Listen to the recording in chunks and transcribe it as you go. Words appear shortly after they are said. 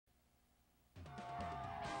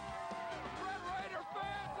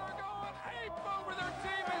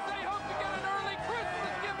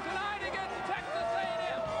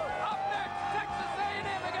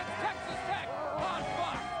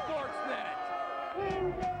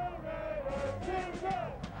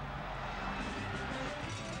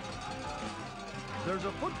There's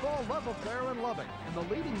a football love affair in Lubbock, and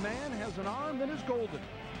the leading man has an arm that is golden.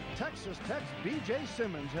 Texas Tech's B.J.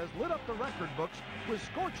 Simmons has lit up the record books with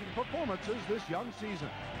scorching performances this young season.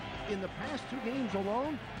 In the past 2 games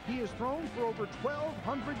alone, he has thrown for over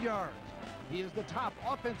 1,200 yards. He is the top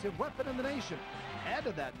offensive weapon in the nation. Add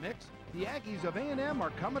to that mix, the Aggies of A&M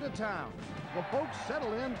are coming to town. Well, folks,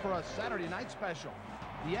 settle in for a Saturday night special.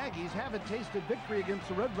 The Aggies haven't tasted victory against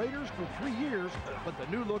the Red Raiders for 3 years, but the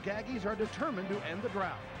new-look Aggies are determined to end the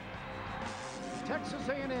drought. Texas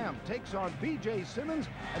A&M takes on B.J. Simmons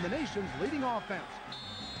and the nation's leading offense.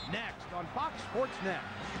 Next on Fox Sports Net.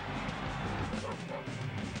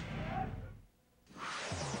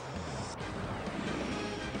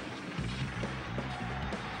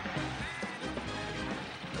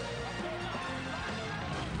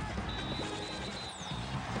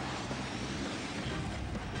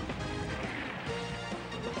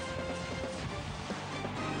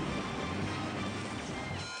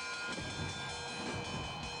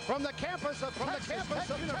 From the campus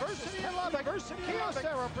of University of Lubbock,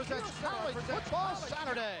 Kyocera presents College Football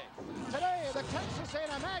Saturday. Today, the Texas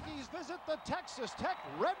A&M Aggies visit the Texas Tech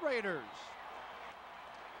Red Raiders.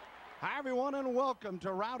 Hi, everyone, and welcome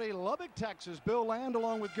to rowdy Lubbock, Texas. Bill Land,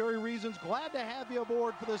 along with Gary Reasons, glad to have you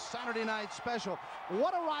aboard for this Saturday night special.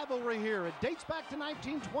 What a rivalry here. It dates back to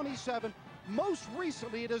 1927. Most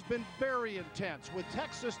recently, it has been very intense, with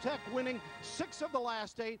Texas Tech winning 6 of the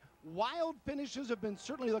last 8. Wild finishes have been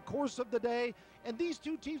certainly the course of the day, and these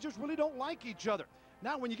two teams just really don't like each other.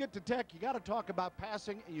 Now, when you get to Tech, you got to talk about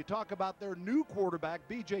passing, and you talk about their new quarterback,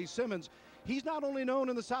 B.J. Simmons. He's not only known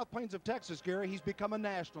in the South Plains of Texas, Gary, he's become a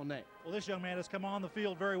national name. Well, this young man has come on the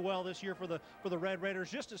field very well this year for the Red Raiders.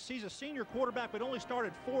 Just as he's a senior quarterback, but only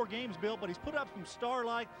started 4 games, Bill, but he's put up some Star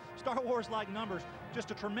Wars-like numbers. Just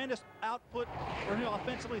a tremendous output for him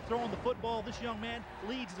offensively throwing the football. This young man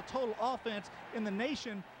leads the total offense in the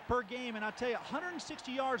nation per game, and I tell you,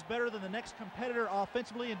 160 yards better than the next competitor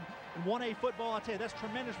offensively in 1A football. I tell you, that's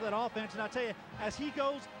tremendous for that offense, and I tell you, as he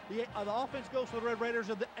goes, the offense goes for the Red Raiders,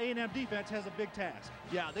 and the A&M defense has a big task.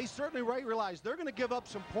 Yeah, they certainly realize they're going to give up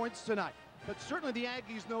some points tonight, but certainly the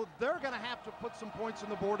Aggies know they're going to have to put some points on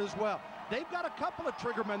the board as well. They've got a couple of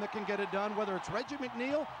triggermen that can get it done, whether it's Reggie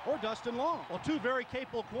McNeil or Dustin Long. Well, 2 very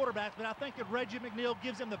capable quarterbacks, but I think that Reggie McNeil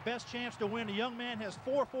gives him the best chance to win. The young man has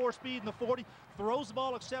 4.4 speed in the 40, throws the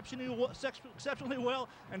ball exceptionally well,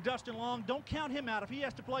 and Dustin Long, don't count him out. If he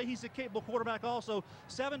has to play, he's a capable quarterback also.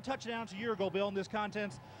 7 touchdowns a year ago, Bill, in this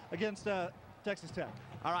contest against Texas Tech.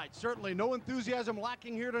 All right, certainly no enthusiasm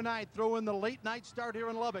lacking here tonight. Throw in the late night start here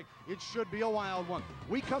in Lubbock. It should be a wild one.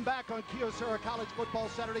 We come back on Kyocera College Football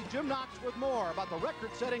Saturday. Jim Knox with more about the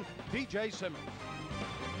record-setting B.J. Simmons.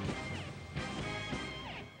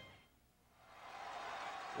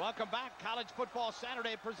 Welcome back. College Football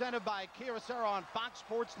Saturday presented by Kyocera on Fox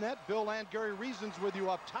Sports Net. Bill Land, Gary Reasons with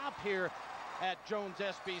you up top here at Jones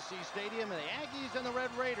SBC Stadium. And the Aggies and the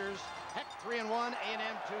Red Raiders, Heck 3-1,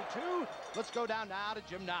 A&M 2-2. Let's go down now to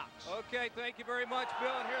Jim Knox. Okay, thank you very much,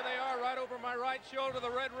 Bill. And here they are right over my right shoulder,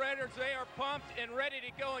 the Red Raiders. They are pumped and ready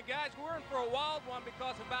to go. And guys, we're in for a wild one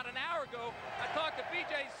because about an hour ago, I talked to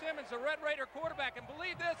B.J. Simmons, the Red Raider quarterback, and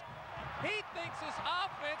believe this, he thinks this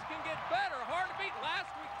offense can get better. Hard to beat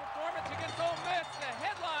last week's performance against Ole Miss. The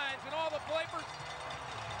headlines and all the papers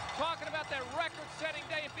talking about that record-setting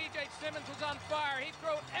day, and B.J. Simmons was on fire. He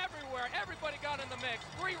threw everywhere. Everybody got in the mix.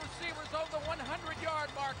 3 receivers over the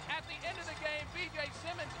 100-yard mark. At the end of the game, B.J.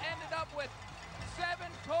 Simmons ended up with 7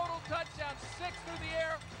 total touchdowns, 6 through the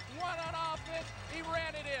air, 1 on offense. He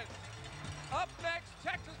ran it in. Up next,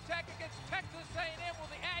 Texas Tech against Texas A&M.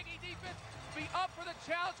 Will the Aggie defense be up for the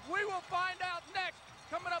challenge? We will find out next,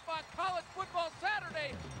 coming up on College Football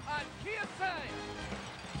Saturday on Kyocera.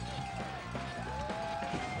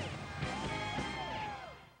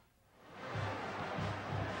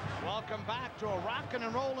 Welcome back to a rockin'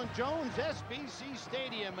 and rollin' Jones SBC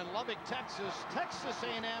Stadium in Lubbock, Texas. Texas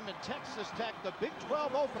A&M and Texas Tech, the Big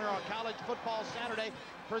 12 opener on College Football Saturday,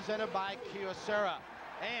 presented by Kyocera.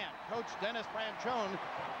 And Coach Dennis Franchone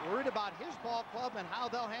worried about his ball club and how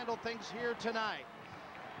they'll handle things here tonight.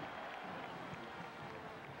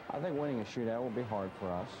 I think winning a shootout will be hard for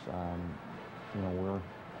us. You know,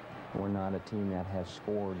 we're not a team that has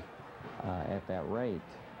scored at that rate,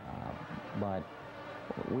 but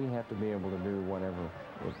we have to be able to do whatever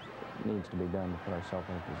it needs to be done to put ourselves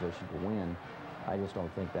in a position to win. I just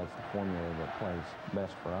don't think that's the formula that plays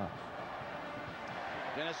best for us.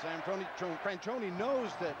 Dennis Franchone knows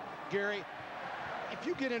that, Gary, if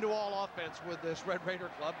you get into all offense with this Red Raider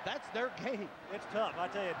club, that's their game. It's tough. I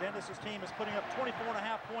tell you, Dennis's team is putting up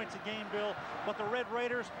 24.5 points a game, Bill, but the Red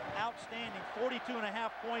Raiders, outstanding,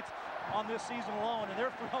 42.5 points on this season alone, and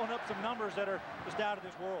they're throwing up some numbers that are just out of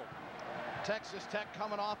this world. Texas Tech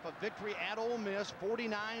coming off a victory at Ole Miss,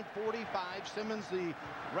 49-45. Simmons, the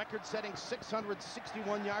record-setting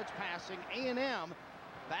 661 yards passing. A&M,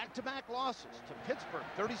 back-to-back losses to Pittsburgh,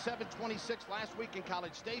 37-26 last week in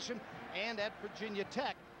College Station, and at Virginia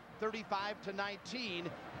Tech, 35-19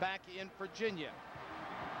 back in Virginia.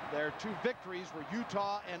 Their two victories were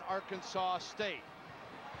Utah and Arkansas State.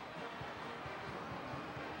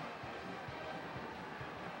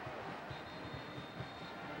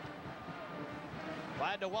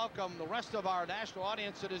 Glad to welcome the rest of our national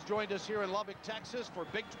audience that has joined us here in Lubbock, Texas for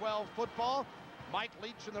Big 12 football. Mike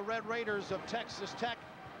Leach and the Red Raiders of Texas Tech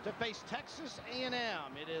to face Texas A&M.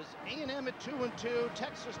 It is A&M at 2-2,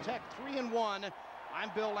 Texas Tech 3-1. I'm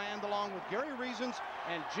Bill Land along with Gary Reasons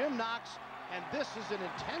and Jim Knox, and this is an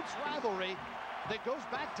intense rivalry that goes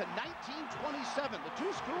back to 1927. The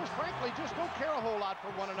two schools, frankly, just don't care a whole lot for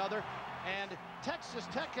one another. And Texas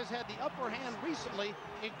Tech has had the upper hand recently,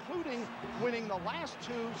 including winning the last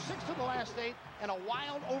two, 6 of the last 8, and a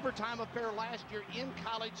wild overtime affair last year in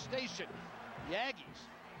College Station. The Aggies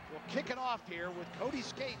will kick it off here with Cody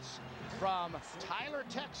Skates from Tyler,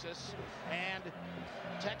 Texas, and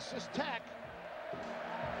Texas Tech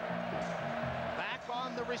back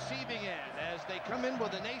on the receiving end as they come in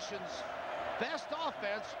with the nation's best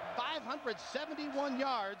offense, 571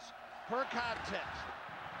 yards per contest.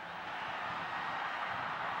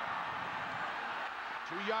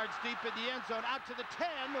 2 yards deep in the end zone, out to the 10,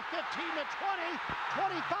 the 15, the 20,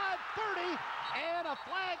 25, 30, and a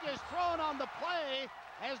flag is thrown on the play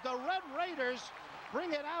as the Red Raiders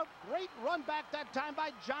bring it out. Great run back that time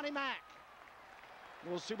by Johnny Mack.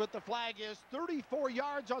 We'll see what the flag is. 34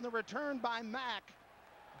 yards on the return by Mack.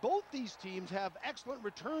 Both these teams have excellent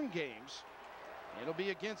return games. It'll be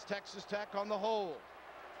against Texas Tech on the hold.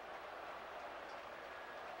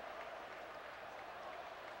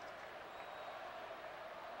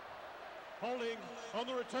 Holding on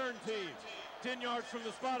the return team. 10 yards from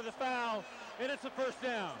the spot of the foul, and it's a first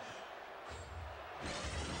down.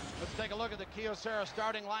 Let's take a look at the Kyocera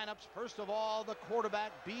starting lineups. First of all, the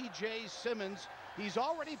quarterback, B.J. Simmons. He's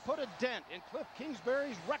already put a dent in Cliff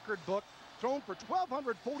Kingsbury's record book, thrown for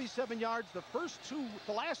 1,247 yards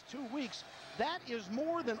the last 2 weeks. That is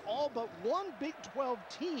more than all but one Big 12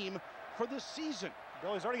 team for this season.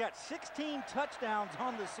 Bill, he's already got 16 touchdowns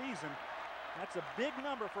on the season. That's a big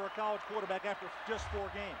number for a college quarterback after just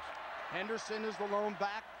 4 games. Henderson is the lone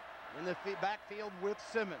back in the backfield with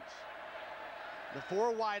Simmons. The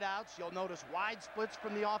 4 wideouts, you'll notice wide splits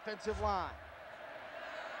from the offensive line.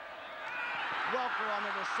 Welker on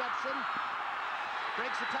the reception.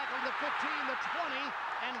 Breaks the tackle to the 15, the 20,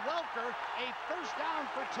 and Welker, a first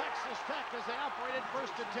down for Texas Tech as they operated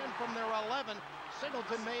 1st and 10 from their 11.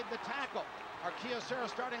 Singleton made the tackle. Our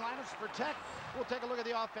Kyocera starting lineups for Tech. We'll take a look at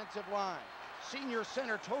the offensive line. Senior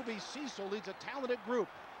center Toby Cecil leads a talented group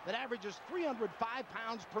that averages 305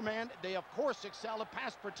 pounds per man. They, of course, excel at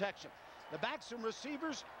pass protection. The backs and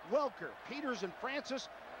receivers, Welker, Peters, and Francis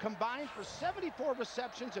combined for 74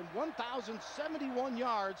 receptions and 1,071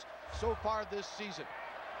 yards so far this season.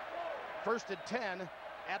 1st and 10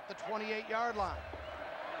 at the 28-yard line.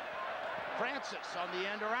 Francis on the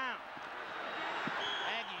end around.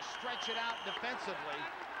 Aggies stretch it out defensively.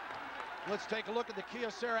 Let's take a look at the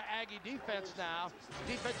Kyocera Aggie defense now.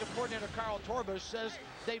 Defensive coordinator Carl Torbush says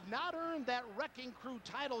they've not earned that wrecking crew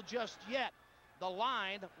title just yet. The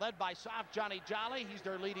line, led by soft Johnny Jolly, he's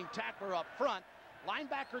their leading tackler up front.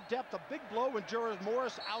 Linebacker depth, a big blow when Jerry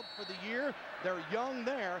Morris out for the year. They're young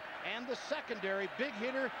there. And the secondary, big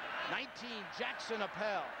hitter, 19, Jackson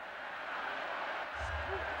Appel.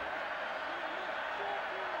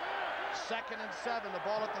 2nd and 7, the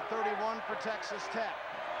ball at the 31 for Texas Tech.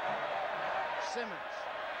 Simmons.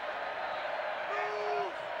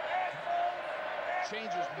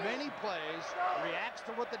 Changes many plays, reacts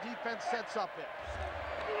to what the defense sets up in.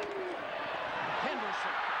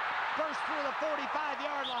 Henderson bursts through the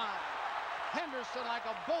 45-yard line. Henderson, like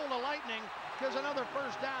a bolt of lightning, gives another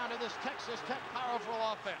first down to this Texas Tech powerful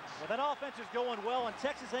offense. Well, that offense is going well, and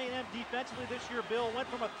Texas A&M defensively this year, Bill, went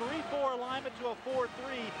from a 3-4 alignment to a 4-3.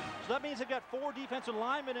 So that means they've got 4 defensive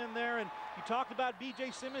linemen in there, and you talked about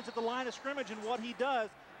B.J. Simmons at the line of scrimmage and what he does.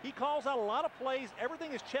 He calls out a lot of plays.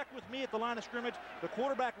 Everything is checked with me at the line of scrimmage. The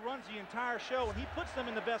quarterback runs the entire show, and he puts them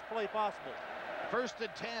in the best play possible. 1st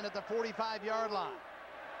and 10 at the 45-yard line.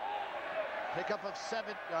 Pickup of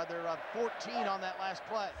 14 on that last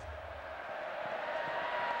play.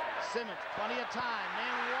 Simmons, plenty of time,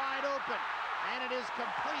 man wide open, and it is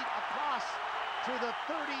complete across to the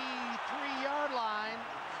 33-yard line,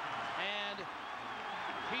 and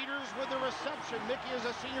Peters with the reception. Mickey is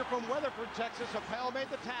a senior from Weatherford, Texas. Appel made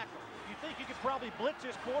the tackle. You think you could probably blitz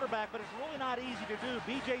his quarterback, but it's really not easy to do.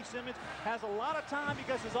 B.J. Simmons has a lot of time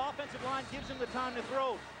because his offensive line gives him the time to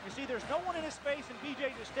throw. You see, there's no one in his space, and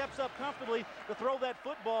B.J. just steps up comfortably to throw that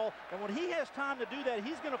football. And when he has time to do that,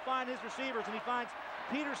 he's going to find his receivers, and he finds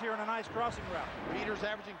Peters here in a nice crossing route. Peters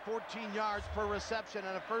averaging 14 yards per reception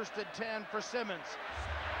and a 1st and 10 for Simmons.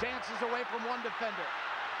 Dances away from one defender.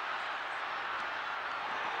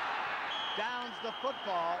 Downs the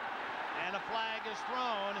football, and a flag is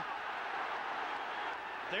thrown.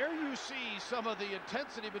 There you see some of the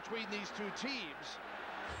intensity between these two teams.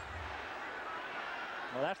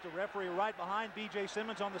 Well, that's the referee right behind B.J.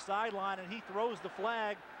 Simmons on the sideline, and he throws the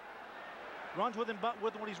flag. Runs with him, but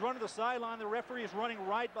when he's running the sideline, the referee is running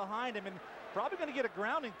right behind him, and probably going to get a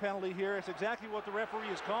grounding penalty here. It's exactly what the referee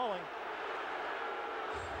is calling.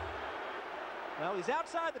 Well, he's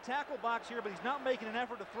outside the tackle box here, but he's not making an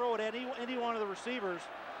effort to throw it at any one of the receivers.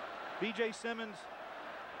 B.J. Simmons.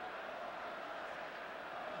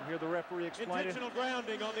 You hear the referee explain it. Intentional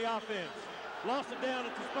grounding on the offense. Lost it down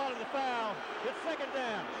at the spot of the foul. It's 2nd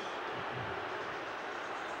down.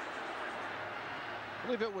 I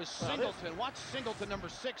believe it was Singleton. Watch Singleton, number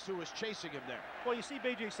 6, who was chasing him there. Well, you see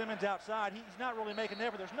B.J. Simmons outside. He's not really making an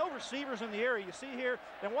effort. There's no receivers in the area. You see here,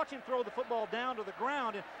 and watch him throw the football down to the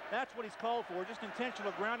ground, and that's what he's called for, just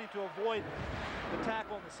intentional grounding to avoid the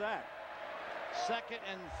tackle and the sack. 2nd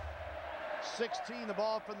and 16, the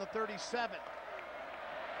ball from the 37.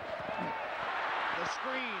 The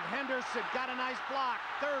screen, Henderson got a nice block,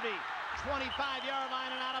 30, 25-yard line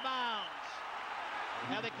and out of bounds.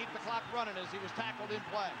 Now they keep the clock running as he was tackled in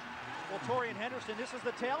play. Well, Torian Henderson, this is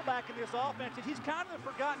the tailback in this offense, and he's kind of the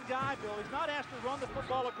forgotten guy, Bill. He's not asked to run the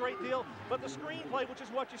football a great deal, but the screenplay, which is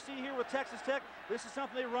what you see here with Texas Tech, this is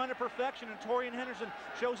something they run to perfection, and Torian Henderson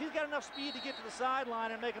shows he's got enough speed to get to the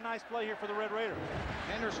sideline and make a nice play here for the Red Raiders.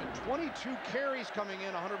 Henderson, 22 carries coming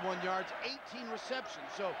in, 101 yards, 18 receptions.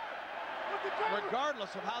 So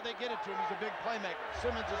regardless of how they get it to him, he's a big playmaker.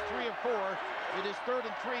 Simmons is 3 of 4. It is 3rd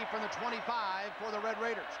and 3 from the 25 for the Red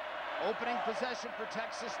Raiders. Opening possession for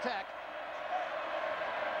Texas Tech.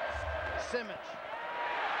 Simmons,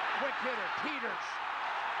 quick hitter, Peters,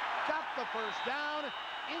 got the 1st down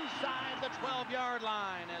inside the 12-yard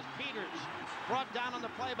line as Peters brought down on the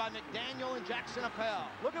play by McDaniel and Jackson Appel.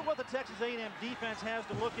 Look at what the Texas A&M defense has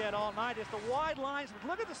to look at all night. It's the wide lines, but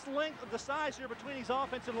look at the length of the size here between these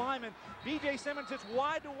offensive linemen. B.J. Simmons hits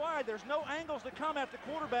wide to wide. There's no angles to come at the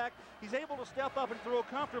quarterback. He's able to step up and throw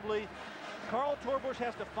comfortably. Carl Torbush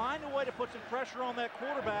has to find a way to put some pressure on that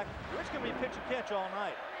quarterback, or it's going to be pitch and catch all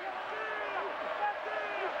night.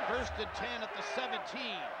 1st and 10 at the 17.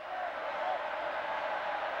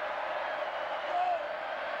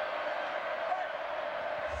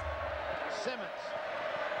 Simmons.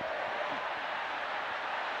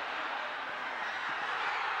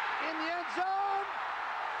 In the end zone.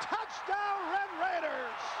 Touchdown, Red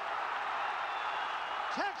Raiders.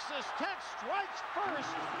 Texas Tech strikes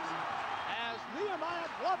first as Nehemiah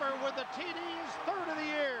Glover with the TD's 3rd of the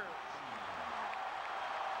year.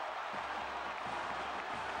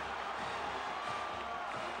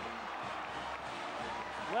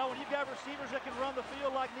 Well, when you've got receivers that can run the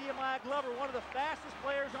field like Nehemiah Glover, one of the fastest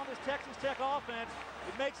players on this Texas Tech offense,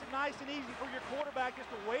 it makes it nice and easy for your quarterback just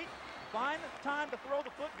to wait, find the time to throw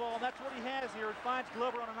the football, and that's what he has here. It finds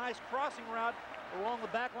Glover on a nice crossing route along the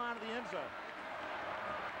back line of the end zone.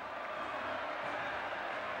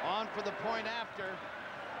 On for the point after.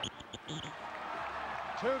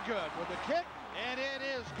 Too good with the kick, and it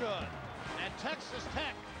is good. And Texas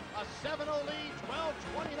Tech, a 7-0 lead,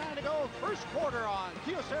 12:29 to go, 1st quarter on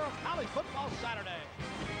Kyocera College Football Saturday.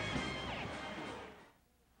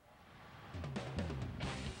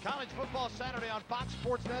 College Football Saturday on Fox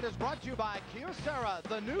Sports Net is brought to you by Kyocera,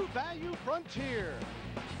 the new value frontier.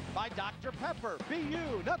 By Dr. Pepper, be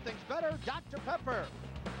you, nothing's better, Dr. Pepper.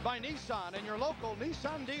 By Nissan and your local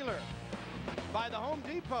Nissan dealer. By the Home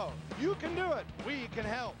Depot, you can do it, we can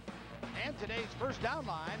help. And today's First Down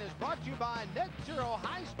line is brought to you by Net Zero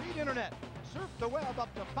high-speed internet. Surf the web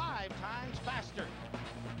up to 5 times faster.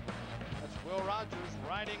 That's Will Rogers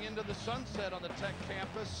riding into the sunset on the Tech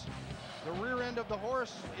campus. The rear end of the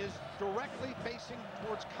horse is directly facing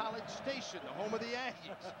towards College Station, the home of the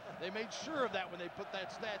Aggies. They made sure of that when they put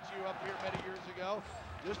that statue up here many years ago.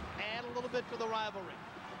 Just add a little bit to the rivalry.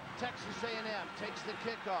 Texas A&M takes the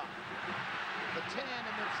kickoff. The 10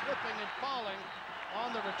 and then slipping and falling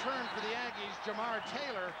on the return for the Aggies, Jamar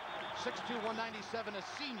Taylor. 6'2", 197, a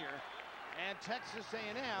senior. And Texas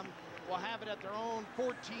A&M will have it at their own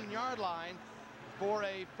 14-yard line for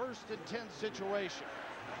a 1st and 10 situation.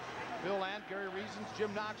 Bill Land, Gary Reasons,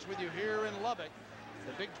 Jim Knox with you here in Lubbock.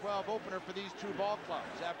 The Big 12 opener for these two ball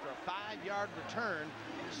clubs. After a 5-yard return,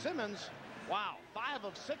 Simmons, wow, 5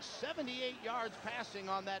 of 6, 78 yards passing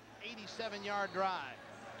on that 87-yard drive.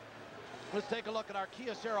 Let's take a look at our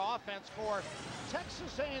Kyocera offense for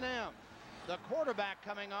Texas A&M. The quarterback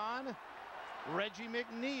coming on, Reggie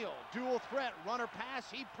McNeil, dual threat, runner pass.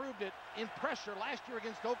 He proved it in pressure last year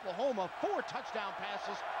against Oklahoma. 4 touchdown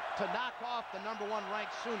passes to knock off the #1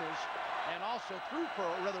 ranked Sooners, and also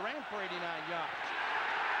ran for 89 yards.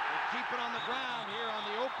 They keep it on the ground here on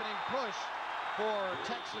the opening push for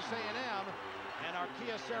Texas A&M, and our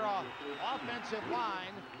Kyocera offensive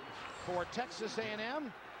line for Texas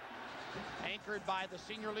A&M, anchored by the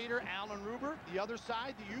senior leader, Alan Ruber. The other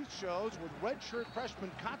side, the youth shows with redshirt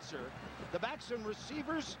freshman Kotzer. The backs and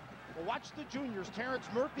receivers, well, watch the juniors. Terrence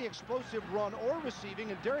Murphy, explosive run or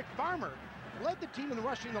receiving, and Derek Farmer led the team in the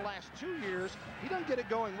rushing the last 2 years. He doesn't get it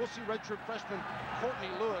going. We'll see redshirt freshman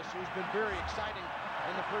Courtney Lewis, who's been very exciting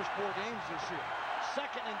in the first 4 games this year.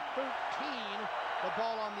 2nd and 13, the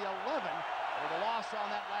ball on the 11, with a loss on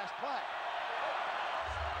that last play.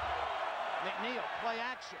 McNeil, play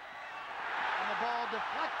action. And the ball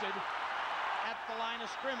deflected at the line of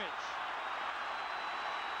scrimmage.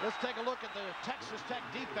 Let's take a look at the Texas Tech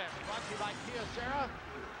defense, brought to you by Kyocera.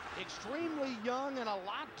 Extremely young and a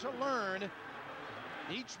lot to learn.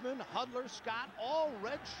 Leachman, Hudler, Scott, all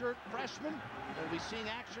redshirt freshmen. We'll be seeing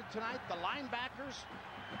action tonight. The linebackers,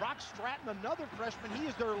 Brock Stratton, another freshman. He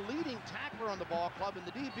is their leading tackler on the ball club. And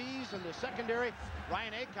the DBs and the secondary,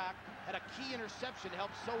 Ryan Aycock had a key interception,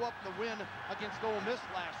 helped sew up the win against Ole Miss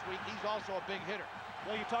last week. He's also a big hitter.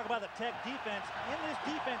 Well, you talk about the Tech defense. In this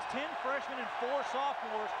defense, 10 freshmen and 4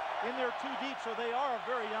 sophomores in there 2 deep, so they are a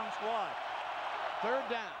very young squad. 3rd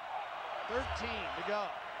down, 13 to go.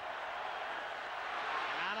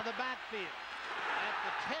 And out of the backfield at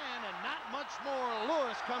the 10, and not much more.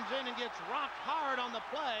 Lewis comes in and gets rocked hard on the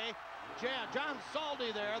play. John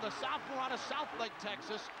Saldi there, the sophomore out of Southlake,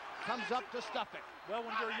 Texas, comes up to stuff it. Well,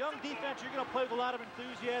 when you're a young defense, you're going to play with a lot of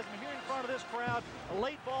enthusiasm. Here in front of this crowd, a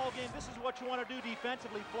late ball game, this is what you want to do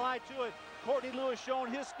defensively, fly to it. Courtney Lewis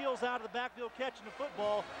showing his skills out of the backfield catching the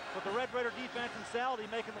football, but the Red Raider defense and Saldi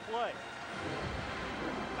making the play.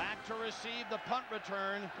 Back to receive the punt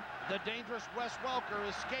return. The dangerous Wes Welker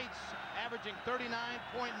escapes, averaging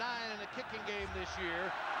 39.9 in the kicking game this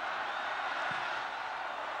year.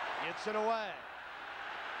 Gets it away.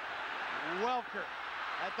 Welker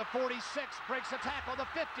at the 46, breaks a tackle, the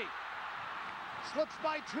 50. Slips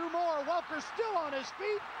by 2 more. Welker still on his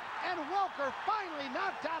feet, and Welker finally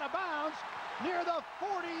knocked out of bounds near the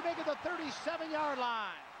 40, making the 37-yard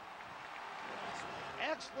line.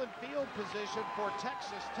 Excellent field position for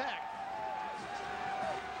Texas Tech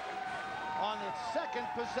on its 2nd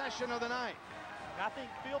possession of the night. I think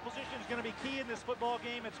field position is going to be key in this football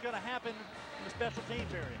game. It's going to happen in the special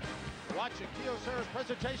teams area. Watching Kyocera's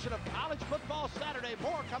presentation of College Football Saturday.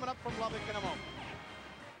 More coming up from Lubbock in a moment.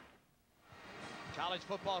 College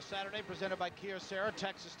Football Saturday presented by Kyocera.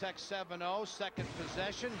 Texas Tech 7-0, 2nd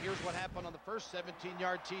possession. Here's what happened on the first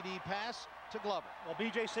 17-yard TD pass to Glover. Well,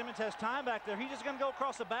 B.J. Simmons has time back there. He's just going to go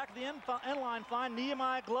across the back of the end line, find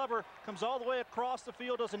Nehemiah Glover, comes all the way across the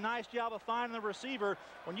field, does a nice job of finding the receiver.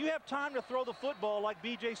 When you have time to throw the football like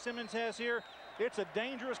B.J. Simmons has here, it's a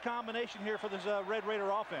dangerous combination here for this Red Raider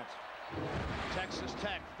offense. Texas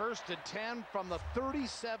Tech 1st and 10 from the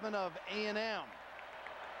 37 of A&M.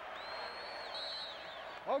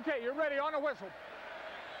 Okay, you're ready on the whistle.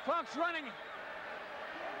 Clock's running.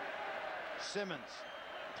 Simmons,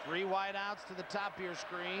 3 wideouts to the top of your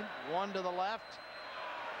screen, 1 to the left,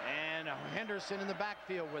 and Henderson in the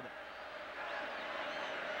backfield with him.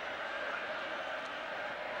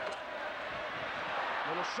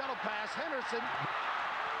 Little shuttle pass, Henderson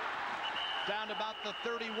down to about the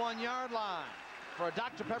 31-yard line. For a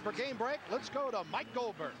Dr. Pepper game break, let's go to Mike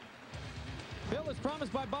Goldberg. Bill, as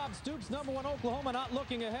promised by Bob Stoops, #1 Oklahoma not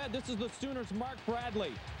looking ahead. This is the Sooners' Mark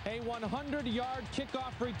Bradley. A 100-yard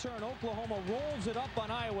kickoff return. Oklahoma rolls it up on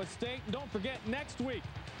Iowa State. And don't forget, next week,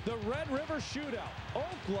 the Red River Shootout.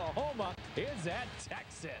 Oklahoma is at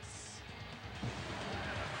Texas.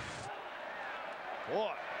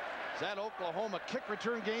 Boy, is that Oklahoma kick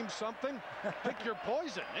return game something? Pick your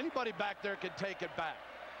poison. Anybody back there can take it back.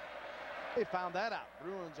 They found that out.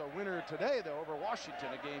 Bruins a winner today, though, over Washington,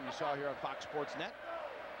 a game you saw here on Fox Sports Net.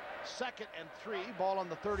 2nd and 3, ball on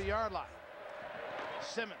the 30-yard line.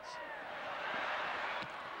 Simmons.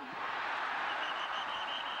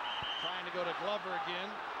 Trying to go to Glover again.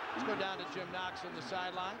 Let's go down to Jim Knox on the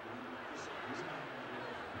sideline.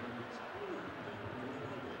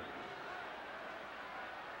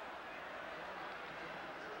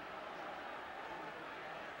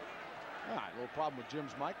 All right, little problem with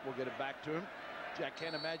Jim's mic. We'll get it back to him. Gee, I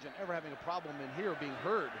can't imagine ever having a problem in here being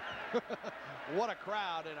heard. What a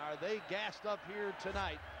crowd, and are they gassed up here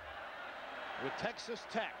tonight with Texas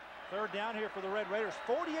Tech. Third down here for the Red Raiders.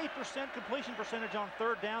 48% completion percentage on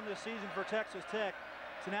third down this season for Texas Tech.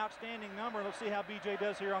 It's an outstanding number. Let's see how BJ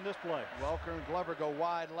does here on this play. Welker and Glover go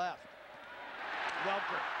wide left.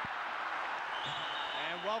 Welker.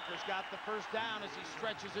 And Welker's got the first down as he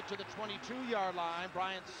stretches it to the 22-yard line.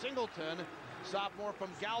 Bryant Singleton, sophomore from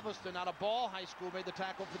Galveston out of Ball High School, made the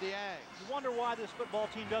tackle for the Ags. You wonder why this football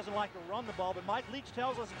team doesn't like to run the ball, but Mike Leach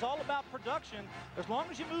tells us it's all about production. As long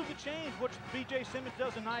as you move the chains, which B.J. Simmons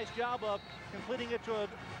does a nice job of, completing it to a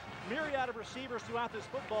myriad of receivers throughout this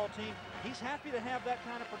football team, he's happy to have that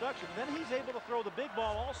kind of production. Then he's able to throw the big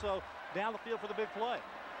ball also down the field for the big play.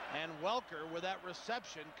 And Welker, with that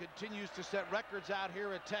reception, continues to set records out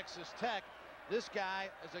here at Texas Tech. This guy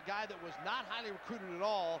is a guy that was not highly recruited at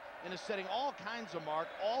all and is setting all kinds of mark,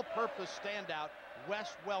 all-purpose standout,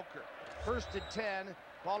 Wes Welker. First and 10,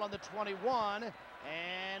 ball on the 21,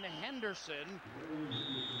 and Henderson,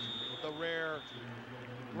 the rare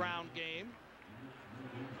ground game.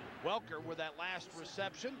 Welker with that last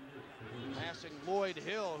reception, passing Lloyd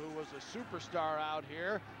Hill, who was a superstar out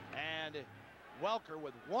here, and Welker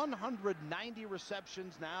with 190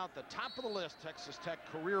 receptions now at the top of the list, Texas Tech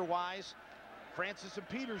career-wise. Francis and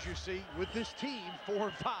Peters, you see, with this team, 4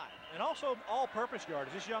 and 5. And also all-purpose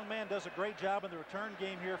yardage. This young man does a great job in the return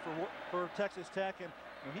game here for Texas Tech, and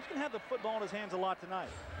he's going to have the football in his hands a lot tonight.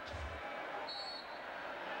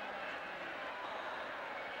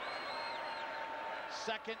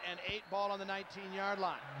 Second and 8, ball on the 19-yard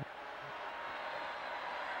line.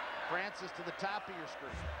 Francis to the top of your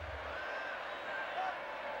screen.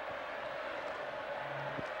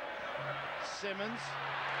 Simmons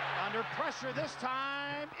under pressure this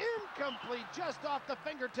time, incomplete, just off the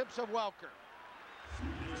fingertips of Welker.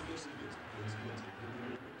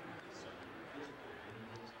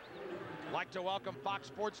 I'd like to welcome Fox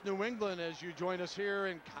Sports New England as you join us here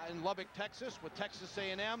in Lubbock, Texas, with Texas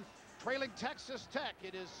A&M trailing Texas Tech.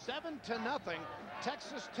 It is 7-0.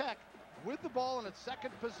 Texas Tech with the ball in its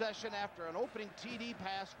second possession after an opening TD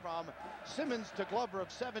pass from Simmons to Glover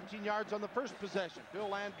of 17 yards on the first possession. Bill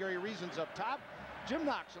Land, Gary Reasons up top. Jim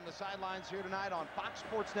Knox on the sidelines here tonight on Fox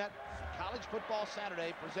Sports Net. College Football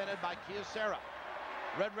Saturday presented by Kyocera.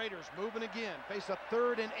 Red Raiders moving again. Face a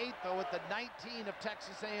 3rd and 8 though at the 19 of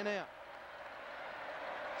Texas A&M.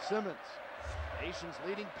 Simmons, nation's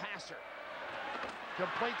leading passer,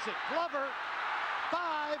 completes it. Glover,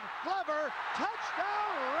 5, Glover,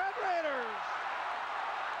 touchdown Red Raiders!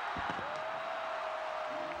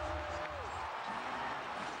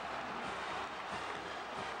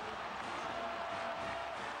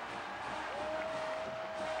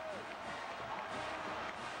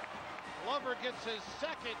 Glover gets his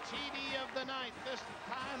second TD of the night, this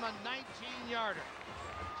time a 19-yarder.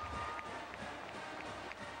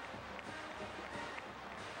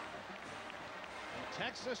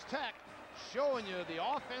 Texas Tech showing you the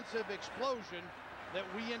offensive explosion that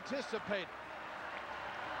we anticipated.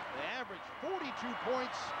 They averaged 42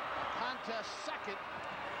 points, a contest second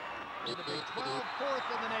in the Big 12, 4th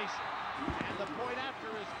in the nation. And the point after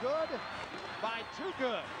is good by Too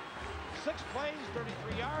Good. 6 plays,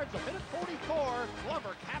 33 yards, a minute 44.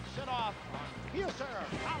 Glover caps it off on Kyocera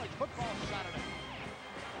College Football Saturday.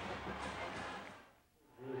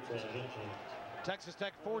 Texas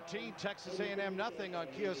Tech 14, Texas A&M nothing on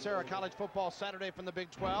Kyocera College Football Saturday from the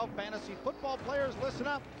Big 12. Fantasy football players, listen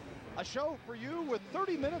up. A show for you with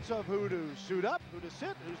 30 minutes of who to suit up, who to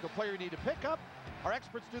sit, who's the player you need to pick up. Our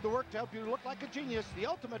experts do the work to help you look like a genius. The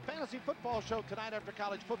ultimate fantasy football show tonight after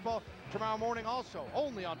college football. Tomorrow morning also,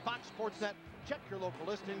 only on Fox Sports Net. Check your local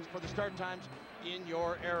listings for the start times in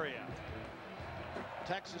your area.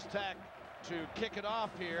 Texas Tech to kick it off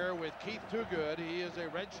here with Keith Toogood. He is a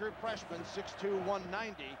redshirt freshman, 6'2",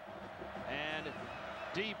 190. And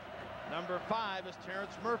deep, number 5 is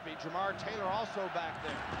Terrence Murphy. Jamar Taylor also back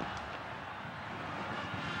there.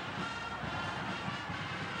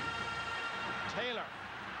 Taylor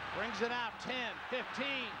brings it out, 10, 15.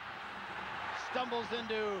 Stumbles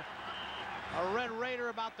into a Red Raider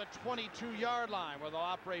about the 22-yard line where they'll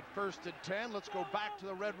operate 1st and 10. Let's go back to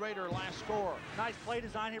the Red Raider last score. Nice play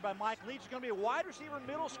design here by Mike Leach. It's going to be a wide receiver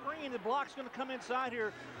middle screen. The block's going to come inside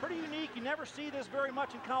here. Pretty unique. You never see this very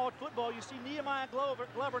much in college football. You see Nehemiah Glover,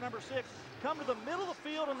 number 6, come to the middle of the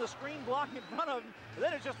field on the screen block in front of him. And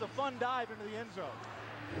then it's just a fun dive into the end zone.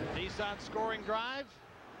 Nissan scoring drive.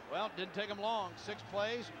 Well, it didn't take them long. 6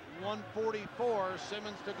 plays, 144.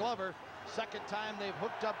 Simmons to Glover. Second time they've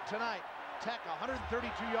hooked up tonight. Tech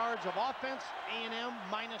 132 yards of offense. A&M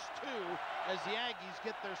 -2 as the Aggies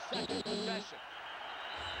get their second possession.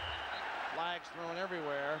 Flags thrown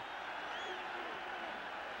everywhere.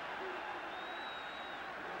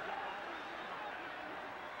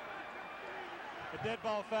 A dead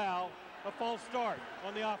ball foul, a false start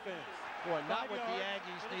on the offense. Boy, not 5 what the yards, Aggies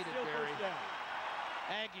and it's needed, still Barry. first down.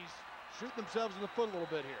 Aggies shoot themselves in the foot a little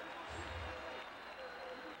bit here.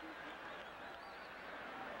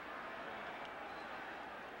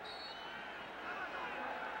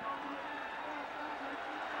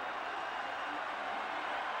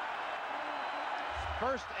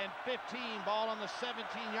 First and 15, ball on the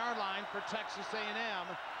 17-yard line for Texas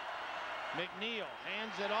A&M. McNeil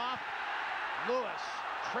hands it off. Lewis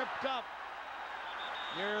tripped up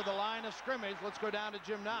near the line of scrimmage. Let's go down to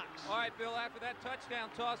Jim Knox. All right, Bill, after that touchdown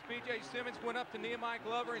toss, B.J. Simmons went up to Nehemiah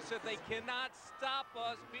Glover and said, they cannot stop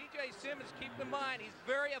us. B.J. Simmons, keep in mind, he's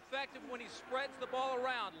very effective when he spreads the ball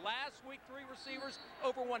around. Last week, 3 receivers,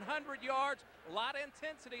 over 100 yards. A lot of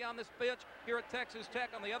intensity on this pitch here at Texas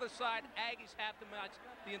Tech. On the other side, Aggies have to match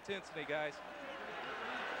the intensity, guys.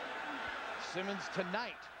 Simmons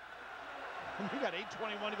tonight. We got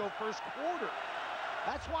 8:21 to go first quarter.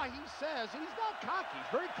 That's why he says he's not cocky.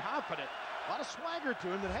 He's very confident. A lot of swagger to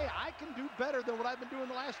him that, hey, I can do better than what I've been doing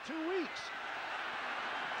the last 2 weeks.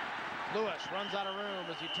 Lewis runs out of room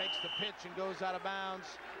as he takes the pitch and goes out of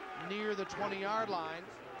bounds near the 20-yard line.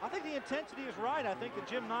 I think the intensity is right. I think that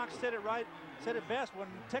Jim Knox said it right, said it best. When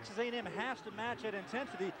Texas A&M has to match that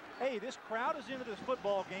intensity, hey, this crowd is into this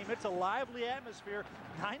football game. It's a lively atmosphere.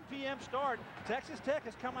 9 p.m. start. Texas Tech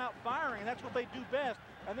has come out firing, and that's what they do best.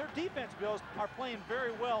 And their defense, Bills, are playing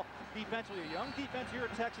very well defensively. A young defense here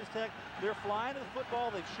at Texas Tech. They're flying to the football.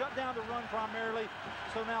 They've shut down the run primarily.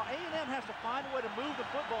 So now A&M has to find a way to move the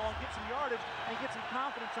football and get some yardage and get some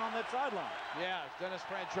confidence on that sideline. Yeah, as Dennis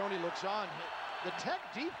Franchione looks on, the Tech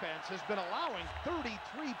defense has been allowing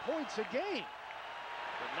 33 points a game.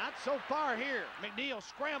 But not so far here. McNeil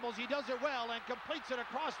scrambles. He does it well and completes it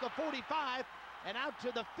across the 45 and out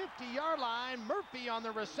to the 50-yard line. Murphy on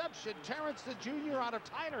the reception. Terrence, the junior out of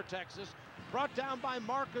Tyler, Texas, brought down by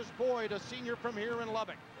Marcus Boyd, a senior from here in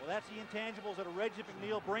Lubbock. Well, that's the intangibles that a Reggie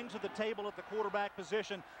McNeil brings to the table at the quarterback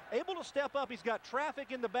position. Able to step up. He's got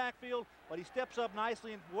traffic in the backfield, but he steps up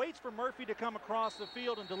nicely and waits for Murphy to come across the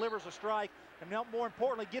field and delivers a strike. And more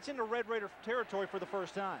importantly, gets into Red Raider territory for the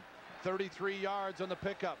first time. 33 yards on the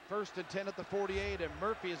pickup. First and 10 at the 48, and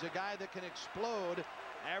Murphy is a guy that can explode,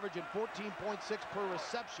 averaging 14.6 per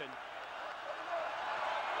reception.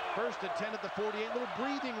 First and 10 at the 48. Little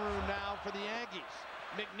breathing room now for the Aggies.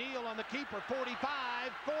 McNeil on the keeper,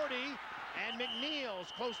 45, 40, and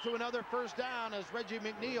McNeil's close to another first down as Reggie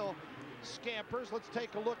McNeil scampers. Let's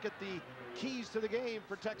take a look at the keys to the game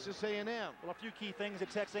for Texas A&M. Well, a few key things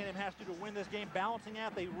that Texas A&M has to do to win this game. Balancing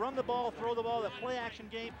out, they run the ball, throw the ball, that play-action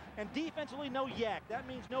game, and defensively, no yak. That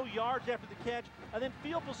means no yards after the catch, and then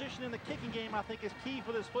field position in the kicking game, I think, is key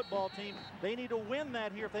for this football team. They need to win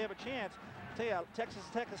that here if they have a chance. I tell you, Texas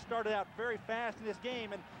Tech has started out very fast in this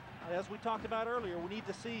game, and as we talked about earlier, we need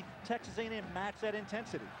to see Texas A&M match that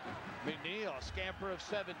intensity. McNeil, a scamper of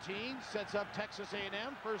 17, sets up Texas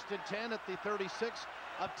A&M. First and 10 at the 36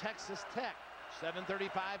 of Texas Tech.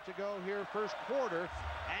 7:35 to go here, first quarter.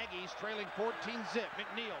 Aggies trailing 14-zip.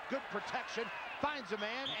 McNeil, good protection, finds a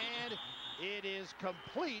man, and it is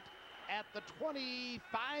complete at the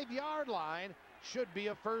 25-yard line. Should be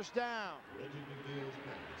a first down.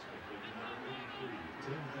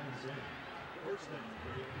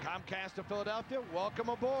 Comcast of Philadelphia, welcome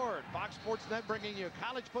aboard. Fox Sports Net bringing you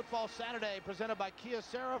College Football Saturday, presented by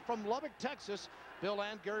Kyocera from Lubbock, Texas. Bill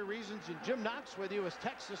Land, Gary Reasons, and Jim Knox with you as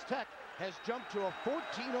Texas Tech has jumped to a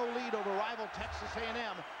 14-0 lead over rival Texas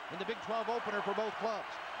A&M in the Big 12 opener for both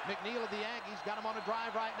clubs. McNeil of the Aggies got him on a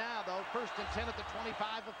drive right now, though. First and 10 at the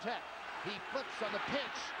 25 of Tech. He flips on the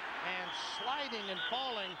pitch and sliding and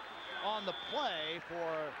falling on the play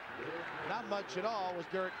for not much at all was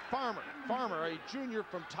Derek Farmer. Farmer, a junior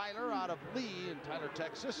from Tyler out of Lee in Tyler,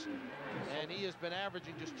 Texas, and he has been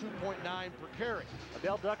averaging just 2.9 per carry.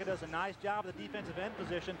 Adele Duckett does a nice job at the defensive end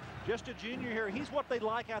position. Just a junior here. He's what they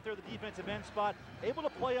like out there at the defensive end spot. Able to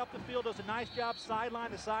play up the field, does a nice job sideline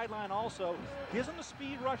to sideline also. Gives them the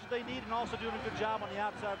speed rush that they need and also doing a good job on the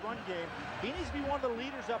outside run game. He needs to be one of the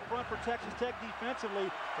leaders up front for Texas Tech defensively.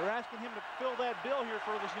 They're asking him to fill that bill here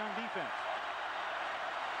for this young defense.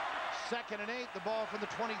 Second and 8, the ball from the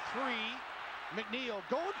 23. McNeil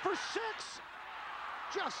going for 6.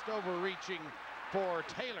 Just overreaching for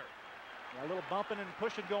Taylor. A little bumping and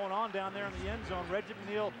pushing going on down there in the end zone. Reggie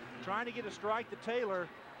McNeil trying to get a strike to Taylor.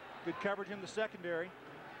 Good coverage in the secondary.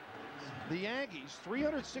 The Aggies,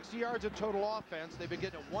 360 yards of total offense. They've been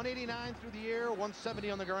getting it 189 through the air, 170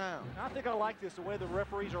 on the ground. I think I like this, the way the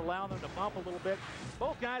referees are allowing them to bump a little bit.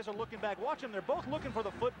 Both guys are looking back. Watch them. They're both looking for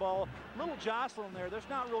the football. Little jostling there. There's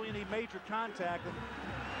not really any major contact. And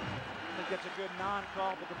I think that's a good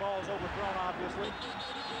non-call, but the ball is overthrown, obviously.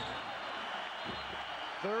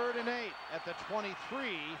 3rd and 8 at the 23.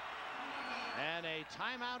 And a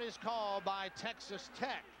timeout is called by Texas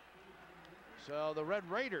Tech. So the Red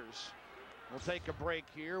Raiders will take a break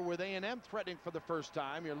here with A&M threatening for the first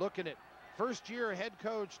time. You're looking at first-year head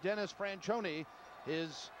coach Dennis Franchione.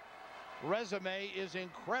 His resume is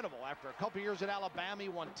incredible. After a couple years at Alabama, he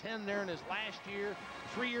won 10 there in his last year.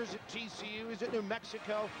 3 years at TCU. He's at New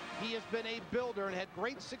Mexico. He has been a builder and had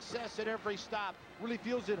great success at every stop. Really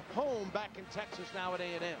feels at home back in Texas now at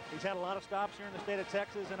A&M. He's had a lot of stops here in the state of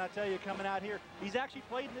Texas, and I tell you, coming out here, he's actually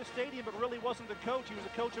played in this stadium, but really wasn't the coach. He was the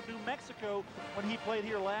coach of New Mexico when he played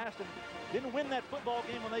here last, and didn't win that football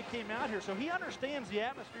game when they came out here. So he understands the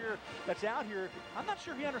atmosphere that's out here. I'm not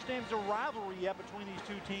sure he understands the rivalry yet between these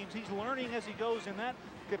two teams. He's learning as he goes in that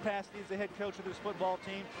capacity as the head coach of this football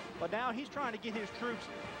team. But now he's trying to get his troops,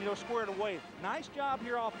 squared away. Nice job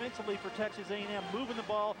here offensively for Texas A&M, moving the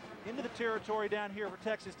ball into the territory down here for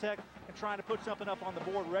Texas Tech and trying to put something up on the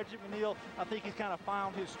board. Reggie McNeil, I think he's kind of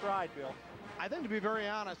found his stride, Bill. I think, to be very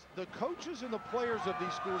honest, the coaches and the players of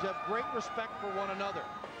these schools have great respect for one another.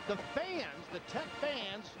 The fans, the Tech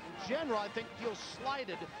fans in general, I think feel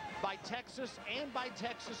slighted by Texas and by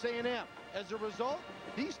Texas A&M. As a result,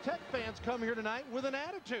 these Tech fans come here tonight with an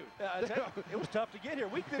attitude. It was tough to get here.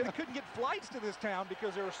 We couldn't get flights to this town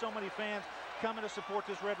because there were so many fans coming to support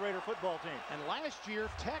this Red Raider football team. And last year,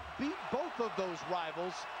 Tech beat both of those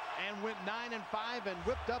rivals and went 9-5 and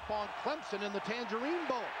whipped up on Clemson in the Tangerine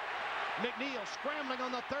Bowl. McNeil scrambling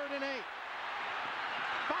on the 3rd and 8.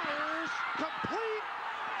 Fires, complete,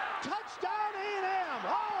 touchdown A&M.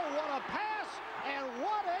 Oh, what a pass and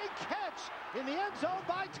what a catch in the end zone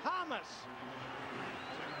by Thomas.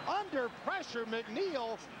 Under pressure,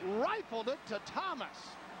 McNeil rifled it to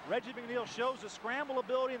Thomas. Reggie McNeil shows the scramble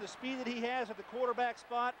ability and the speed that he has at the quarterback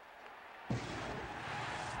spot.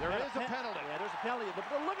 There is a penalty. Yeah, there's a penalty. But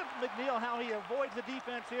look at McNeil, how he avoids the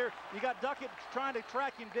defense here. You got Duckett trying to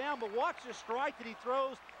track him down, but watch the strike that he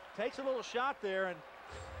throws. Takes a little shot there. And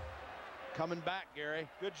coming back, Gary.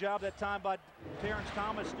 Good job that time by Terrence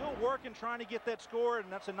Thomas. Still working, trying to get that score,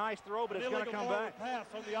 and that's a nice throw, but it's going to come back. Pass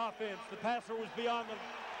on the offense. The passer was beyond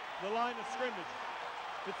the line of scrimmage.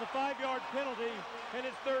 It's a 5-yard penalty, and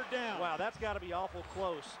it's 3rd down. Wow, that's got to be awful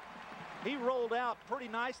close. He rolled out pretty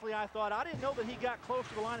nicely, I thought. I didn't know that he got close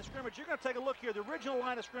to the line of scrimmage. You're going to take a look here. The original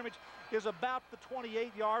line of scrimmage is about the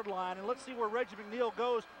 28-yard line, and let's see where Reggie McNeil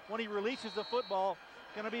goes when he releases the football.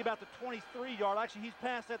 Going to be about the 23-yard. Actually, he's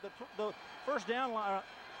past that. The first down line,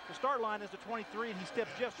 the start line is the 23, and he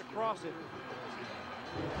steps just across it.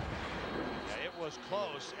 Yeah, it was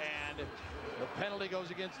close, and the penalty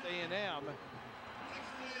goes against A&M.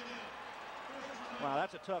 Wow,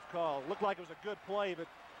 that's a tough call. Looked like it was a good play, but...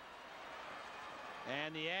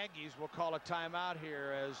 And the Aggies will call a timeout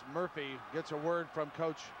here as Murphy gets a word from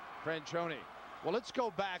Coach Franchione. Well, let's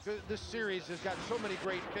go back. This series has got so many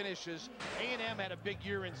great finishes. A&M had a big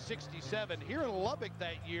year in '67. Here in Lubbock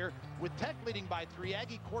that year, with Tech leading by 3,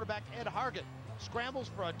 Aggie quarterback Ed Hargett scrambles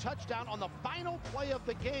for a touchdown on the final play of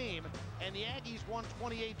the game, and the Aggies won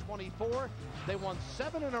 28-24. They won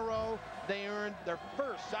 7 in a row. They earned their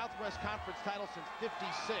first Southwest Conference title since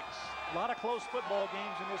 '56. A lot of close football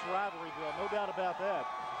games in this rivalry, Bill. No doubt about that.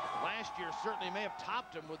 Last year certainly may have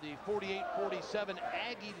topped him with the 48-47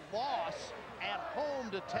 Aggie loss at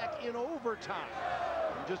home to Tech in overtime.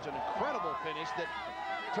 And just an incredible finish that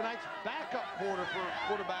tonight's backup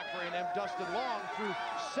quarterback for A&M, Dustin Long, threw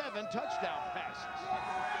 7 touchdown passes.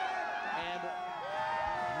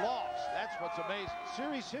 And lost. That's what's amazing.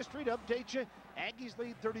 Series history to update you. Aggies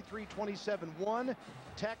lead 33-27-1.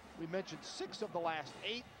 Tech, we mentioned 6 of the last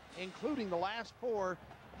 8, including the last 4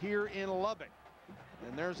 here in Lubbock.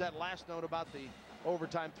 And there's that last note about the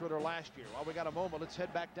overtime thriller last year. While we got a moment, let's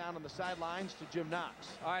head back down on the sidelines to Jim Knox.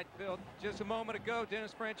 All right, Bill, just a moment ago,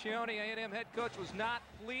 Dennis Franchione, A&M head coach, was not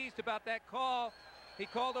pleased about that call. He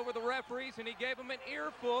called over the referees and he gave them an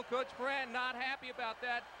earful. Coach Fran not happy about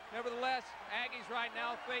that. Nevertheless, Aggies right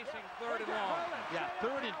now facing 3rd and long. Yeah,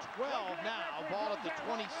 3rd and 12 now. Ball at the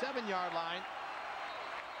 27-yard line.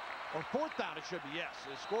 Or 4th down, it should be, yes.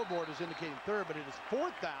 The scoreboard is indicating 3rd, but it is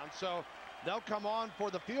 4th down, so they'll come on for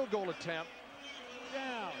the field goal attempt.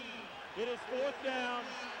 Down. It is 4th down.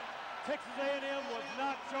 Texas A&M was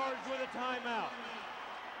not charged with a timeout.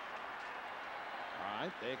 All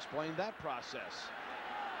right, they explained that process.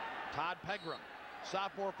 Todd Pegram,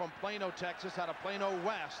 sophomore from Plano, Texas, out of Plano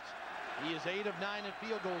West. He is 8 of 9 in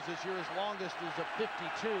field goals this year. His longest is a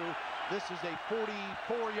 52. This is a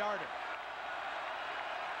 44-yarder.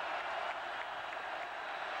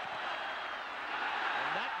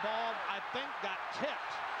 And that ball, I think, got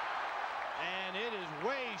tipped. And it is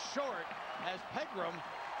way short as Pegram,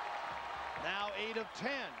 now 8 of 10.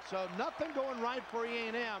 So nothing going right for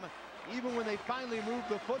A&M. Even when they finally moved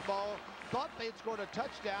the football, thought they'd scored a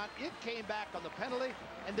touchdown. It came back on the penalty,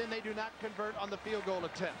 and then they do not convert on the field goal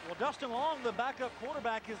attempt. Well, Dustin Long, the backup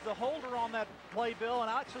quarterback, is the holder on that play, Bill, and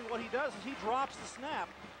actually what he does is he drops the snap.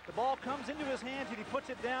 The ball comes into his hands, and he puts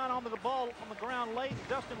it down onto the ball on the ground late.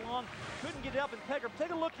 Dustin Long couldn't get up, and Pegram, take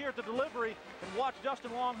a look here at the delivery and watch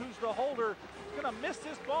Dustin Long, who's the holder. He's going to miss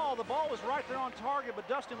this ball. The ball was right there on target, but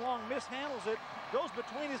Dustin Long mishandles it, goes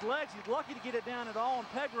between his legs. He's lucky to get it down at all, and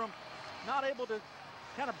Pegram not able to,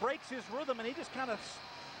 kind of breaks his rhythm, and he just kind of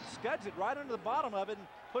scuds it right under the bottom of it and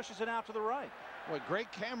pushes it out to the right. Boy,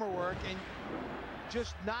 great camera work, and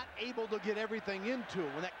just not able to get everything into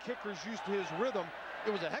it. When that kicker's used to his rhythm,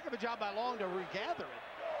 it was a heck of a job by Long to regather it,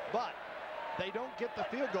 but they don't get the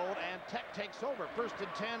field goal, and Tech takes over. 1st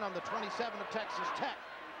and 10 on the 27 of Texas Tech.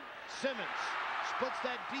 Simmons splits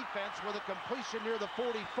that defense with a completion near the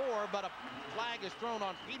 44, but a flag is thrown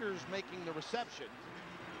on Peters making the reception.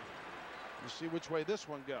 We'll see which way this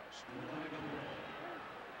one goes.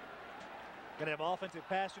 Gonna have offensive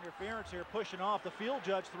pass interference here, pushing off. The field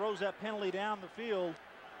judge throws that penalty down the field.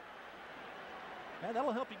 Man,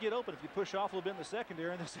 that'll help you get open if you push off a little bit in the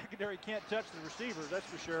secondary, and the secondary can't touch the receivers, that's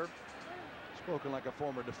for sure. Spoken like a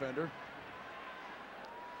former defender.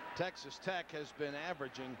 Texas Tech has been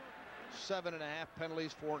averaging 7.5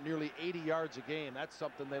 penalties for nearly 80 yards a game. That's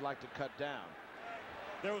something they like to cut down.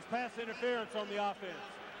 There was pass interference on the offense.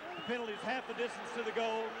 The penalty is half the distance to the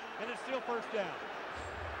goal, and it's still 1st down.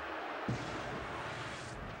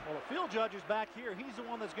 Well, the field judge is back here. He's the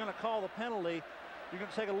one that's going to call the penalty. You're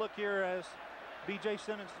going to take a look here as B.J.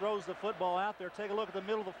 Simmons throws the football out there. Take a look at the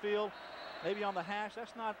middle of the field, maybe on the hash.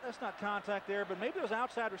 That's not contact there, but maybe there's an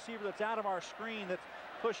outside receiver that's out of our screen that's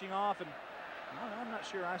pushing off, and I'm not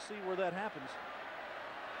sure I see where that happens.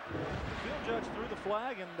 The field judge threw the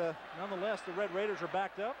flag, and nonetheless, the Red Raiders are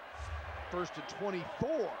backed up. 1st and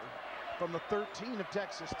 24 from the 13 of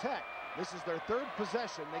Texas Tech. This is their 3rd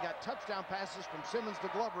possession. They got touchdown passes from Simmons to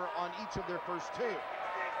Glover on each of their first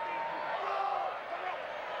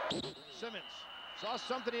 2. Simmons saw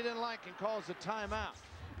something he didn't like and calls a timeout.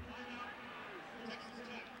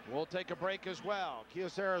 We'll take a break as well.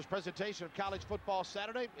 Kyocera's presentation of college football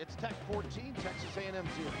Saturday. It's Tech 14, Texas A&M 0.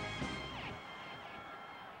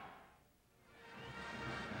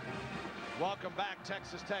 Welcome back.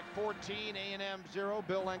 Texas Tech 14, A&M 0.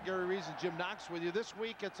 Bill and Gary Rees and Jim Knox with you. This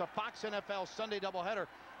week it's a Fox NFL Sunday doubleheader.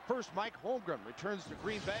 First, Mike Holmgren returns to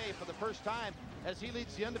Green Bay for the first time as he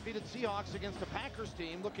leads the undefeated Seahawks against the Packers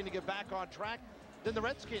team looking to get back on track. Then the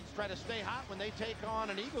Redskins try to stay hot when they take on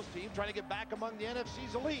an Eagles team trying to get back among the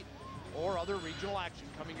NFC's elite, or other regional action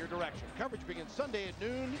coming your direction. Coverage begins Sunday at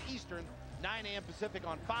noon Eastern, 9 a.m. Pacific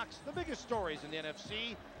on Fox. The biggest stories in the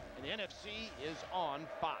NFC, and the NFC is on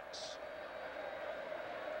Fox.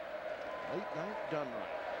 Late night done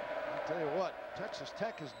right. I'll tell you what, Texas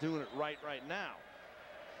Tech is doing it right now.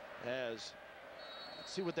 As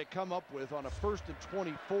let's see what they come up with on a 1st and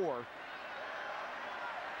 24.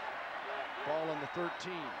 Ball on the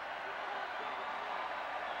 13.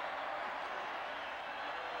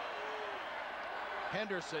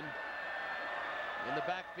 Henderson in the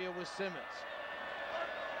backfield with Simmons.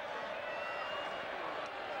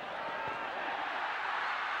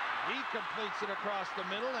 He completes it across the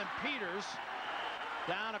middle, and Peters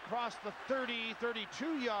down across the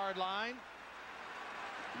 32-yard line.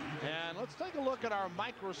 And let's take a look at our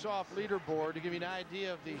Microsoft leaderboard to give you an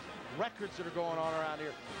idea of the records that are going on around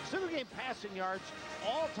here. Single game passing yards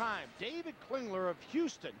all time. David Klingler of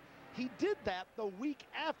Houston. He did that the week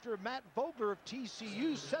after Matt Vogler of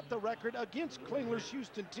TCU set the record against Klingler's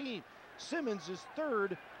Houston team. Simmons is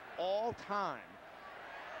 3rd all time.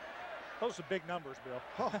 Those are big numbers, Bill.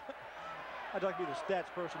 Oh. I'd like to be the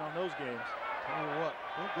stats person on those games. Tell you what,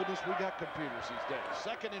 thank goodness we got computers these days.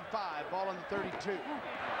 2nd and 5, ball on the 32.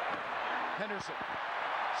 Henderson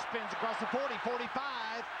spins across the 40,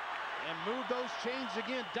 45, and move those chains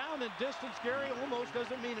again. Down in distance, Gary, almost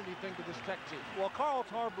doesn't mean anything to this Tech team. Well, Carl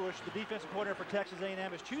Tarbush, the defensive coordinator for Texas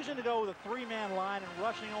A&M, is choosing to go with a three-man line and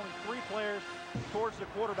rushing only 3 players towards the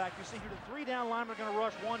quarterback. You see here the 3 down linemen are going to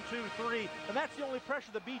rush 1, 2, 3, and that's the only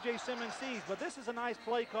pressure that B.J. Simmons sees. But this is a nice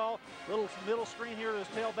play call. Little middle screen here to his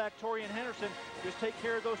tailback, Torian Henderson. Just take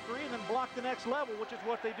care of those 3 and then block the next level, which is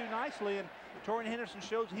what they do nicely. And Torian Henderson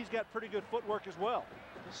shows he's got pretty good footwork as well.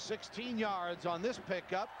 16 yards on this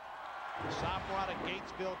pickup. The sophomore out of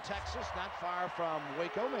Gatesville, Texas, not far from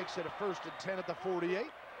Waco, makes it a 1st and 10 at the 48.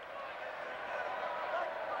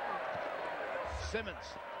 Simmons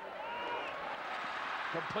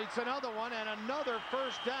completes another one, and another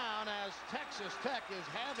first down as Texas Tech is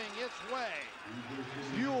having its way.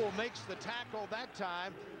 Buell makes the tackle that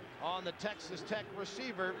time on the Texas Tech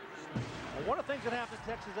receiver. Well, one of the things that happened to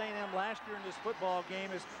Texas A&M last year in this football game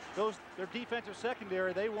is their defensive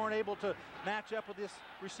secondary, they weren't able to match up with this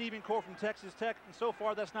receiving core from Texas Tech, and so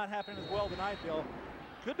far that's not happening as well tonight, Bill.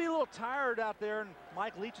 Could be a little tired out there, and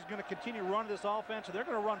Mike Leach is going to continue running this offense, and they're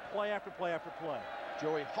going to run play after play after play.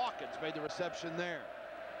 Joey Hawkins made the reception there.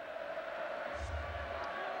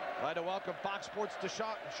 I'd like to welcome Fox Sports to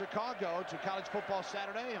Chicago to College Football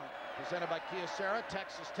Saturday, presented by Kyocera.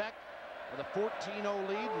 Texas Tech with a 14-0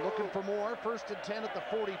 lead, looking for more. 1st and 10 at the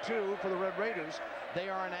 42 for the Red Raiders. They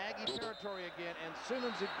are in Aggie territory again, and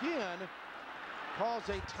Simmons again calls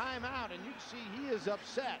a timeout, and you can see he is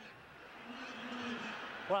upset.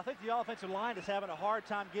 Well, I think the offensive line is having a hard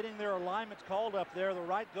time getting their alignments called up there. The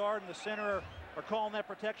right guard and the center are calling that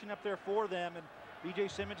protection up there for them, and B.J.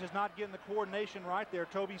 Simmons is not getting the coordination right there.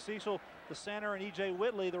 Toby Cecil, the center, and E.J.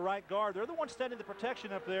 Whitley, the right guard, they're the ones setting the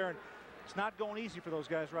protection up there, and it's not going easy for those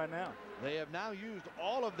guys right now. They have now used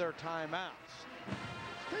all of their timeouts.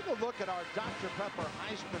 Let's take a look at our Dr. Pepper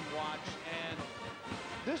Heisman watch, and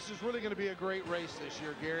this is really going to be a great race this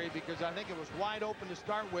year, Gary, because I think it was wide open to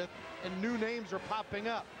start with, and new names are popping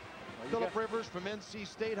up. Phillip Rivers from NC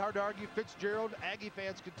State, hard to argue. Fitzgerald, Aggie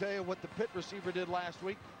fans could tell you what the Pitt receiver did last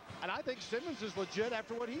week. And I think Simmons is legit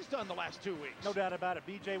after what he's done the last 2 weeks. No doubt about it.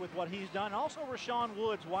 BJ with what he's done. Also Rashawn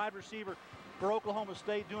Woods, wide receiver for Oklahoma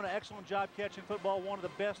State, doing an excellent job catching football. One of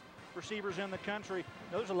the best receivers in the country.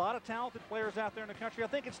 There's a lot of talented players out there in the country. I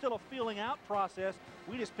think it's still a feeling out process.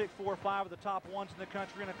 We just picked 4 or 5 of the top ones in the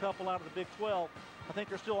country and a couple out of the Big 12. I think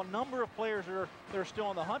there's still a number of players that are still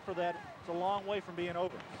on the hunt for that. It's a long way from being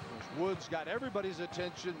over. Woods got everybody's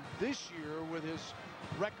attention this year with his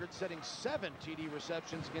record-setting 7 TD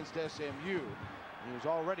receptions against SMU. He was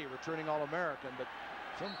already returning All-American, but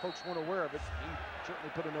some folks weren't aware of it. He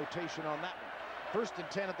certainly put a notation on that one. 1st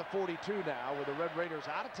and 10 at the 42 now, with the Red Raiders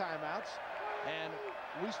out of timeouts, and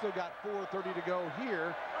we still got 4:30 to go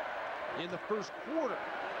here in the first quarter.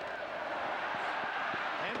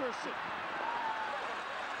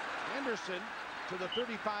 Anderson to the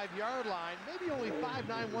 35-yard line, maybe only 5'9",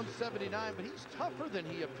 179, but he's tougher than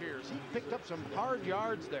he appears. He picked up some hard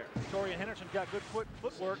yards there. Torian Henderson's got good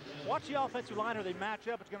footwork. Watch the offensive line here. They match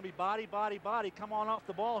up. It's going to be body, body, body. Come on off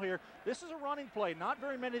the ball here. This is a running play. Not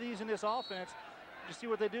very many of these in this offense. You see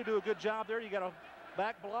what they do a good job there. You got a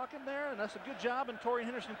back block in there, and that's a good job, and Torian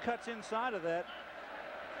Henderson cuts inside of that.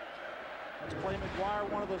 That's Clay McGuire,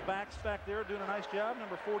 one of those backs back there, doing a nice job.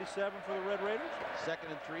 Number 47 for the Red Raiders. 2nd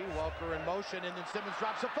and 3, Welker in motion, and then Simmons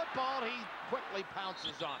drops a football. He quickly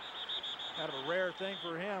pounces on it. Kind of a rare thing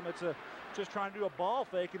for him. It's just trying to do a ball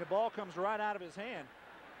fake, and the ball comes right out of his hand.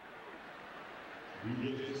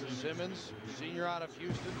 Simmons, senior out of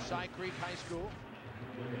Houston, Cy Creek High School.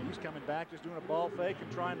 He's coming back, just doing a ball fake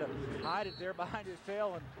and trying to hide it there behind his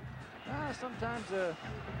tail. And sometimes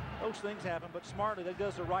those things happen, but smartly, he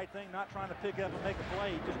does the right thing, not trying to pick up and make a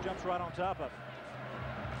play. He just jumps right on top of it.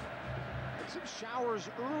 Had some showers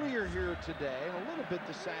earlier here today, and a little bit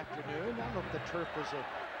this afternoon. I don't know if the turf was a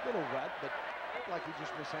little wet, but it looked like he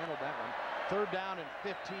just mishandled that one. 3rd down and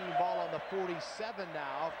 15, ball on the 47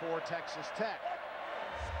 now for Texas Tech.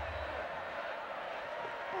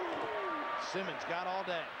 Simmons got all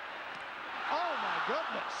day. Oh my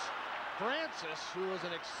goodness. Francis, who is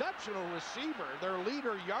an exceptional receiver, their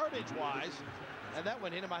leader yardage-wise, and that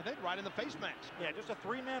one hit him, I think, right in the face mask. Yeah, just a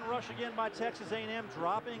 3-man rush again by Texas A&M,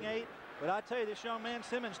 dropping 8. But I tell you, this young man,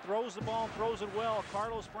 Simmons, throws the ball and throws it well.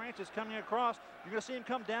 Carlos Francis coming across. You're going to see him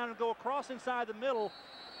come down and go across inside the middle.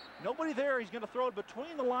 Nobody there. He's going to throw it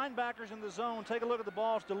between the linebackers in the zone. Take a look at the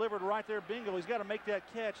ball. It's delivered right there. Bingo. He's got to make that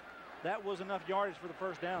catch. That was enough yardage for the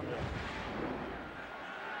first down there.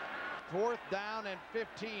 4th down and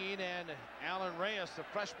 15, and Alan Reyes, the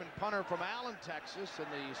freshman punter from Allen, Texas, in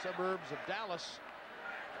the suburbs of Dallas,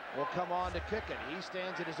 will come on to kick it. He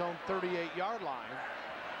stands at his own 38-yard line.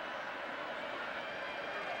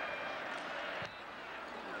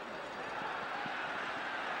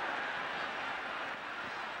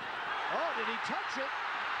 he touch it?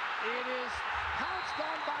 It is pounced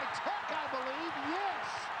on by Tech, I believe. Yes.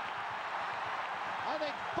 I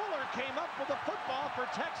think Fuller came up with the football for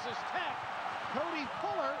Texas Tech. Cody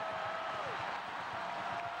Fuller.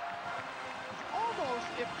 Almost,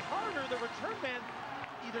 if Carter, the return man,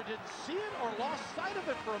 either didn't see it or lost sight of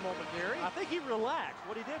it for a moment, Gary. I think he relaxed.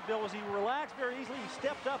 What he did, Bill, was he relaxed very easily. He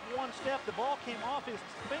stepped up one step. The ball came off his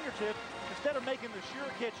fingertip. Instead of making the sure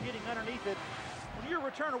catch, getting underneath it, when you're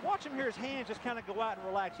a returner, watch him here, his hands just kind of go out and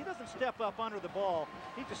relax. He doesn't step up under the ball.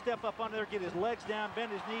 He just step up under there, get his legs down,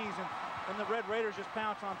 bend his knees, and the Red Raiders just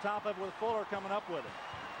pounce on top of it with Fuller coming up with it.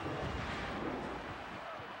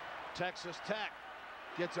 Texas Tech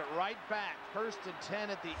gets it right back. 1st and 10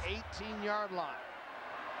 at the 18-yard line.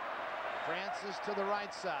 Francis to the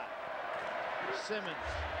right side. Simmons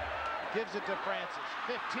gives it to Francis.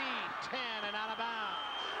 15, 10, and out of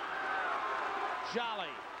bounds.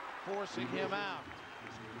 Jolly forcing him out.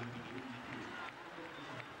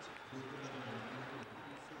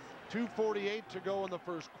 .248 to go in the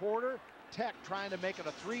first quarter. Tech trying to make it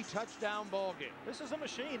a 3-touchdown ball game. This is a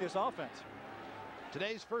machine, this offense.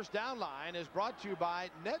 Today's first down line is brought to you by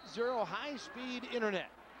NetZero high-speed internet.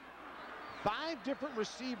 5 different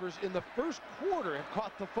receivers in the first quarter have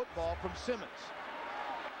caught the football from Simmons.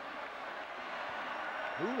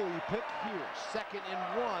 Who will he pick here? 2nd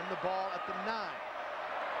and 1, the ball at the 9.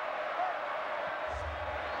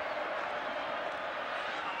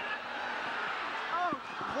 Oh,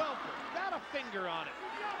 Welker got a finger on it.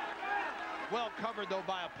 Well covered though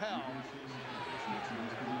by Appel.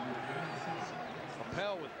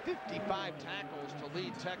 Appel with 55 tackles to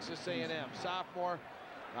lead Texas A&M. Sophomore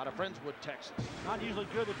out of Friendswood, Texas. Not usually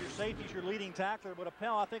good if your safety's your leading tackler, but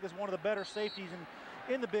Appel, I think, is one of the better safeties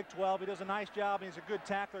in the Big 12. He does a nice job, and he's a good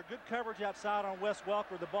tackler. Good coverage outside on Wes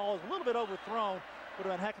Welker. The ball is a little bit overthrown. Would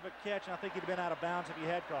have been a heck of a catch, and I think he'd have been out of bounds if he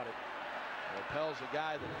had caught it. Well, Appel's a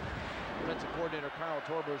guy that defensive coordinator Kyle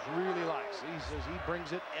Torbos really likes. He says he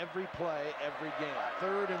brings it every play, every game.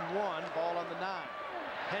 3rd and 1, ball on the 9.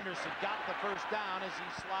 Henderson got the first down as he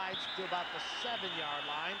slides to about the 7-yard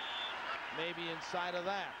line. Maybe inside of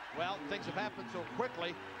that. Well, things have happened so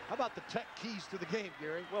quickly. How about the Tech keys to the game,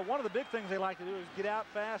 Gary? Well, one of the big things they like to do is get out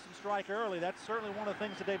fast and strike early. That's certainly one of the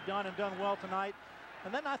things that they've done and done well tonight.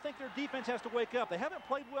 And then I think their defense has to wake up. They haven't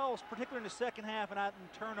played well, particularly in the second half, and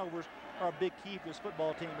turnovers are a big key for this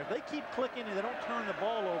football team. If they keep clicking and they don't turn the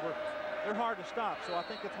ball over, they're hard to stop. So I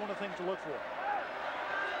think that's one of the things to look for.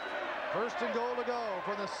 1st and goal to go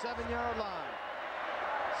from the 7-yard line.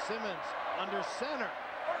 Simmons under center.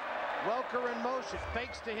 Welker in motion,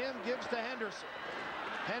 fakes to him, gives to Henderson.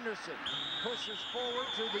 Henderson pushes forward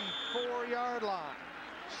to the 4-yard line.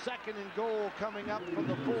 2nd and goal coming up from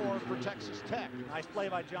the 4 for Texas Tech. Nice play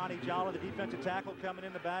by Johnny Jolly, the defensive tackle, coming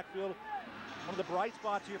in the backfield. One of the bright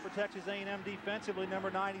spots here for Texas A&M defensively, number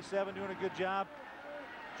 97, doing a good job.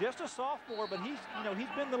 Just a sophomore, but he's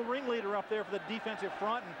been the ringleader up there for the defensive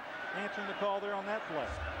front and answering the call there on that play.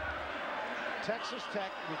 Texas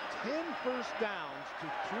Tech with 10 first downs to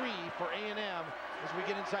 3 for A&M as we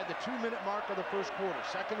get inside the 2-minute mark of the first quarter.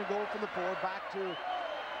 2nd and goal from the 4, back to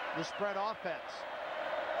the spread offense.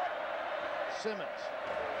 Simmons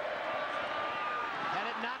had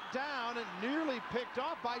it knocked down and nearly picked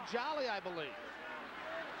off by Jolly, I believe.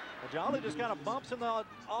 Well, Jolly just kind of bumps in the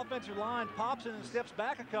offensive line, pops in and steps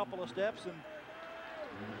back a couple of steps, and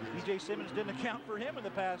B.J. Simmons didn't account for him in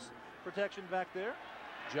the pass protection back there.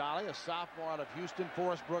 Jolly, a sophomore out of Houston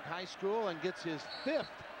Forest Brook High School, and gets his 5th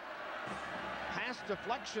pass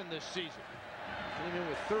deflection this season. Came in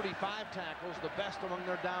with 35 tackles, the best among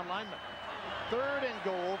their down linemen. 3rd and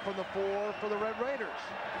goal from the 4 for the Red Raiders.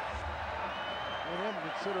 A&M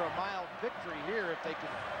consider a mild victory here if they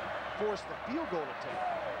could force the field goal attempt.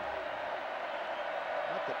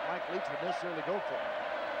 Not that Mike Leach would necessarily go for it.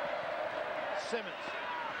 Simmons,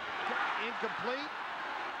 incomplete.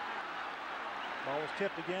 Ball was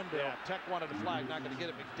tipped again, Bill. Yeah, Tech wanted a flag, not going to get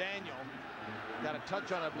it. McDaniel got a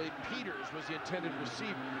touch on it, I believe. Peters was the intended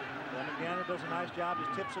receiver. Yeah, McDaniel does a nice job,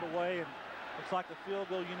 just tips it away, and looks like the field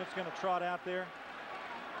goal unit's going to trot out there.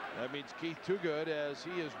 That means Keith Toogood, as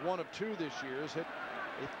he is 1 of 2 this year, has hit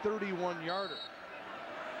a 31-yarder.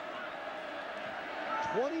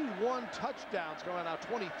 21 touchdowns going on now,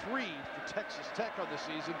 23 for Texas Tech on the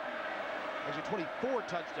season. Actually, 24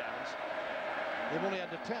 touchdowns. They've only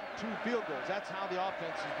had to attempt 2 field goals. That's how the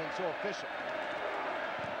offense has been so efficient.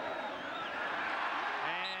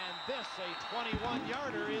 And this, a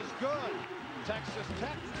 21-yarder, is good. Texas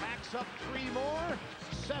Tech packs up 3 more.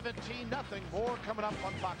 17-0. More coming up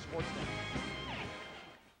on Fox Sports Net.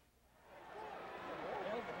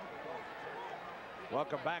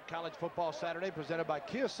 Welcome back. College Football Saturday presented by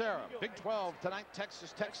Kyocera. Big 12 tonight.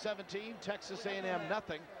 Texas Tech 17, Texas A&M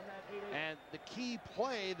nothing. And the key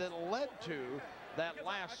play that led to that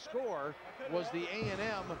last score was the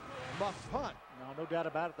A&M muff punt. No doubt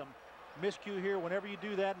about it. The miscue here, whenever you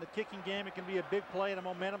do that in the kicking game, it can be a big play and a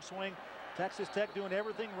momentum swing. Texas Tech doing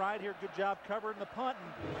everything right here. Good job covering the punt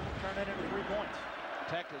and turn that into 3 points.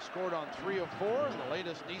 Tech has scored on 3 of 4 in the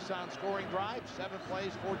latest Nissan scoring drive. 7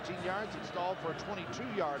 plays, 14 yards, installed for a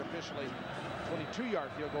 22-yard officially. 22-yard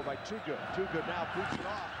field goal by Too Good. Too Good now boots it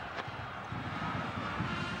off.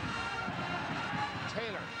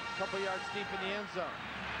 Taylor, a couple yards deep in the end zone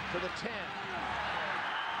to the 10.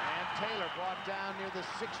 And Taylor brought down near the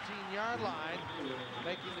 16-yard line,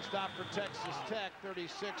 making the stop for Texas Tech.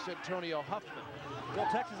 36, Antonio Huffman. Well,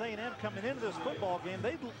 Texas A&M coming into this football game,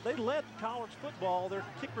 they led college football. Their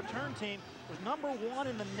kick return team was #1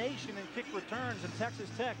 in the nation in kick returns, and Texas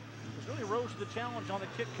Tech has really rose to the challenge on the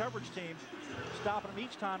kick coverage team, stopping them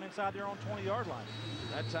each time inside their own 20-yard line.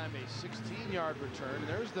 That time a 16-yard return.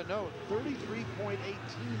 There's the note, 33.18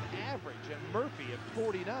 average, and Murphy at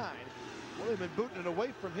 49. Well, they've been booting it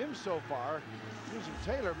away from him so far, using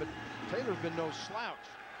Taylor, but Taylor's been no slouch.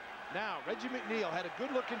 Now, Reggie McNeil had a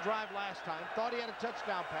good-looking drive last time. Thought he had a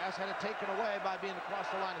touchdown pass, had it taken away by being across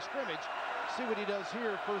the line of scrimmage. See what he does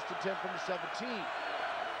here, first attempt from the 17.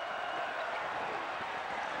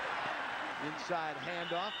 Inside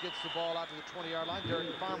handoff, gets the ball out to the 20-yard line. Derek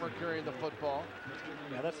Farmer carrying the football.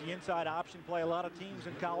 Yeah, that's the inside option play. A lot of teams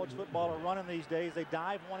in college football are running these days. They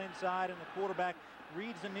dive one inside, and the quarterback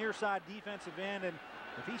reads the near side defensive end, and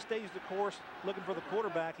if he stays the course looking for the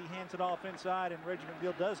quarterback, he hands it off inside, and Reggie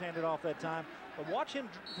McNeil does hand it off that time. But watch him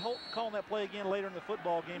calling that play again later in the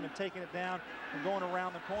football game and taking it down and going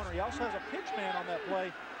around the corner. He also has a pitch man on that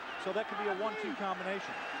play, so that could be a 1-2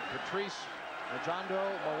 combination. Patrice Majondo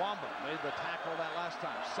Mwamba made the tackle that last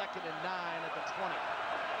time. 2nd and 9 at the 20.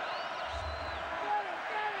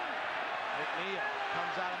 McNeil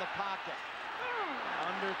comes out of the pocket.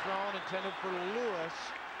 Underthrown, intended for Lewis,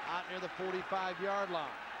 out near the 45-yard line.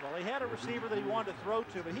 Well, he had a receiver that he wanted to throw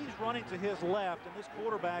to, but he's running to his left, and this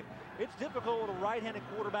quarterback, it's difficult with a right-handed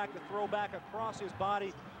quarterback to throw back across his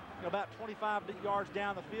body, about 25 yards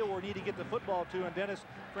down the field where he need to get the football to, and Dennis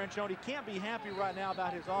Franchione can't be happy right now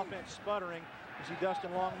about his offense sputtering. You see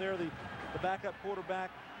Dustin Long there, the backup quarterback,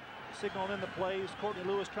 signaling in the plays. Courtney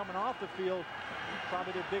Lewis coming off the field,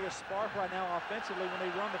 probably their biggest spark right now offensively when they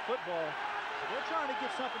run the football. So they're trying to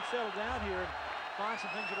get something settled down here, find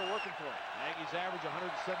some things that are working for them. Aggies average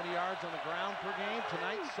 170 yards on the ground per game.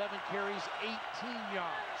 Tonight, 7 carries, 18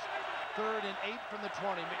 yards. 3rd and 8 from the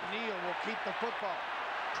 20. McNeil will keep the football.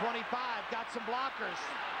 25, got some blockers.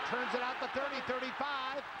 Turns it out the 30,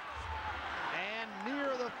 35. And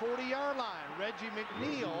near the 40-yard line, Reggie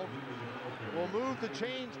McNeil will move the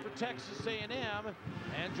chains for Texas A&M,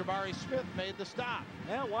 and Jabari Smith made the stop.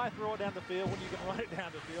 Now, why throw it down the field when you can run it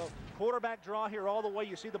down the field? Quarterback draw here all the way.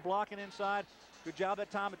 You see the blocking inside. Good job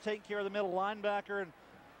that time of taking care of the middle linebacker, and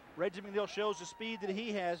Reggie McNeil shows the speed that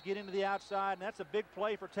he has, get into the outside, and that's a big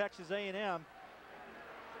play for Texas A&M.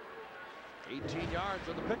 18 yards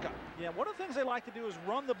on the pickup. Yeah, one of the things they like to do is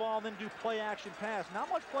run the ball and then do play-action pass. Not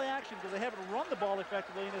much play-action because they haven't run the ball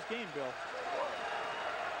effectively in this game, Bill.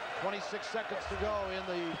 26 seconds to go in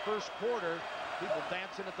the first quarter. People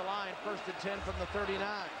dancing at the line. 1st and 10 from the 39.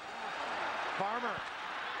 Farmer.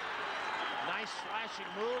 Nice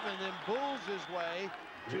slashing move, and then bulls his way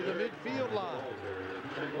to the midfield line.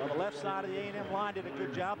 Well, the left side of the A&M line did a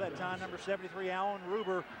good job that time. Number 73, Alan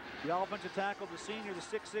Ruber, the offensive tackle, the senior, the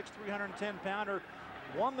 6'6", 310-pounder,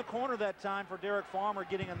 won the corner that time for Derek Farmer,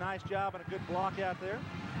 getting a nice job and a good block out there.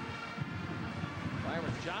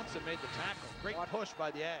 Byron Johnson made the tackle. Great push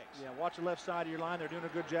by the Aggs. Yeah, watch the left side of your line. They're doing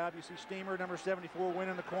a good job. You see Steamer, number 74,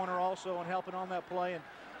 winning the corner also and helping on that play. And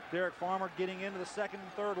Derek Farmer getting into the 2nd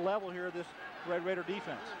and 3rd level here of this Red Raider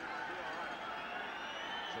defense.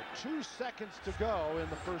 So 2 seconds to go in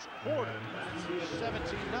the first quarter.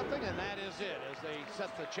 17-0, and that is it as they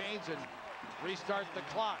set the chains and restart the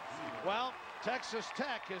clock. Well, Texas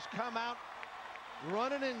Tech has come out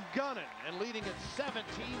running and gunning and leading at 17-0.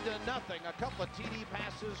 A couple of TD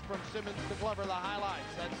passes from Simmons to Glover, the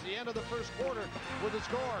highlights. That's the end of the first quarter with the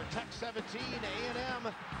score. Tech 17,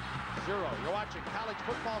 A&M 0. You're watching College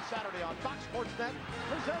Football Saturday on Fox Sports Net,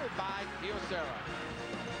 presented by Kyocera.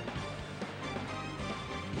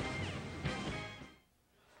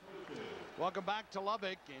 Welcome back to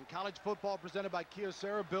Lubbock in college football presented by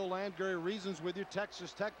Kyocera. Bill Land, Gary Reasons with you.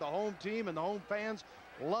 Texas Tech, the home team and the home fans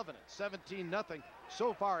loving it. 17-0.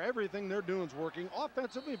 So far, everything they're doing is working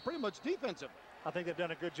offensively and pretty much defensively. I think they've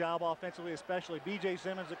done a good job offensively, especially B.J.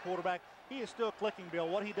 Simmons, the quarterback. He is still clicking, Bill.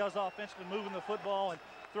 What he does offensively, moving the football and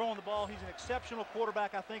throwing the ball, he's an exceptional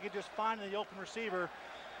quarterback. I think it just finding the open receiver.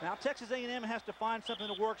 Now Texas A&M has to find something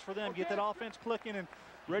that works for them, get that offense clicking, and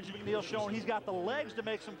Reggie McNeil showing he's got the legs to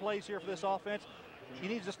make some plays here for this offense. He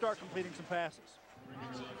needs to start completing some passes.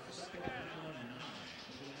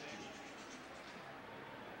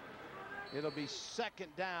 It'll be 2nd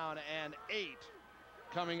down and 8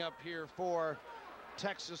 coming up here for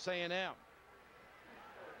Texas A&M.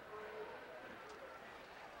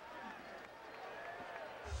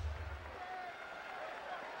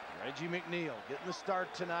 Reggie McNeil getting the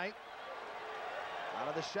start tonight. Out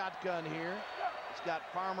of the shotgun here. He's got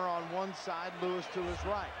Farmer on one side, Lewis to his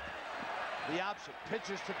right. The option,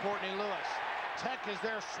 pitches to Courtney Lewis. Tech is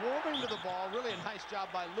there swarming to the ball. Really a nice job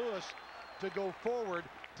by Lewis to go forward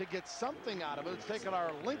to get something out of it. It's taken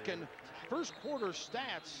our Lincoln first quarter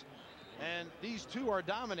stats, and these two are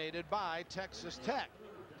dominated by Texas Tech.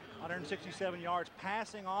 167 yards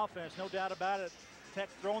passing offense, no doubt about it. Tech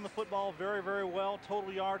throwing the football very, very well.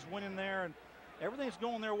 Total yards winning there, and everything's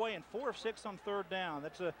going their way. And 4 of 6 on 3rd down.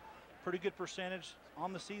 That's a pretty good percentage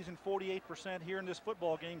on the season. 48% here in this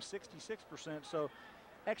football game, 66%. So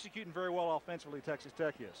executing very well offensively, Texas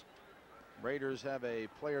Tech is. Raiders have a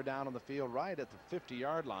player down on the field right at the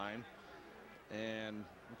 50-yard line. And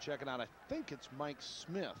we're checking out, I think it's Mike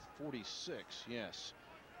Smith, 46, yes.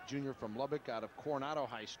 Junior from Lubbock out of Coronado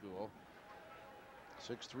High School.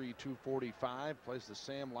 6'3", 245, plays the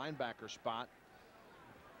Sam linebacker spot.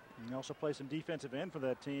 He also plays some defensive end for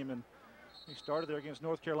that team, and he started there against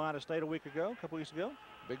North Carolina State a couple weeks ago.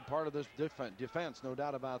 Big part of this defense, no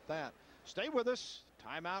doubt about that. Stay with us.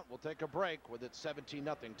 Timeout. We'll take a break with it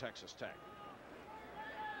 17-0 Texas Tech.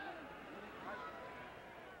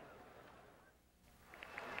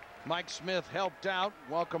 Mike Smith helped out.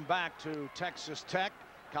 Welcome back to Texas Tech.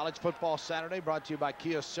 College Football Saturday brought to you by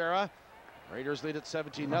Kyocera. Raiders lead at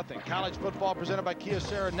 17-0. College football presented by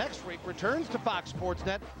Kyocera next week returns to Fox Sports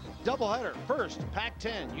Net. Doubleheader. First,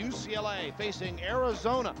 Pac-10, UCLA facing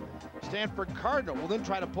Arizona. Stanford Cardinal will then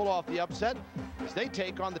try to pull off the upset as they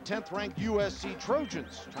take on the 10th-ranked USC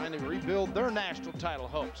Trojans, trying to rebuild their national title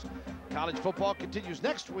hopes. College football continues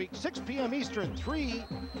next week, 6 p.m. Eastern, 3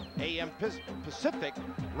 a.m. Pacific,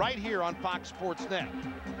 right here on Fox Sports Net.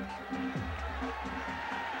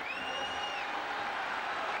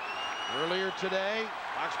 Earlier today,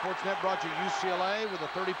 Fox Sports Net brought you UCLA with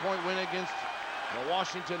a 30-point win against the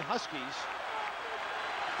Washington Huskies.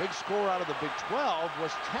 Big score out of the Big 12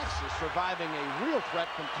 was Texas surviving a real threat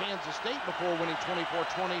from Kansas State before winning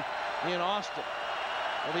 24-20 in Austin.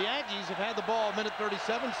 Well, the Aggies have had the ball minute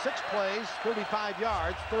 37, 6 plays, 35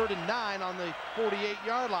 yards, 3rd and 9 on the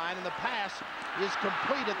 48-yard line, and the pass is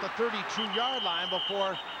complete at the 32-yard line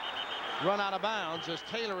before run out of bounds as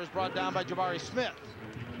Taylor is brought down by Jabari Smith.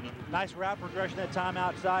 Nice route progression that time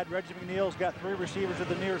outside. Reggie McNeil's got 3 receivers at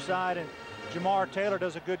the near side, and Jamar Taylor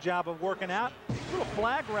does a good job of working out. Little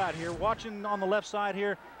flag route here, watching on the left side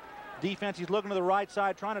here. Defense, he's looking to the right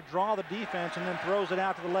side, trying to draw the defense, and then throws it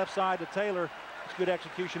out to the left side to Taylor. It's good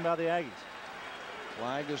execution by the Aggies.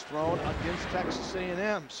 Flag is thrown against Texas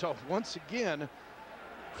A&M. So once again, going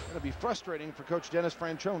to be frustrating for Coach Dennis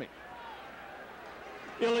Franchione.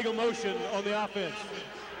 Illegal motion on the offense.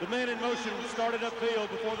 The man in motion started upfield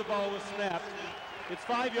before the ball was snapped. It's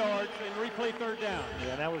 5 yards and replay 3rd down.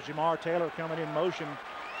 Yeah, that was Jamar Taylor coming in motion.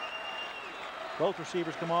 Both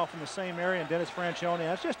receivers come off in the same area, and Dennis Franchione.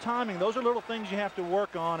 That's just timing. Those are little things you have to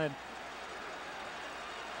work on, and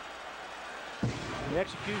the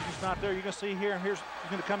execution's not there. You're going to see here, he's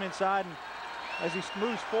going to come inside, and as he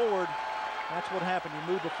moves forward, that's what happened.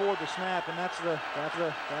 You move before the snap, and that's the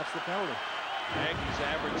penalty. Aggies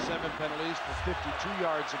average 7 penalties for 52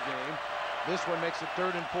 yards a game. This one makes it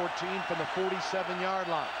 3rd and 14 from the 47-yard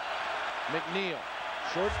line. McNeil,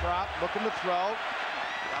 short drop, looking to throw.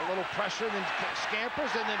 Got a little pressure, then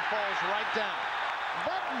scampers, and then falls right down.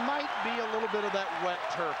 That might be a little bit of that wet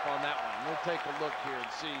turf on that one. We'll take a look here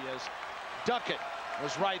and see as Duckett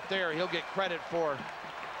was right there. He'll get credit for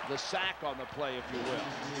the sack on the play, if you will.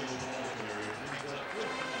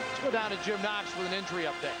 Let's go down to Jim Knox with an injury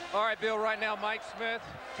update. All right, Bill, right now Mike Smith,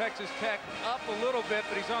 Texas Tech, up a little bit,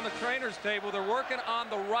 but he's on the trainer's table. They're working on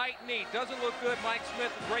the right knee. Doesn't look good. Mike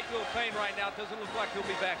Smith, a great deal of pain right now. Doesn't look like he'll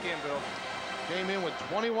be back in, Bill. Came in with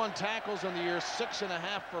 21 tackles on the year, 6.5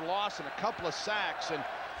 for loss, and a couple of sacks. And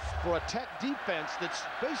for a Tech defense that's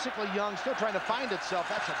basically young, still trying to find itself,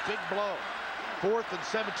 that's a big blow. 4th and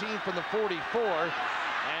 17 from the 44,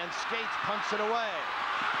 and Skates punts it away.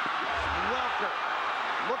 Welker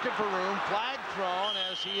looking for room, flag thrown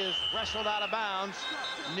as he is wrestled out of bounds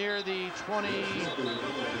near the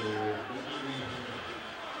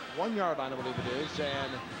 21-yard line, I believe it is,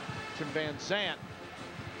 and Tim Van Zandt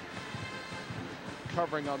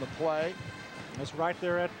covering on the play. That's right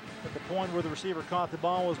there at the point where the receiver caught the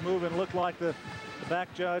ball, was moving. Looked like the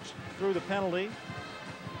back judge threw the penalty.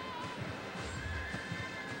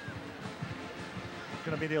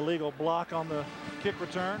 Going to be the illegal block on the kick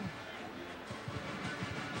return.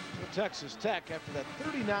 So Texas Tech, after that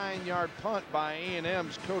 39-yard punt by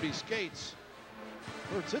A&M's Cody Skates,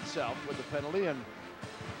 hurts itself with the penalty and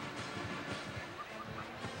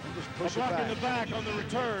just push it block back. In the back on the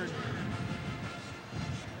return.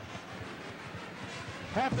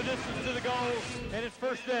 Half the distance to the goal, and it's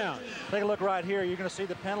first down. Take a look right here. You're going to see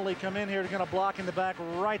the penalty come in here. They're going to block in the back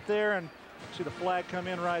right there, and see the flag come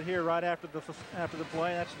in right here, right after the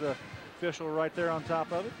play. That's the official right there on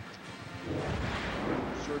top of it.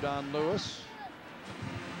 Sherdon Lewis.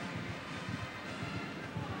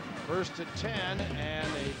 First and 10, and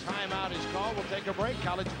a timeout is called. We'll take a break.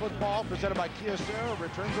 College football presented by Kyocera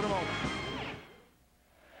returns in a moment.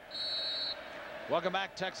 Welcome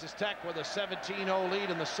back. Texas Tech with a 17-0 lead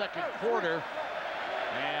in the second quarter.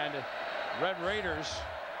 And Red Raiders,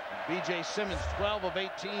 B.J. Simmons, 12 of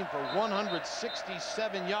 18 for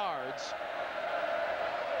 167 yards.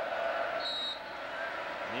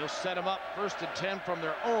 And he'll set them up first and 10 from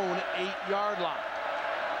their own 8-yard line.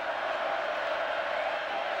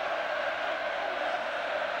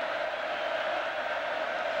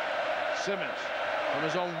 Simmons from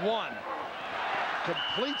his own 1.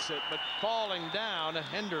 Completes it, but falling down.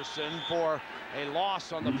 Henderson for a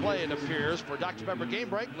loss on the play, it appears. For Dr. Pepper Game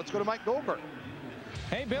Break, let's go to Mike Goldberg.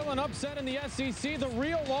 Hey, Bill, an upset in the SEC. The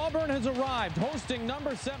real Auburn has arrived, hosting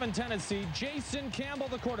number 7 Tennessee. Jason Campbell,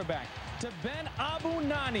 the quarterback, to Ben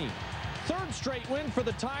Abunani. Third straight win for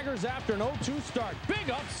the Tigers after an 0-2 start.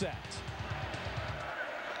 Big upset.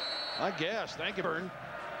 I guess. Thank you, Vern.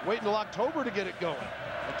 Wait until October to get it going.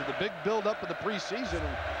 After the big build-up of the preseason,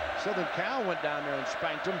 and Southern Cal went down there and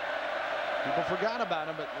spanked them. People forgot about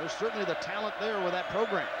him, but there's certainly the talent there with that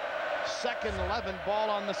program. Second 11,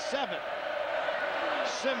 ball on the 7.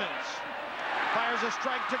 Simmons fires a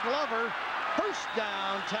strike to Glover. First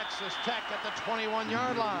down, Texas Tech at the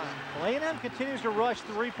 21-yard line. Well, A&M continues to rush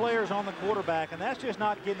 3 players on the quarterback, and that's just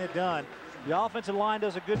not getting it done. The offensive line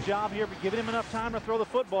does a good job here, but giving him enough time to throw the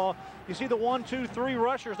football. You see the 1, 2, 3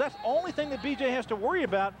 rushers. That's the only thing that BJ has to worry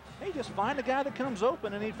about. Hey, just find a guy that comes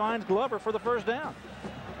open, and he finds Glover for the first down.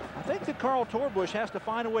 I think that Carl Torbush has to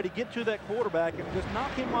find a way to get to that quarterback and just knock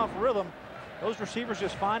him off rhythm. Those receivers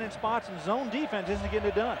just finding spots, and zone defense isn't getting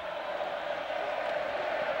it done.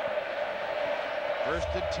 First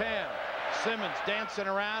and 10. Simmons dancing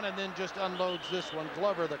around and then just unloads this one.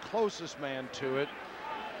 Glover, the closest man to it.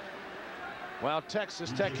 Well,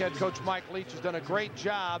 Texas Tech head coach Mike Leach has done a great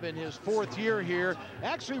job in his 4th year here.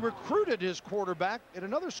 Actually recruited his quarterback at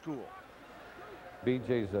another school.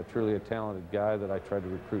 BJ's truly a talented guy that I tried to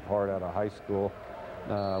recruit hard out of high school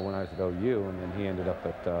when I was at OU, and then he ended up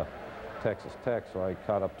at Texas Tech, so I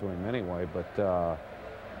caught up to him anyway. But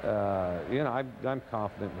you know, I'm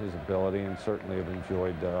confident in his ability, and certainly have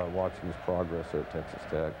enjoyed watching his progress there at Texas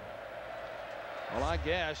Tech. Well, I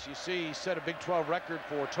guess you see he set a Big 12 record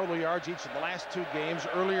for total yards each of the last 2 games.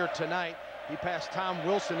 Earlier tonight, he passed Tom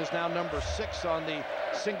Wilson, is now number 6 on the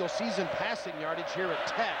single season passing yardage here at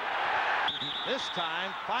Tech. This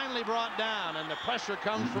time, finally brought down, and the pressure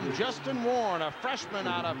comes from Justin Warren, a freshman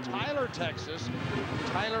out of Tyler, Texas.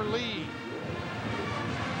 Tyler Lee.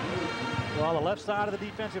 Well, the left side of the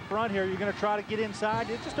defensive front here, you're going to try to get inside.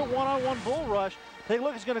 It's just a one-on-one bull rush. Take a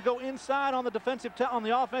look, he's going to go inside on the offensive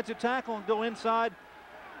tackle and go inside.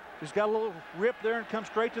 Just got a little rip there and comes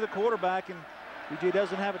straight to the quarterback, and BJ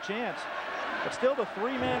doesn't have a chance. But still the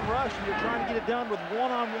 3-man rush, and you're trying to get it done with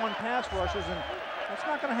one-on-one pass rushes, and that's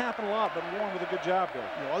not going to happen a lot, but Warren with a good job there.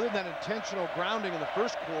 You know, other than intentional grounding in the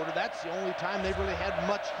first quarter, that's the only time they've really had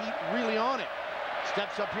much heat really on it.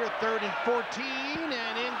 Steps up here, 3rd and 14,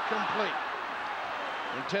 and incomplete.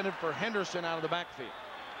 Intended for Henderson out of the backfield.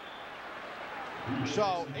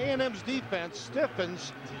 So A&M's defense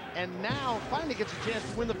stiffens and now finally gets a chance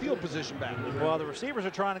to win the field position back. Well, the receivers are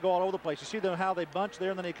trying to go all over the place. You see them, how they bunch there,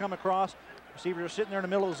 and then they come across. Receivers are sitting there in the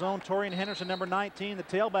middle of the zone. Torian Henderson, number 19, the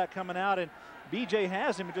tailback coming out, and BJ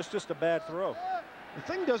has him, just a bad throw. The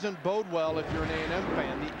thing doesn't bode well if you're an A&M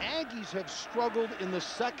fan. The Aggies have struggled in the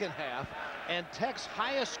second half, and Tech's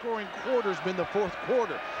highest scoring quarter has been the 4th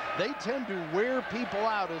quarter. They tend to wear people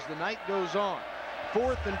out as the night goes on.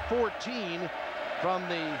 4th and 14 from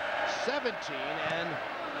the 17, and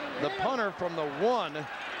the punter from the 1,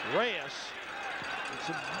 Reyes.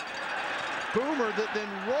 Boomer that then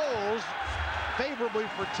rolls favorably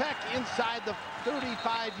for Tech inside the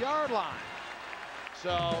 35-yard line.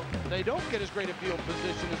 So they don't get as great a field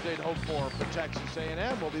position as they'd hoped for Texas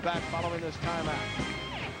A&M. We'll be back following this timeout.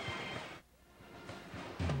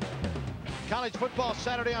 College football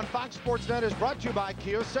Saturday on Fox Sports Net is brought to you by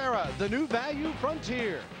Kyocera, the new value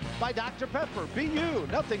frontier. By Dr. Pepper, be you,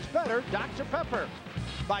 nothing's better, Dr. Pepper.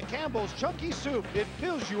 By Campbell's Chunky Soup, it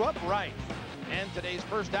fills you up right. And today's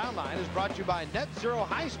first down line is brought to you by Net Zero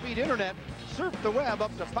high-speed internet. Surf the web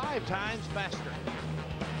up to 5 times faster.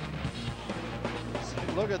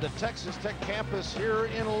 Look at the Texas Tech campus here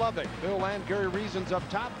in Lubbock. Bill Land, Gary Reasons up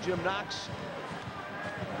top, Jim Knox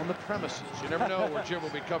on the premises. You never know where Jim will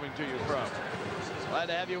be coming to you from. Glad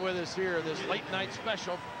to have you with us here in this late night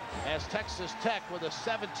special as Texas Tech with a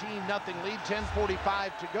 17-0 lead,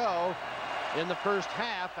 10:45 to go in the first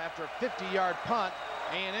half after a 50-yard punt.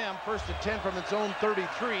 A&M first and 10 from its own 33.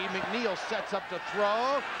 McNeil sets up to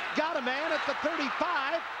throw. Got a man at the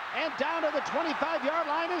 35, and down to the 25-yard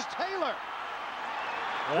line is Taylor.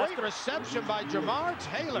 Great reception by Jamar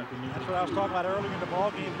Taylor. That's what I was talking about earlier in the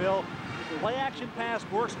ballgame, Bill. The play action pass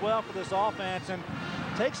works well for this offense and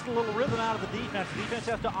takes a little rhythm out of the defense. The defense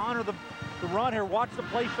has to honor the run here. Watch the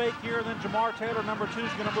play fake here, and then Jamar Taylor, number 2,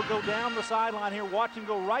 is going to go down the sideline here. Watch him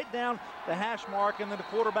go right down the hash mark, and then the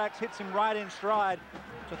quarterback hits him right in stride.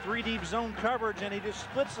 It's a 3-deep zone coverage, and he just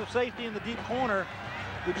splits the safety in the deep corner.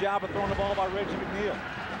 Good job of throwing the ball by Reggie McNeil.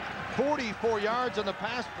 44 yards on the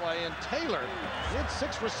pass play, and Taylor had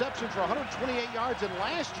 6 receptions for 128 yards in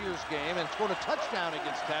last year's game and scored a touchdown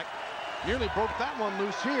against Tech. Nearly broke that one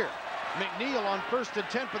loose here. McNeil on first and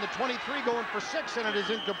 10 from the 23, going for 6, and it is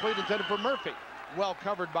incomplete, intended for Murphy. Well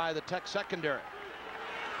covered by the Tech secondary.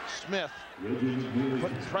 Smith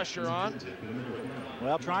putting pressure on.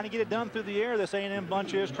 Well, trying to get it done through the air. This A&M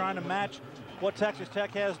bunch is trying to match what Texas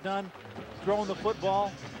Tech has done, throwing the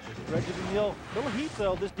football. Reggie McNeil, little heat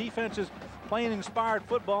though. This defense is playing inspired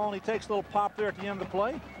football, and he takes a little pop there at the end of the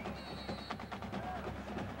play.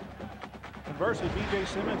 Conversely, B.J.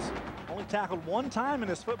 Simmons only tackled 1 time in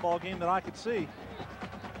this football game that I could see.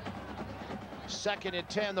 Second and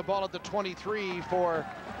 10, the ball at the 23 for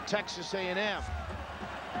Texas A&M.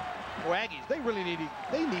 Aggies, they really need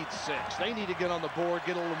 6. They need to get on the board,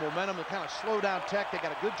 get a little momentum, to kind of slow down Tech. They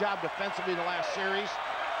got a good job defensively in the last series.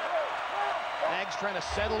 Aggies trying to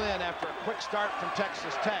settle in after a quick start from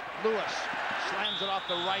Texas Tech. Lewis slams it off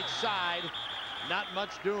the right side. Not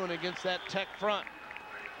much doing against that Tech front.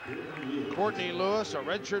 Courtney Lewis, a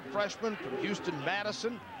redshirt freshman from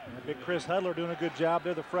Houston-Madison. Big Chris Hudler doing a good job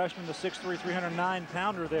there. The freshman, the 6'3",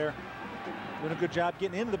 309-pounder there. Doing a good job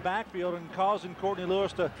getting into the backfield and causing Courtney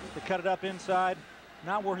Lewis to cut it up inside.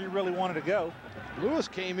 Not where he really wanted to go. Lewis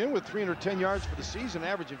came in with 310 yards for the season,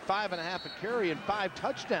 averaging 5.5 a carry and 5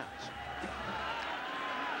 touchdowns.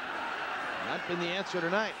 Not been the answer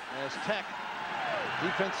tonight as Tech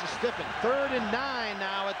defense is stiffened. 3rd and 9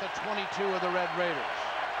 now at the 22 of the Red Raiders.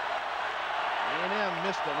 A&M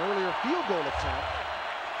missed an earlier field goal attempt.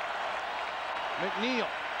 McNeil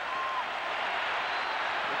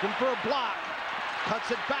looking for a block.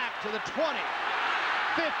 Cuts it back to the 20.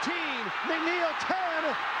 15. McNeil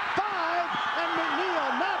 10. 5. And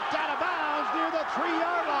McNeil knocked out of bounds near the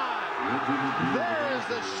 3-yard line. There is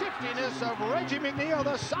the shiftiness of Reggie McNeil,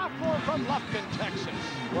 the sophomore from Lufkin, Texas.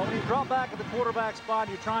 Well, when you drop back at the quarterback spot,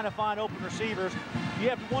 you're trying to find open receivers. You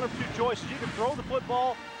have 1 of 2 choices. You can throw the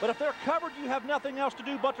football, but if they're covered, you have nothing else to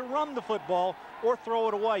do but to run the football or throw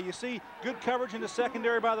it away. You see good coverage in the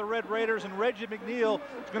secondary by the Red Raiders, and Reggie McNeil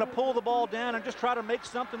is going to pull the ball down and just try to make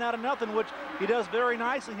something out of nothing, which he does very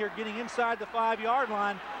nicely here, getting inside the 5-yard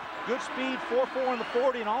line. Good speed, 4.4 in the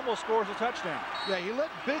 40, and almost scores a touchdown. Yeah, he let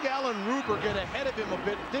Big Alan Ruber get ahead of him a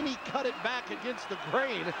bit, then he cut it back against the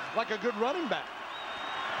grain like a good running back.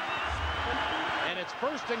 And it's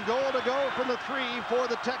 1st and goal to go from the 3 for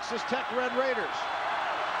the Texas Tech Red Raiders.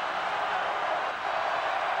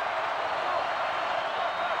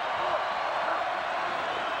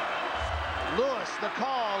 Lewis, the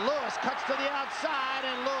call. Lewis cuts to the outside,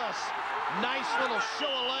 and Lewis, nice little show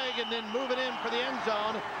of leg, and then moving in for the end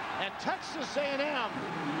zone. And Texas A&M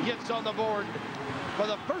gets on the board for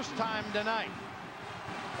the first time tonight.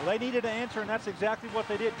 Well, they needed an answer, and that's exactly what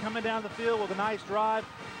they did, coming down the field with a nice drive.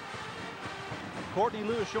 Courtney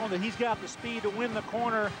Lewis showing that he's got the speed to win the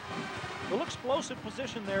corner. A little explosive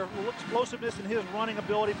position there, a little explosiveness in his running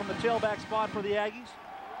ability from the tailback spot for the Aggies.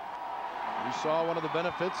 You saw one of the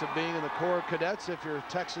benefits of being in the Corps Cadets. If you're a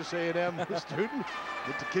Texas A&M student,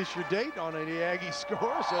 get to kiss your date on any Aggie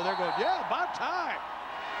score. So they're going, yeah, about time.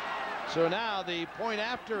 So now the point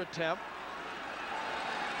after attempt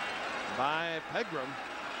by Pegram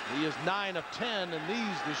He is 9 of 10 in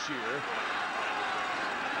these this year.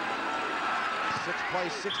 6-play,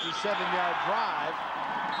 67-yard drive.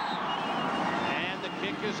 And the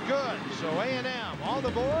kick is good. So A&M on the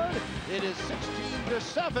board. It is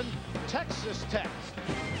 16-7, Texas Tech.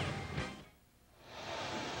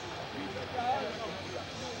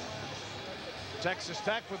 Texas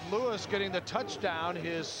Tech with Lewis getting the touchdown,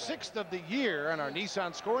 his 6th of the year, and our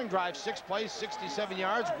Nissan scoring drive, 6 plays, 67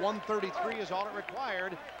 yards, 133 is all it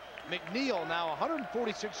required. McNeil now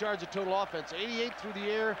 146 yards of total offense, 88 through the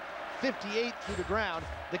air, 58 through the ground.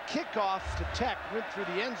 The kickoff to Tech went through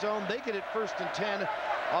the end zone. They get it 1st and 10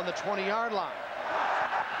 on the 20-yard line.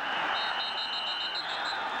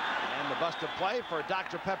 And the busted play for a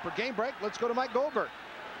Dr. Pepper game break. Let's go to Mike Goldberg.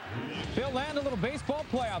 Bill Land, a little baseball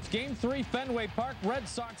playoffs. Game 3, Fenway Park, Red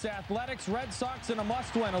Sox Athletics. Red Sox in a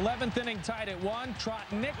must-win. 11th inning tied at 1.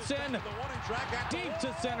 Trot Nixon deep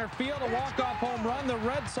to center field. A walk-off home run. The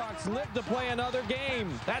Red Sox live to play another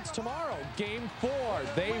game. That's tomorrow. Game 4.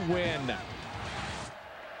 They win.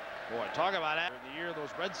 Boy, talk about after the year those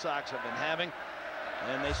Red Sox have been having.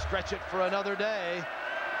 And they stretch it for another day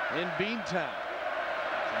in Beantown.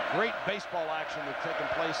 Some great baseball action that's taken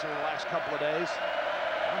place in the last couple of days.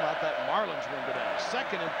 How about that Marlins win today?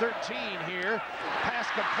 2nd and 13 here. Pass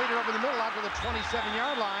completed over the middle out to the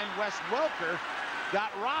 27-yard line. Wes Welker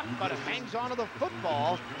got rocked, but it hangs onto the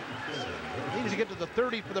football. Needed to get to the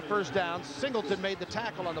 30 for the 1st down. Singleton made the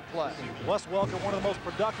tackle on the play. Wes Welker, one of the most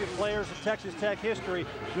productive players in Texas Tech history,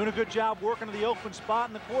 doing a good job working to the open spot,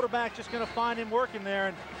 and the quarterback's just going to find him working there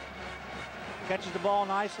and catches the ball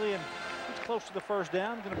nicely and gets close to the 1st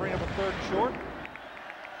down. Going to bring up a 3rd and short.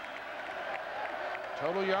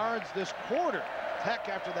 Total yards this quarter. Tech,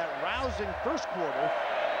 after that rousing 1st quarter,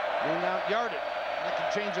 being out-yarded. That can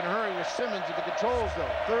change in a hurry with Simmons at the controls, though.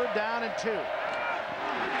 3rd down and 2.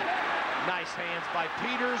 Nice hands by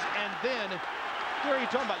Peters, and then, here you're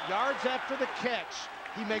talking about yards after the catch.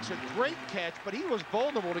 He makes a great catch, but he was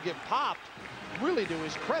vulnerable to get popped. Really, to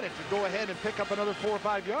his credit, to go ahead and pick up another 4 or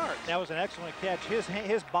 5 yards. That was an excellent catch.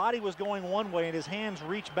 His body was going one way, and his hands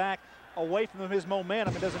reached back away from his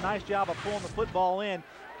momentum. He does a nice job of pulling the football in.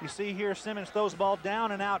 You see here Simmons throws the ball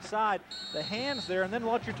down and outside. The hands there, and then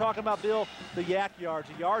what you're talking about, Bill, the yak yards,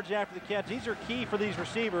 the yards after the catch. These are key for these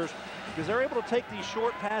receivers because they're able to take these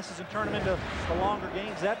short passes and turn them into the longer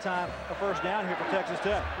gains. That time, a 1st down here for Texas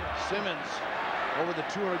Tech. Simmons over the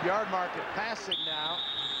 200-yard mark at passing now.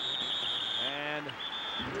 And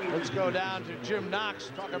let's go down to Jim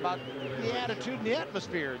Knox, talking about the attitude and the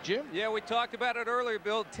atmosphere. Jim? Yeah, we talked about it earlier,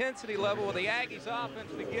 Bill. Intensity level with the Aggies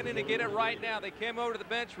offense beginning to get it right now. They came over to the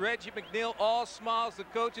bench. Reggie McNeil, all smiles. The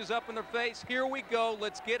coaches up in their face. Here we go.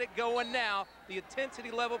 Let's get it going now. The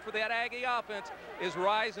intensity level for that Aggie offense is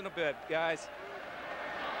rising a bit, guys.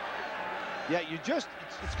 Yeah,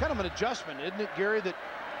 it's kind of an adjustment, isn't it, Gary, that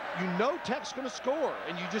you know Tech's going to score,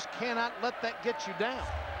 and you just cannot let that get you down.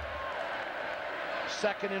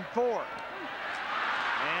 2nd and 4.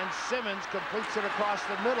 And Simmons completes it across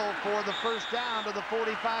the middle for the 1st down to the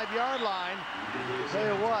 45-yard line. Tell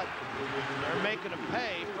you what, they're making him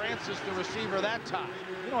pay. Francis, the receiver that time.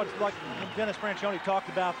 You know, it's like when Dennis Franchione talked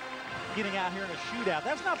about getting out here in a shootout.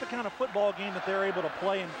 That's not the kind of football game that they're able to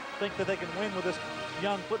play and think that they can win with this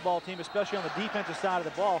young football team, especially on the defensive side of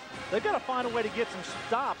the ball. They've got to find a way to get some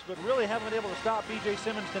stops, but really haven't been able to stop B.J.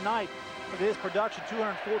 Simmons tonight. Look at his production,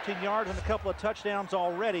 214 yards and a couple of touchdowns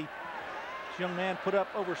already. This young man put up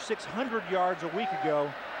over 600 yards a week ago.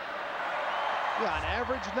 Yeah, on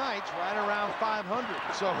average nights, right around 500.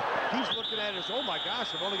 So he's looking at it as, oh my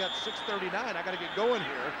gosh, I've only got 639. I got to get going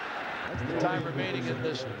here. That's the time remaining in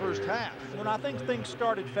this 1st half. When I think things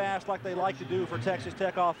started fast, like they like to do for Texas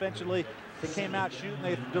Tech offensively, they came out shooting,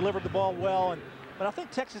 they delivered the ball well, but I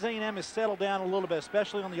think Texas A&M has settled down a little bit,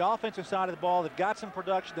 especially on the offensive side of the ball. They've got some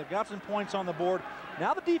production. They've got some points on the board.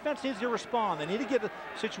 Now the defense needs to respond. They need to get a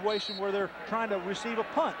situation where they're trying to receive a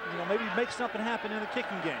punt. You know, maybe make something happen in the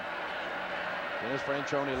kicking game. Dennis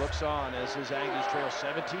Franchione looks on as his Aggies trail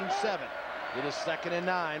 17-7. It is 2nd and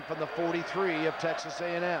 9 from the 43 of Texas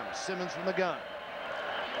A&M. Simmons from the gun.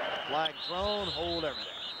 Flag thrown, hold everything.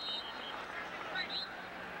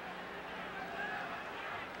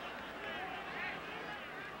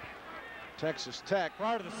 Texas Tech.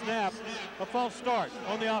 Prior to the snap, a false start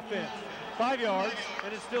on the offense. 5 yards,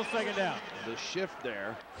 and it's still 2nd down. The shift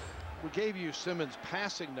there. We gave you Simmons'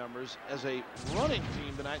 passing numbers. As a running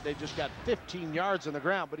team tonight, they just got 15 yards on the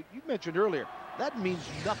ground. But you mentioned earlier, that means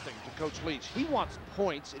nothing to Coach Leach. He wants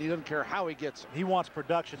points, and he doesn't care how he gets them. He wants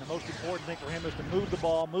production. The most important thing for him is to move the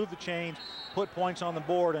ball, move the chains, put points on the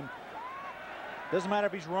board. And it doesn't matter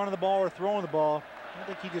if he's running the ball or throwing the ball. I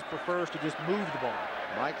think he just prefers to just move the ball.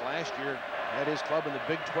 Mike last year had his club in the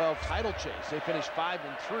Big 12 title chase. They finished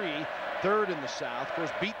 5-3, third in the South. Of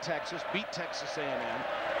course, beat Texas A&M.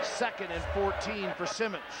 Second and 14 for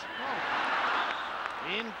Simmons.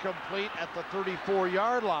 Incomplete at the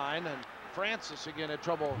 34-yard line, and Francis again had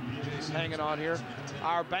trouble hanging on here.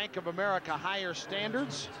 Our Bank of America higher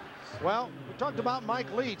standards. Well, we talked about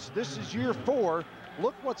Mike Leach. This is year 4.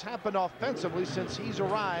 Look what's happened offensively since he's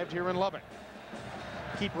arrived here in Lubbock.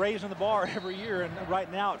 Keep raising the bar every year, and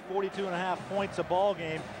right now at 42.5 points a ball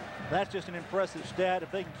game. That's just an impressive stat.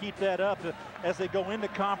 If they can keep that up as they go into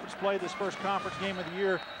conference play, this first conference game of the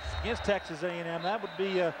year against Texas A&M, that would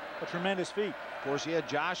be a tremendous feat. Of course, he had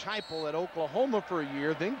Josh Heupel at Oklahoma for a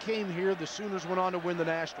year, then came here. The Sooners went on to win the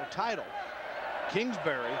national title.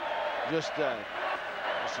 Kingsbury just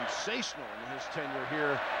sensational in his tenure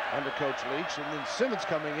here under Coach Leach, and then Simmons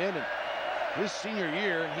coming in and his senior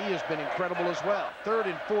year, and he has been incredible as well. 3rd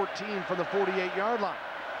and 14 from the 48-yard line.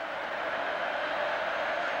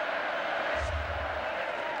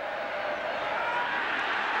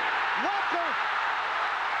 Walker,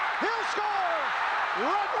 he'll score!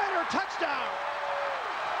 Red Raider touchdown!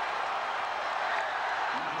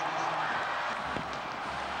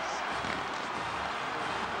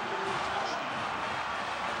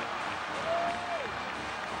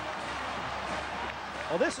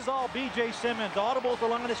 Well, this is all B.J. Simmons. Audible at the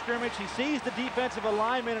line of scrimmage. He sees the defensive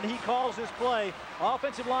alignment, and he calls his play.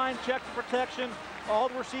 Offensive line checks protection. All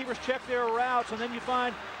the receivers check their routes, and then you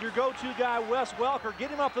find your go-to guy, Wes Welker. Get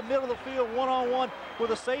him up the middle of the field one-on-one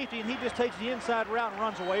with a safety, and he just takes the inside route and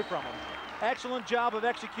runs away from him. Excellent job of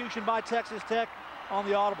execution by Texas Tech on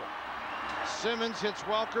the audible. Simmons hits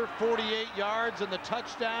Welker, 48 yards, and the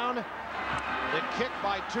touchdown. The kick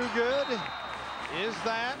by Too Good is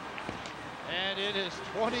that. And it is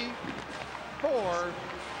 24-7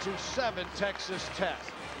 Texas Tech.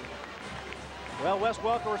 Well, Wes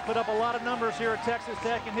Welker has put up a lot of numbers here at Texas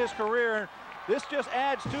Tech in his career. This just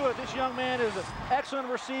adds to it. This young man is an excellent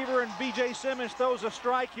receiver, and B.J. Simmons throws a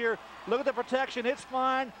strike here. Look at the protection. It's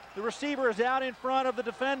fine. The receiver is out in front of the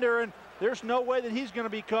defender, and there's no way that he's going to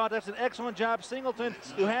be caught. That's an excellent job. Singleton,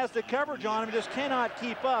 who has the coverage on him, just cannot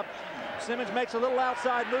keep up. Simmons makes a little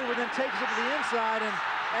outside move and then takes it to the inside, and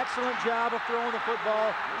excellent job of throwing the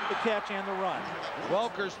football, the catch, and the run.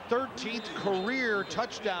 Welker's 13th career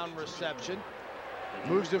touchdown reception.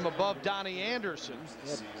 Moves him above Donnie Anderson.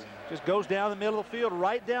 Yep. Just goes down the middle of the field,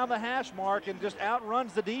 right down the hash mark, and just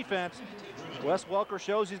outruns the defense. Wes Welker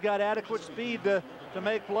shows he's got adequate speed to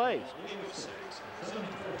make plays.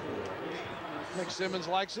 Nick Simmons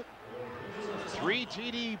likes it. 3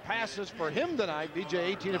 TD passes for him tonight. BJ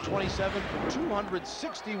 18 of 27 for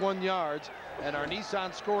 261 yards. And our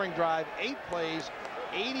Nissan scoring drive, 8 plays,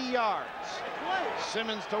 80 yards.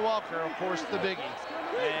 Simmons to Welker, of course, the biggie.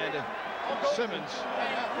 And Simmons,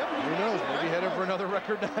 who knows, maybe headed for another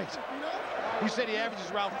record night. He said he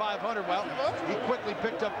averages around 500. Well, he quickly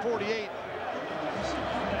picked up 48.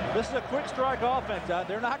 This is a quick strike offense.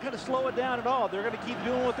 They're not going to slow it down at all. They're going to keep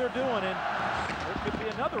doing what they're doing, and there could be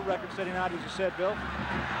another record-setting night, as you said, Bill.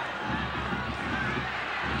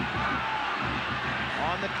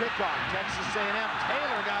 On the kickoff, Texas A&M.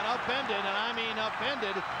 Taylor got upended, and I mean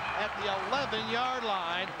upended, at the 11-yard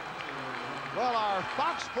line. Well, our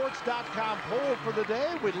FoxSports.com poll for the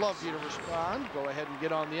day, we'd love you to respond. Go ahead and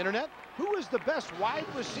get on the internet. Who is the best wide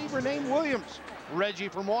receiver named Williams? Reggie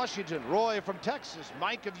from Washington, Roy from Texas,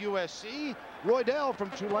 Mike of USC, Roydell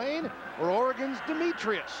from Tulane, or Oregon's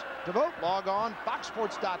Demetrius? To vote, log on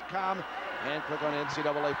FoxSports.com and click on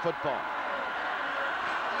NCAA football.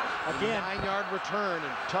 Again, 9-yard return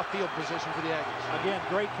and tough field position for the Aggies. Again,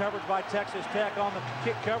 great coverage by Texas Tech on the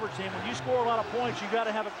kick coverage team. When you score a lot of points, you've got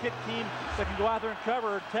to have a kick team that can go out there and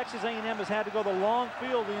cover. Texas A&M has had to go the long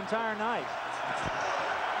field the entire night.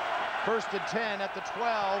 1st and 10 at the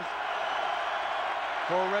 12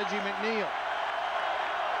 for Reggie McNeil.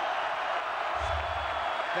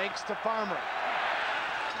 Fakes to Farmer.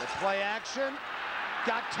 The play action.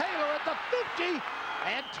 Got Taylor at the 50.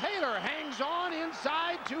 And Taylor hangs on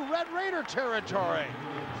inside to Red Raider territory.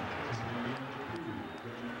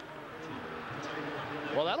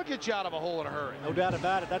 Well, that'll get you out of a hole in a hurry. No doubt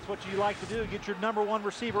about it. That's what you like to do. Get your #1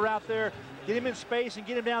 receiver out there, get him in space, and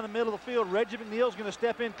get him down the middle of the field. Reggie McNeil's going to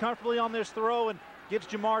step in comfortably on this throw and gets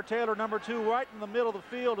Jamar Taylor, #2, right in the middle of the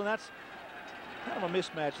field, and that's kind of a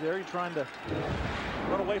mismatch there. You're trying to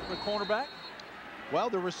run away from the cornerback. Well,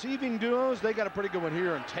 the receiving duos, they got a pretty good one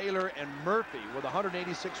here, and Taylor and Murphy with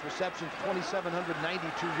 186 receptions,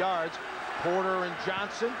 2,792 yards. Porter and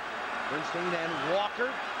Johnson, Bernstein and Walker,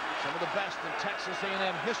 some of the best in Texas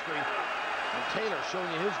A&M history. And Taylor showing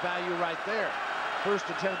you his value right there. First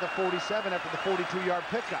and 10 at the 47 after the 42-yard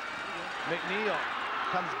pickup. McNeil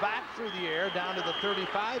comes back through the air down to the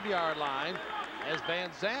 35-yard line as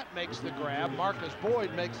Van Zandt makes the grab. Marcus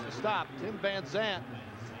Boyd makes the stop. Tim Van Zandt,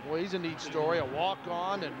 boy, he's a neat story. A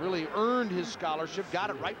walk-on and really earned his scholarship.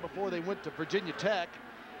 Got it right before they went to Virginia Tech.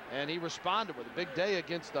 And he responded with a big day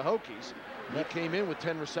against the Hokies. He came in with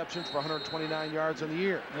 10 receptions for 129 yards in the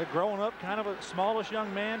year. Growing up, kind of a smallish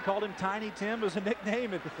young man, called him Tiny Tim as a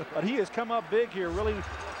nickname, but he has come up big here. Really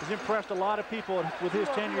has impressed a lot of people with his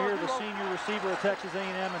tenure here, the senior receiver at Texas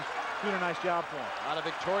A&M, and doing a nice job for him. Out of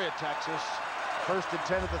Victoria, Texas. First and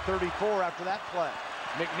 10 at the 34 after that play.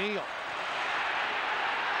 McNeil.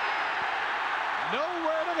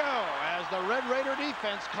 Nowhere to go as the Red Raider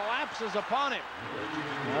defense collapses upon him.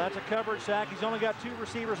 Now that's a coverage sack. He's only got 2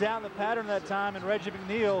 receivers out in the pattern that time, and Reggie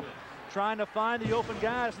McNeil trying to find the open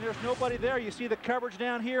guys, and there's nobody there. You see the coverage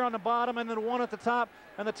down here on the bottom, and then one at the top,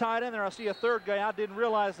 and the tight end there. I see a third guy. I didn't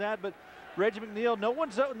realize that, but Reggie McNeil, no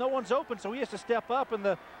one's open, so he has to step up, and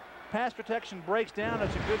the pass protection breaks down.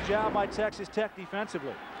 It's a good job by Texas Tech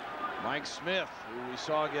defensively. Mike Smith, who we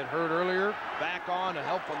saw get hurt earlier, back on to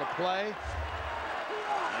help on the play.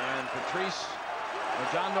 And Patrice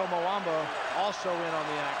Mojondo Mwamba also in on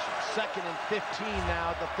the action. Second and 15 now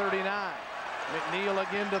at the 39. McNeil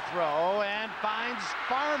again to throw and finds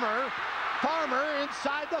Farmer. Farmer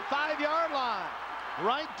inside the 5-yard line.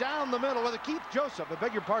 Right down the middle with Keith Joseph. I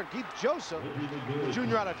beg your pardon, Keith Joseph,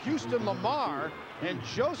 junior out of Houston Lamar. And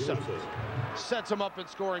Joseph sets him up in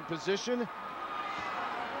scoring position.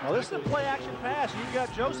 Well, this is a play action pass. You've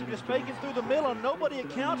got Joseph just faking through the middle, and nobody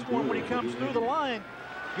accounts for him when he comes through the line.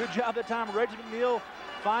 Good job that time. Reggie McNeil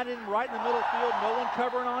finding him right in the middle of the field. No one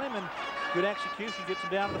covering on him, and good execution gets him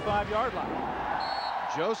down to the 5-yard line.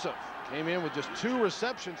 Joseph came in with just 2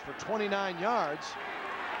 receptions for 29 yards.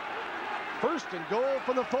 First and goal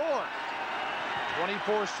from the 4.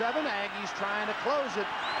 24-7. Aggies trying to close it.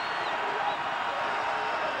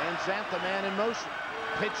 And Zandt, the man in motion.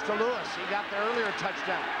 Pitch to Lewis. He got the earlier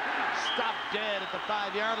touchdown. Stopped dead at the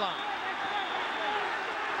 5-yard line.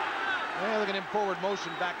 Well, look at him forward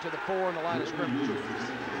motion back to the 4 in the line of scrimmage.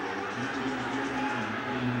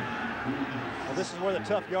 Well, this is where the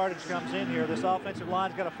tough yardage comes in here. This offensive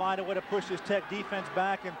line's got to find a way to push this Tech defense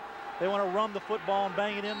back, and they want to run the football and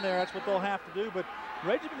bang it in there. That's what they'll have to do. But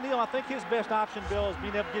Reggie McNeil, I think his best option, Bill, is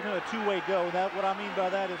being able to give him a 2-way go. What I mean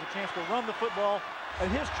by that is a chance to run the football at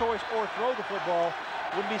his choice or throw the football.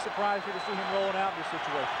 Wouldn't be surprised here to see him rolling out in this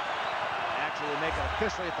situation. Actually make it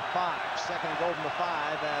officially at the 5. Second and goal from the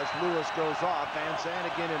 5 as Lewis goes off. Van Zandt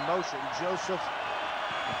again in motion. Joseph,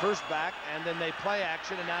 the first back, and then they play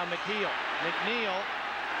action, and now McNeil. McNeil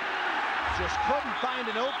just couldn't find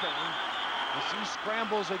an opening as he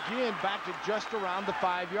scrambles again back to just around the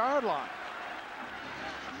 5-yard line.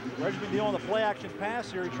 Reggie McNeil on the play action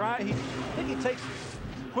pass here. I think he takes a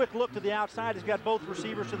quick look to the outside. He's got both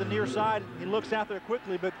receivers to the near side. He looks out there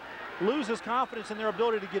quickly, but loses confidence in their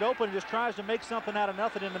ability to get open and just tries to make something out of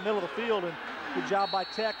nothing in the middle of the field, and good job by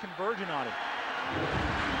Tech converging on him.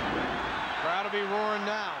 Crowd will be roaring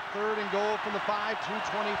now. Third and goal from the 5,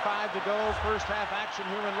 2:25 to go. First half action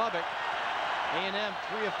here in Lubbock. A&M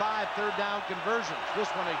 3 of 5 third down conversions. This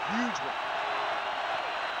one a huge one.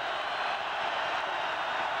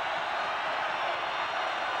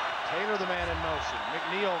 Taylor the man in motion.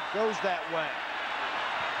 McNeil goes that way.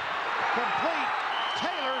 Complete.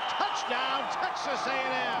 Taylor, touchdown, Texas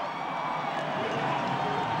A&M.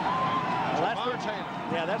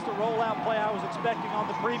 Well, that's the rollout play I was expecting on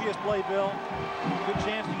the previous play, Bill. Good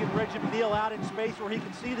chance to get Reggie McNeil out in space where he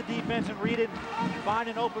can see the defense and read it, find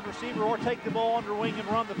an open receiver, or take the ball under wing and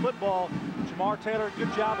run the football. Jamar Taylor,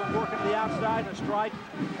 good job of working to the outside, and a strike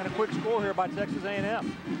and a quick score here by Texas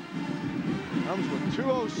A&M. Comes with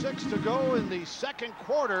 2:06 to go in the second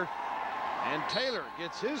quarter. And Taylor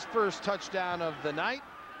gets his first touchdown of the night.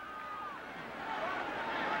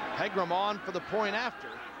 Pegram on for the point after.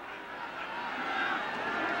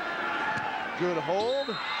 Good hold.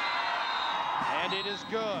 And it is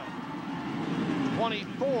good.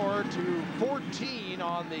 24-14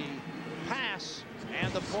 on the pass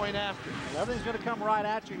and the point after. Well, everything's going to come right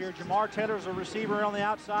at you here. Jamar Taylor's a receiver on the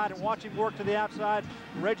outside, and watch him work to the outside.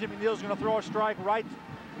 Reggie McNeil's going to throw a strike right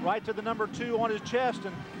to the number 2 on his chest,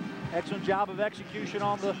 and excellent job of execution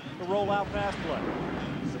on the rollout pass play.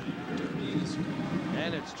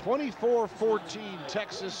 And it's 24-14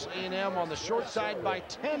 Texas A&M on the short side by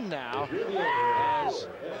 10 now. As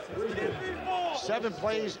 7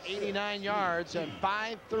 plays, 89 yards, and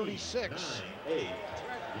 5:36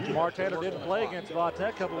 Jamar Taylor didn't play against Va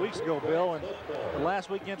Tech a couple weeks ago, Bill, and the last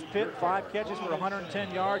week against Pitt, 5 catches for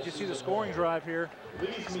 110 yards. You see the scoring drive here.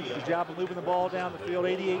 Good job of moving the ball down the field,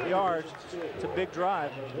 88 yards. It's a big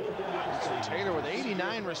drive. So Taylor with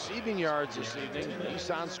 89 receiving yards this evening.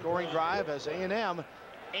 Nissan scoring drive as A&M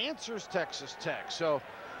answers Texas Tech. So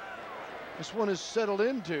this one is settled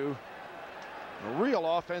into a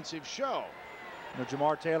real offensive show. You know,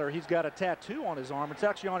 Jamar Taylor, he's got a tattoo on his arm. It's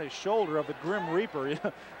actually on his shoulder of the Grim Reaper. It's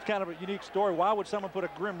kind of a unique story. Why would someone put a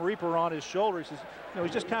Grim Reaper on his shoulder? He says, you know,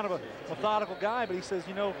 he's just kind of a methodical guy, but he says,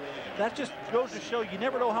 you know, that just goes to show you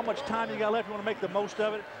never know how much time you got left. You want to make the most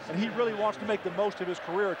of it, and he really wants to make the most of his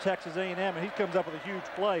career at Texas A&M, and he comes up with a huge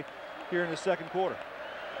play here in the second quarter.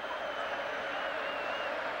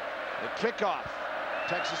 The kickoff.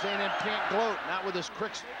 Texas A&M can't gloat, not with this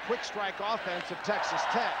quick strike offense of Texas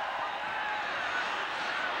Tech.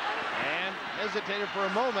 And hesitated for a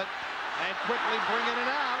moment and quickly bringing it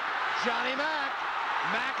out. Johnny Mack.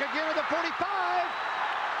 Mack again at the 45.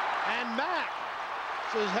 And Mack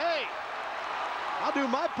says, hey, I'll do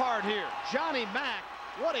my part here. Johnny Mack,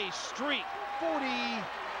 what a streak.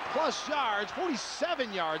 40-plus yards,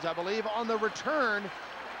 47 yards, I believe, on the return.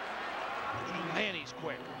 Man, he's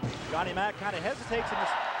quick. Johnny Mack kind of hesitates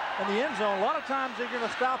in the end zone. A lot of times they're going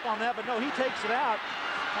to stop on that, but no, he takes it out.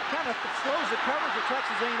 Kind of slows the coverage of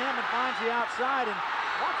Texas A&M and finds the outside, and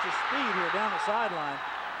watch the speed here down the sideline.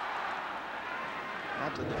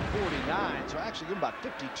 Out to the 49, so actually give him about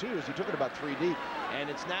 52 as he took it about 3 deep. And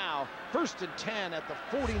it's now 1st and 10 at the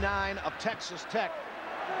 49 of Texas Tech.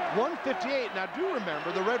 1:58. Now do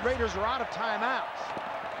remember the Red Raiders are out of timeouts.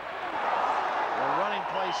 The running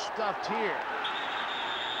play stuffed here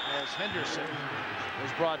as Henderson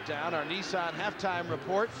was brought down. Our Nissan halftime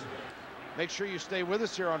report. Make sure you stay with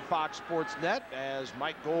us here on Fox Sports Net as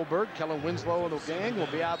Mike Goldberg, Kellen Winslow, and the gang will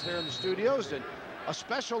be out there in the studios. And a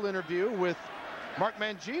special interview with Mark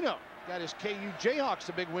Mangino. Got his KU Jayhawks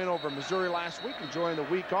a big win over Missouri last week, enjoying the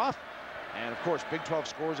week off. And, of course, Big 12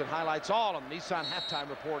 scores and highlights all on the Nissan halftime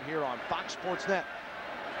report here on Fox Sports Net.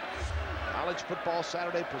 College Football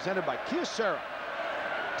Saturday presented by Kyocera.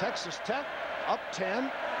 Texas Tech up 10.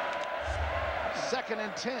 2nd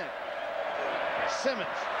and 10. Simmons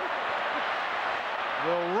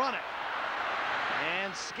will run it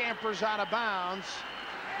and scampers out of bounds.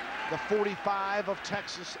 The 45 of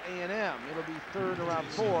Texas A&M. It'll be 3rd around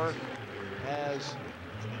 4 as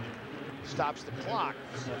stops the clock.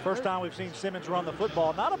 First time we've seen Simmons run the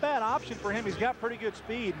football. Not a bad option for him. He's got pretty good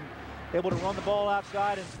speed and able to run the ball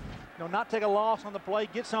outside and, you know, not take a loss on the play,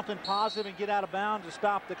 get something positive and get out of bounds to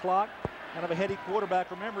stop the clock. Kind of a heady quarterback.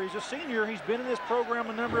 Remember, he's a senior. He's been in this program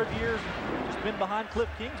a number of years. Just been behind Cliff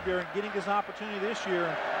Kingsbury and getting his opportunity this year.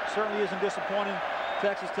 And certainly isn't disappointing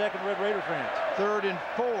Texas Tech and Red Raider fans. 3rd and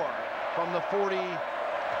 4 from the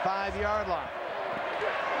 45-yard line.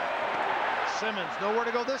 Simmons nowhere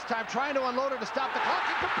to go this time, trying to unload it to stop the clock.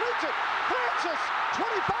 He completes it. Francis,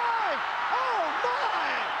 25. Oh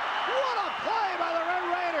my! What a play by the Red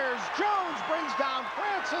Raiders. Jones brings down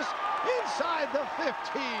Francis inside the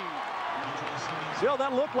 15. Still,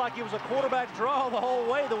 that looked like it was a quarterback draw the whole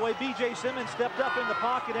way, the way B.J. Simmons stepped up in the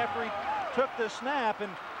pocket after he took the snap,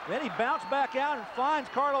 and then he bounced back out and finds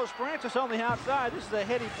Carlos Francis on the outside. This is a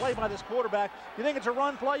heady play by this quarterback. You think it's a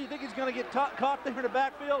run play? You think he's going to get caught there in the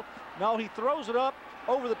backfield? No, he throws it up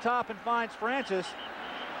over the top and finds Francis.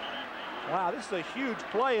 Wow, this is a huge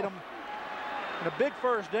play and a big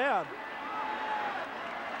first down.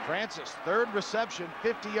 Francis, 3rd reception,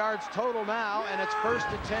 50 yards total now, and it's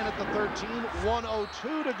 1st and 10 at the 13,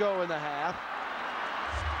 1:02 to go in the half.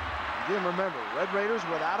 Again, remember, Red Raiders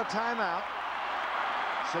without a timeout.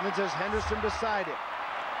 Simmons has Henderson beside him.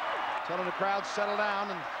 Telling the crowd, settle down,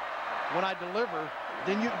 and when I deliver,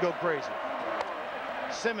 then you can go crazy.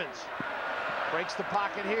 Simmons breaks the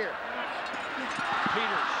pocket here.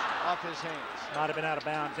 Peters off his hands. Might have been out of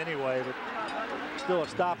bounds anyway, but still it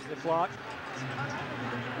stops the clock.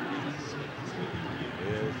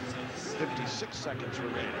 With 56 seconds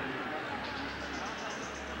remaining.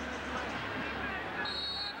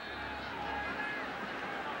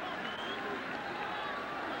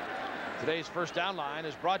 Today's first down line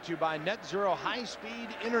is brought to you by Net Zero high-speed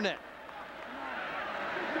internet.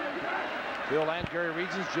 Bill and Gary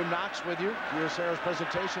Reasons, Jim Knox with you. Kyocera's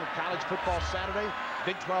presentation of College Football Saturday.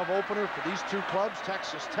 Big 12 opener for these two clubs,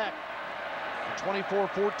 Texas Tech. A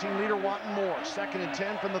 24-14 leader wanting more. 2nd and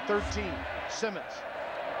 10 from the 13. Simmons.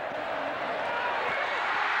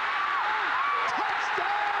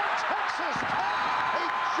 Touchdown, Texas Tech. A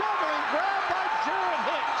juggling grab by Jared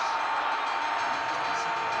Hicks.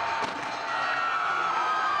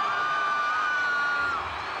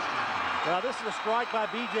 Now this This is a strike by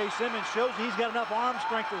B.J. Simmons. Shows he's got enough arm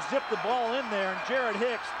strength to zip the ball in there. And Jared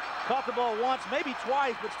Hicks caught the ball once, maybe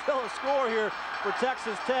twice, but still a score here for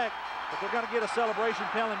Texas Tech. But they're going to get a celebration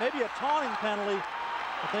penalty, maybe a taunting penalty,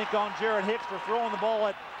 I think, on Jared Hicks for throwing the ball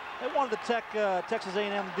at one of the Texas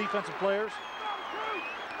A&M defensive players.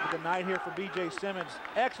 Good night here for B.J. Simmons.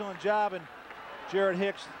 Excellent job, and Jared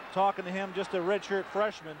Hicks talking to him, just a redshirt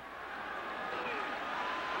freshman.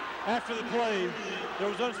 After the play, there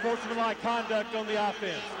was unsportsmanlike conduct on the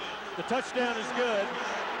offense. The touchdown is good,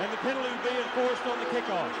 and the penalty will be enforced on the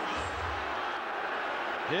kickoff.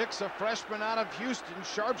 Hicks, a freshman out of Houston,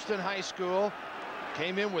 Sharpston High School,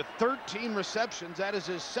 came in with 13 receptions. That is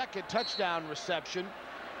his second touchdown reception.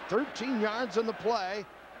 13 yards on the play.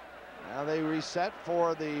 Now they reset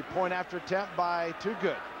for the point after attempt by Too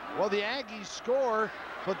Good. Well, the Aggies score,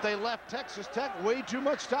 but they left Texas Tech way too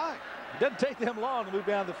much time. It doesn't take them long to move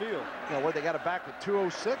down the field. You know what, they got it back with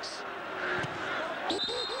 2:06. And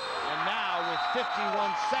now with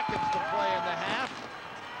 51 seconds to play in the half,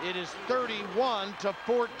 it is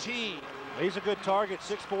 31-14. He's a good target,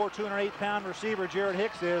 6'4", 208-pound receiver, Jared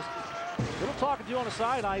Hicks is. A little talking to you on the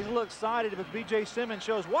sideline. He's a little excited if B.J. Simmons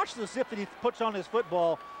shows. Watch the zip that he puts on his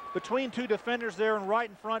football between two defenders there and right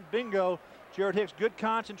in front. Bingo. Jared Hicks, good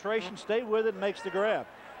concentration, stay with it, and makes the grab.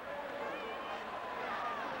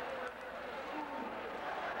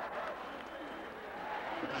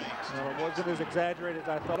 No, it wasn't as exaggerated as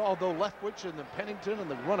I thought. Although Leftwich and the Pennington and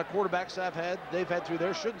the run of quarterbacks they've had through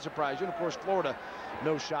there shouldn't surprise you. And of course, Florida,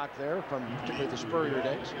 no shock there from particularly the Spurrier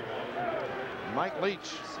days. Mike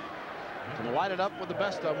Leach can light it up with the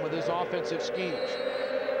best of them with his offensive schemes.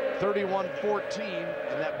 31-14,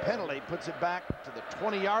 and that penalty puts it back to the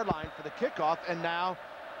 20-yard line for the kickoff. And now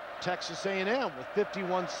Texas A&M with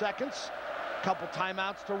 51 seconds, a couple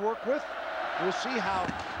timeouts to work with. We'll see how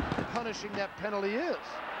punishing that penalty is.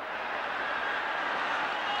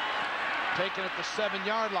 Taken at the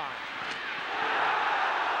 7-yard line.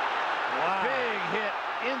 Wow. Big hit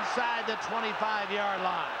inside the 25-yard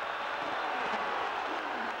line.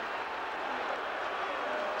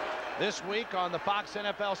 This week on the Fox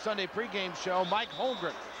NFL Sunday pregame show, Mike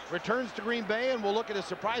Holmgren returns to Green Bay, and we'll look at his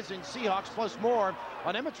surprising Seahawks plus more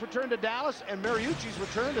on Emmett's return to Dallas and Mariucci's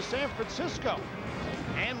return to San Francisco.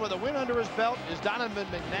 And with a win under his belt, is Donovan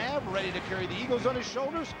McNabb ready to carry the Eagles on his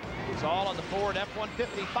shoulders? It's all on the Ford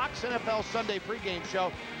F-150 Fox NFL Sunday pregame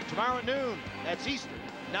show tomorrow at noon. That's Eastern,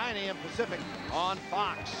 9 a.m. Pacific on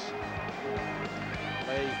Fox.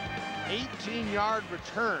 A 18-yard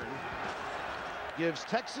return gives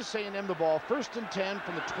Texas A&M the ball, 1st and 10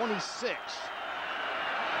 from the 26.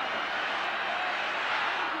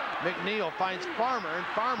 McNeil finds Farmer, and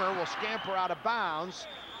Farmer will scamper out of bounds.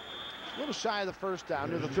 A little shy of the first down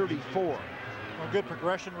to the 34. Well, good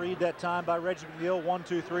progression read that time by Reggie McNeil, 1,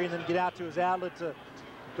 2, 3, and then get out to his outlet to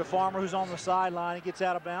Farmer, who's on the sideline. He gets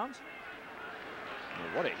out of bounds.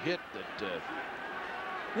 What a hit that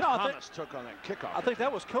Thomas took on that kickoff. I think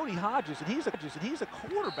that was Cody Hodges, and he's a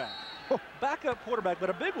quarterback, backup quarterback, but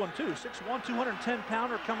a big one too. 6'1",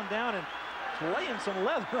 210-pounder coming down and laying some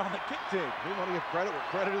leather on the kick tape. We want to give credit where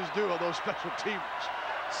credit is due on those special teamers.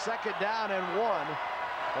 2nd down and 1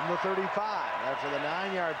 from the 35 after the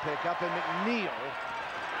 9-yard pickup, and McNeil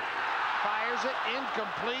fires it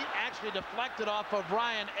incomplete, actually deflected off of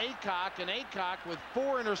Ryan Aycock, and Aycock with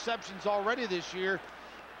 4 interceptions already this year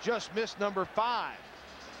just missed number 5.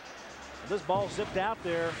 This ball zipped out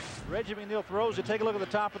there. Reggie McNeil throws it. Take a look at the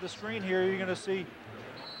top of the screen here. You're going to see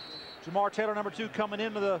Jamar Taylor, number 2, coming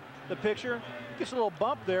into the picture. Gets a little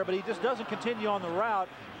bump there, but he just doesn't continue on the route.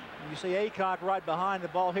 And you see Aycock right behind. The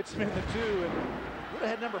ball hits him in the 2, and would have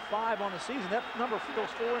had number 5 on the season. That number,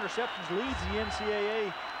 those 4 interceptions, leads the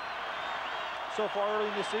NCAA so far early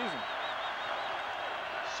in this season.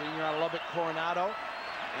 Senior out of Lubbock, Coronado,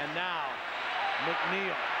 and now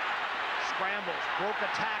McNeil scrambles, broke a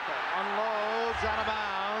tackle, unloads out of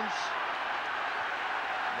bounds.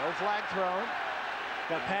 No flag thrown.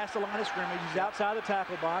 Got past the line of scrimmage. He's outside the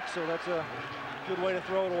tackle box, so that's a good way to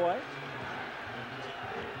throw it away.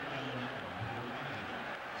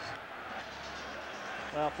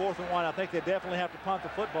 Well, 4th and 1, I think they definitely have to punt the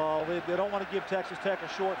football. They don't want to give Texas Tech a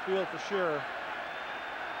short field for sure.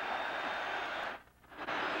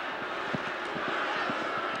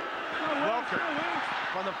 Welker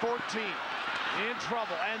from the 14, in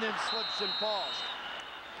trouble, and then slips and falls.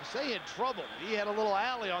 To say in trouble, he had a little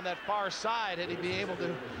alley on that far side had he been able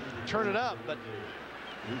to turn it up, but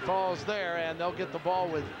he falls there, and they'll get the ball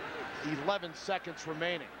with 11 seconds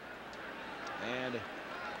remaining. And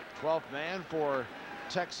 12th man for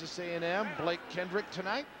Texas A&M, Blake Kendrick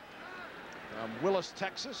tonight. Willis,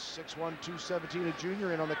 Texas, 6'1", 217, a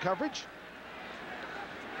junior, in on the coverage.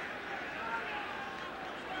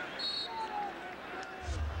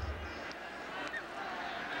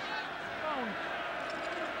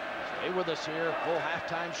 Stay with us here. Full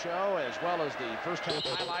halftime show as well as the first half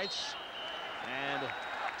highlights. And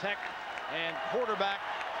Tech and quarterback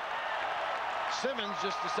Simmons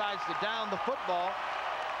just decides to down the football,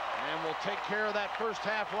 and we'll take care of that first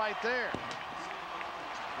half right there.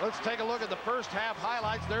 Let's take a look at the first half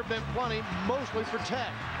highlights. There have been plenty, mostly for Tech.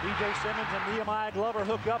 B.J. Simmons and Nehemiah Glover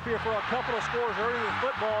hook up here for a couple of scores early in the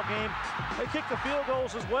football game. They kick the field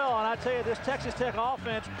goals as well, and I tell you, this Texas Tech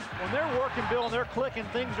offense, when they're working, Bill, and they're clicking,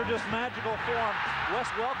 things are just magical for them. Wes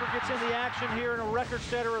Welker gets in the action here and a record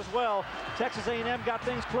setter as well. Texas A&M got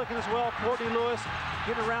things clicking as well. Courtney Lewis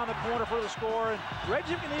getting around the corner for the score, and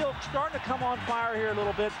Reggie McNeil starting to come on fire here a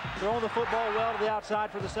little bit. Throwing the football well to the outside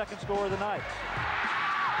for the second score of the night.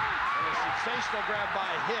 Sensational grab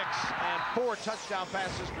by Hicks and 4 touchdown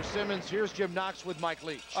passes for Simmons. Here's Jim Knox with Mike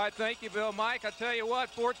Leach. All right, thank you, Bill. Mike, I tell you what,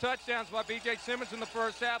 4 touchdowns by B.J. Simmons in the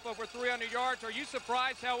first half, over 300 yards. Are you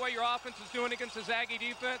surprised how well your offense is doing against the Aggie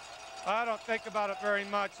defense? I don't think about it very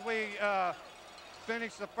much. We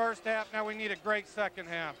finished the first half. Now we need a great second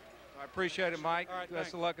half. I appreciate it, Mike. All right,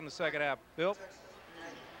 best of luck in the second half. Bill?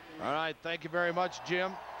 All right, thank you very much,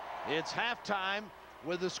 Jim. It's halftime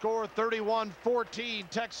with the score 31-14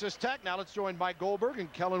 Texas Tech. Now let's join Mike Goldberg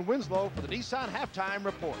and Kellen Winslow for the Nissan Halftime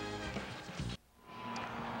Report.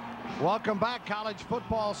 Welcome back. College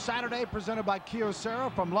Football Saturday presented by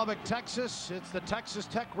Kyocera from Lubbock, Texas. It's the Texas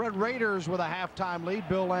Tech Red Raiders with a halftime lead.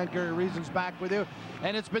 Bill Land, Gary Reasons back with you.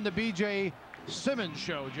 And it's been the B.J. Simmons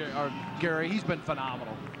show, Gary. He's been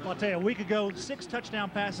phenomenal. Well, I'll tell you, a week ago, 6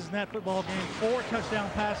 touchdown passes in that football game, 4 touchdown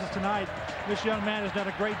passes tonight. This young man has done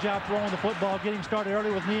a great job throwing the football, getting started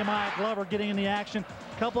early with Nehemiah Glover getting in the action.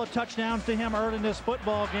 A couple of touchdowns to him early in this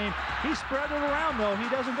football game. He spread it around, though. He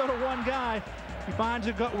doesn't go to one guy. He finds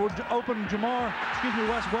a open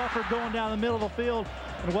Wes Welker going down the middle of the field.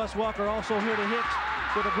 And Wes Welker also here to Hicks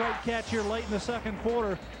with a great catch here late in the second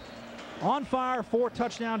quarter. On fire, 4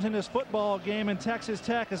 touchdowns in this football game, and Texas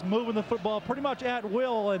Tech is moving the football pretty much at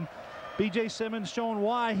will, and B.J. Simmons showing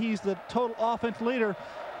why he's the total offense leader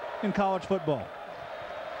in college football.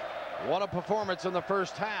 What a performance in the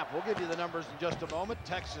first half. We'll give you the numbers in just a moment.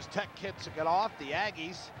 Texas Tech kicks it off, the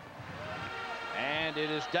Aggies. And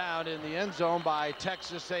it is down in the end zone by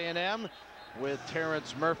Texas A&M with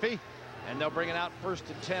Terrence Murphy. And they'll bring it out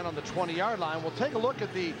 1st and 10 on the 20-yard line. We'll take a look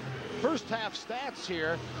at the first half stats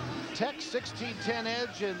here. Tech 16-10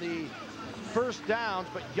 edge in the first downs,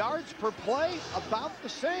 but yards per play about the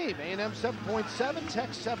same. A&M 7.7, Tech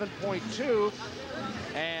 7.2.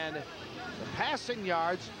 And the passing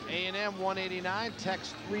yards, A&M 189,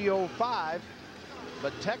 Tech's 305.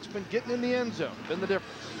 But Tech's been getting in the end zone, been the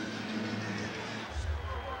difference.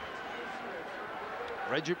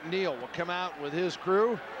 Reggie McNeil will come out with his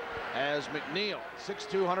crew as McNeil,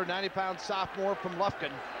 6'2", 190-pound sophomore from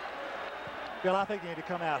Lufkin. Bill, I think they need to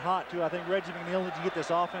come out hot, too. I think Reggie McNeil needs to get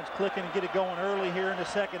this offense clicking and get it going early here in the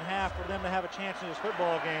second half for them to have a chance in this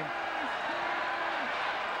football game.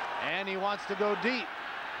 And he wants to go deep.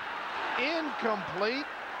 Incomplete.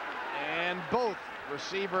 And both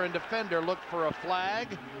receiver and defender look for a flag.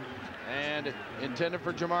 And intended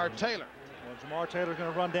for Jamar Taylor. Well, Jamar Taylor's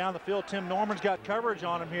going to run down the field. Tim Norman's got coverage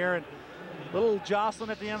on him here. And a little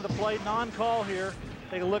jostling at the end of the play. Non-call here.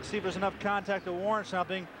 Take a look, see if there's enough contact to warrant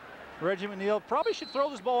something. Reggie McNeil probably should throw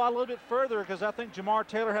this ball out a little bit further because I think Jamar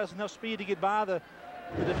Taylor has enough speed to get by the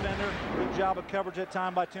defender. Good job of coverage that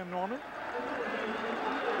time by Tim Norman.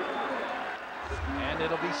 And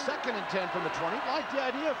it'll be 2nd and 10 from the 20. Like the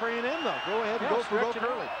idea for A&M, though. Go ahead and go for broke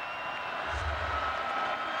early.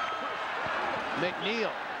 McNeil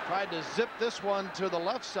tried to zip this one to the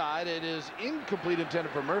left side. It is incomplete,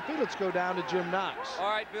 intended for Murphy. Let's go down to Jim Knox. All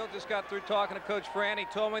right, Bill just got through talking to Coach Fran. He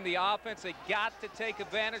told me the offense, they got to take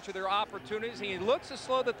advantage of their opportunities. He looks to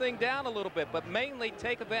slow the thing down a little bit, but mainly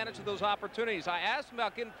take advantage of those opportunities. I asked him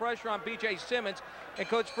about getting pressure on B.J. Simmons, and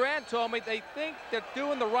Coach Fran told me they think they're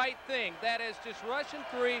doing the right thing. That is just rushing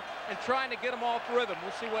 3 and trying to get them off rhythm.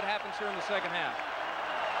 We'll see what happens here in the second half.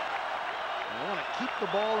 They want to keep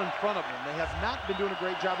the ball in front of them. They have not been doing a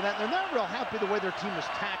great job of that. They're not real happy the way their team has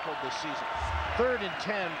tackled this season. 3rd and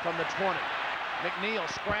 10 from the 20. McNeil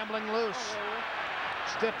scrambling loose.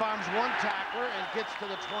 Stiff arms one tackler and gets to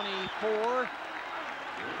the 24.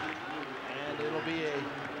 And it'll be a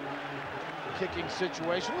kicking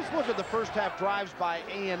situation. Let's look at the first half drives by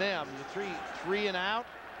A&M. The three and out.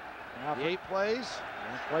 The 8 plays.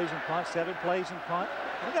 8 plays in punt, 7 plays in punt.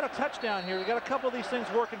 We got a touchdown here. We got a couple of these things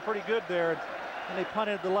working pretty good there. And they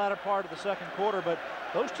punted the latter part of the second quarter. But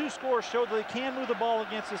those 2 scores showed that they can move the ball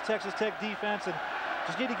against this Texas Tech defense and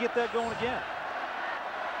just need to get that going again.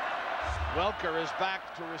 Welker is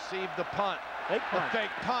back to receive the punt. Fake punt. The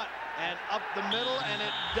fake punt. and up the middle, and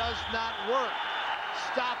it does not work.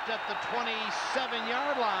 Stopped at the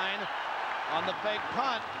 27-yard line on the fake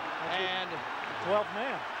punt, and 12th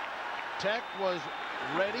man. Tech was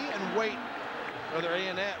ready and waiting.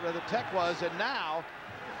 Rather Tech was, and now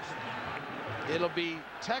it'll be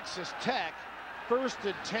Texas Tech, 1st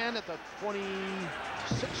and 10 at the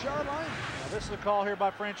 26-yard line. Now this is a call here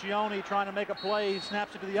by Francione trying to make a play. He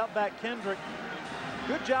snaps it to the up back Kendrick.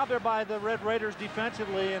 Good job there by the Red Raiders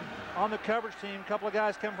defensively, and on the coverage team, a couple of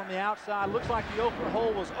guys come from the outside. Looks like the open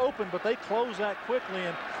hole was open, but they closed that quickly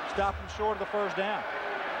and stopped him short of the first down.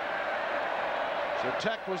 So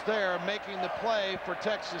Tech was there making the play for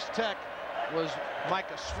Texas Tech was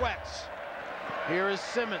Micah Sweats. Here is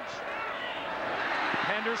Simmons.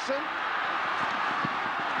 Henderson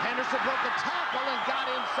broke the tackle and got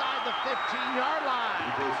inside the 15-yard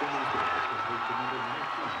line.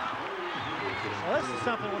 Well, this is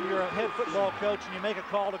something when you're a head football coach and you make a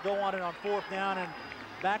call to go on it on 4th down and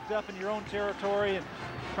backed up in your own territory and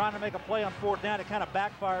trying to make a play on 4th down. It kind of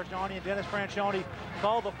backfires on you, and Dennis Francione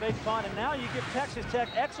called the fake punt, and now you give Texas Tech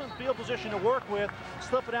excellent field position to work with.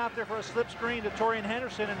 Slip it out there for a slip screen to Torian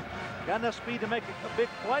Henderson, and got enough speed to make a big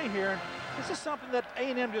play here. And this is something that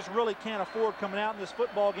A&M just really can't afford coming out in this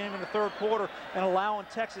football game in the 3rd quarter and allowing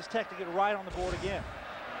Texas Tech to get right on the board again.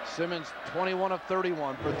 Simmons 21 of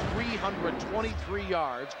 31 for 323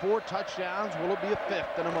 yards, 4 touchdowns. Will it be a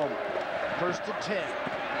 5th in a moment? 1st and 10.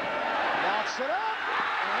 Locks it up,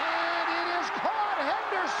 and it is caught.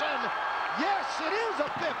 Henderson. Yes, it is a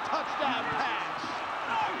 5th touchdown pass.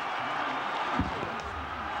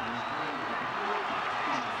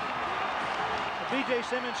 B.J.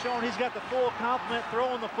 Simmons showing he's got the full complement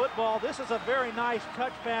throwing the football. This is a very nice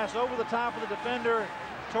touch pass over the top of the defender.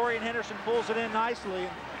 Torian Henderson pulls it in nicely.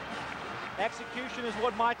 Execution is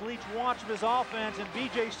what Mike Leach wants from his offense, and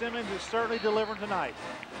B.J. Simmons is certainly delivering tonight.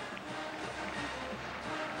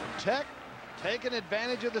 Tech taking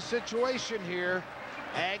advantage of the situation here.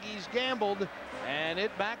 Aggies gambled, and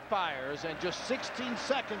it backfires. And just 16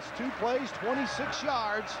 seconds, 2 plays, 26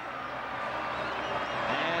 yards.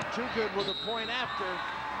 And too good with a point after.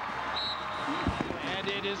 And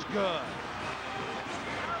it is good.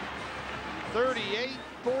 38-14.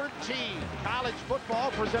 College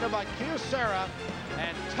football presented by Kyocera,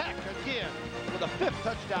 and Tech again with a 5th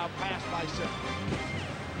touchdown pass by Simmons.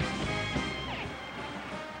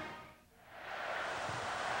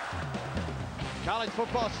 College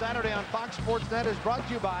Football Saturday on Fox Sports Net is brought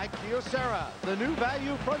to you by Kyocera, the new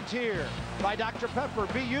value frontier. By Dr. Pepper,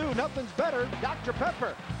 be you, nothing's better, Dr.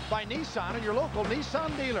 Pepper. By Nissan and your local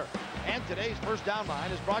Nissan dealer. And today's first down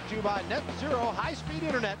line is brought to you by Net Zero high-speed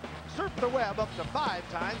internet. Surf the web up to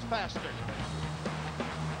 5 times faster.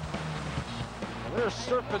 Well, they're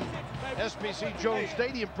surfing SBC Jones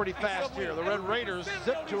Stadium pretty fast here. The Red Raiders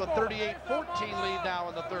zip to a 38-14 lead now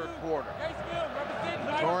in the 3rd quarter.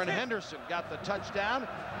 Torian Henderson got the touchdown,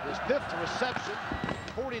 his 5th reception,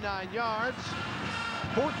 49 yards,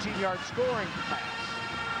 14-yard scoring pass.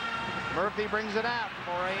 Murphy brings it out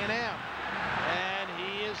for A&M, and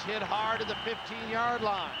he is hit hard at the 15-yard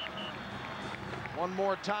line. One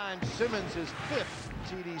more time, Simmons' 5th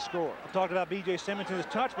TD score. I talked about B.J. Simmons and his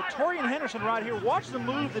touch, but Torian Henderson right here, watch the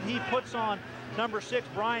move that he puts on number 6,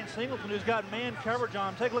 Brian Singleton, who's got man coverage on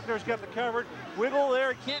him. Take a look there, he's got the coverage. Wiggle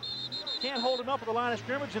there, can't hold him up at the line of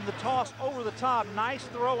scrimmage, and the toss over the top. Nice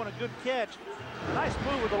throw and a good catch. Nice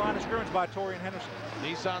move with the line of scrimmage by Torian Henderson.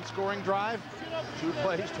 Nissan scoring drive, 2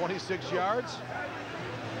 plays, 26 yards.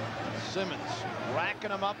 Simmons racking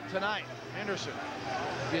them up tonight. Henderson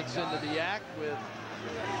gets into the act with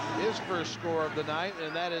his first score of the night,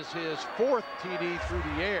 and that is his 4th TD through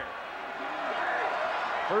the air.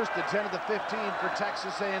 1st and 10 of the 15 for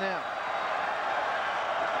Texas A&M.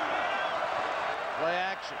 Play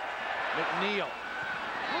action. McNeil.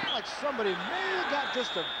 Looked like somebody may have got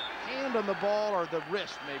just a hand on the ball, or the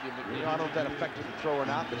wrist maybe. McNeil. I don't know if that affected the throw or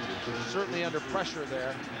not, but he's certainly under pressure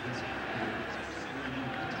there.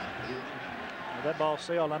 Well, that ball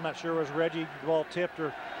sailed. I'm not sure was Reggie the ball tipped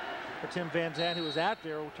or Tim Van Zandt, who was out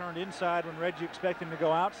there, turned inside when Reggie expected him to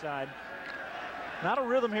go outside. Not a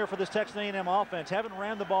rhythm here for this Texas A&M offense. Haven't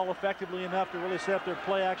ran the ball effectively enough to really set up their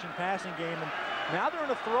play-action passing game. And now they're in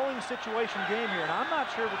a throwing situation game here, and I'm not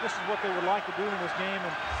sure that this is what they would like to do in this game.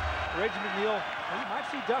 And Reggie McNeil, you might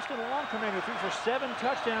see Dustin Long come in, who threw for 7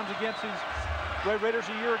 touchdowns against these Red Raiders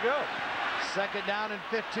a year ago. Second down and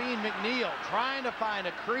 15. McNeil trying to find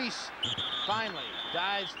a crease. Finally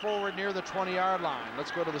dives forward near the 20-yard line.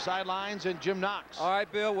 Let's go to the sidelines and Jim Knox. All right,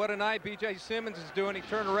 Bill, what a night B.J. Simmons is doing. He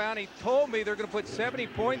turned around. He told me they're going to put 70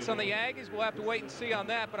 points on the Aggies. We'll have to wait and see on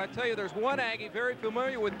that. But I tell you, there's one Aggie very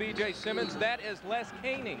familiar with B.J. Simmons. That is Les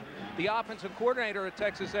Koenig, the offensive coordinator at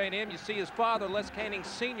Texas A&M. You see his father, Les Koenig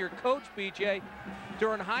Sr., coach B.J.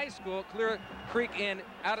 during high school at Clear Creek and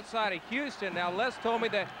outside of Houston. Now, Les told me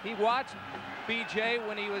that he watched B.J.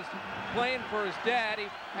 when he was playing for his dad. He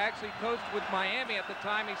actually coached with Miami at the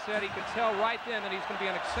time. He said he could tell right then that he's going to be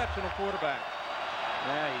an exceptional quarterback.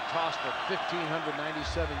 Yeah, he tossed for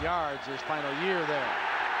 1,597 yards his final year there.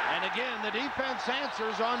 And again, the defense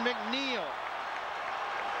answers on McNeil.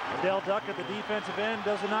 Dell Duckett, the defensive end,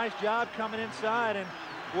 does a nice job coming inside and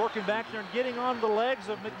working back there and getting on the legs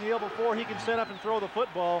of McNeil before he can set up and throw the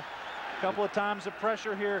football. A couple of times of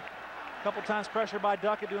pressure here. A couple times pressure by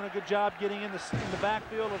Duckett, doing a good job getting in the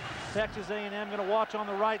backfield of Texas A&M. Going to watch on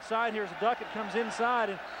the right side here as Duckett comes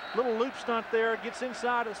inside and little loop stunt there, gets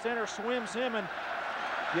inside of the center, swims him and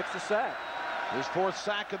gets the sack. His 4th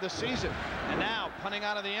sack of the season. And now punting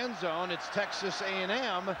out of the end zone, it's Texas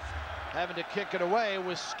A&M having to kick it away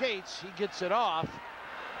with Skates. He gets it off.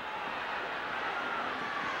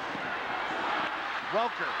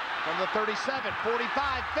 Welker from the 37,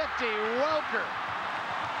 45, 50. Welker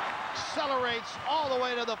accelerates all the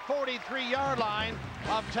way to the 43-yard line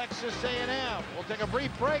of Texas A&M. We'll take a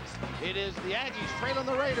brief break. It is the Aggies trailing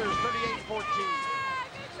the Raiders 38-14.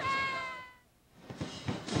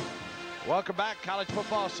 Welcome back. College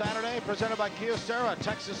Football Saturday presented by Kyocera.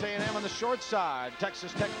 Texas A&M on the short side.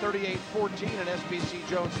 Texas Tech 38-14 at SBC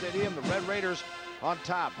Jones Stadium. The Red Raiders on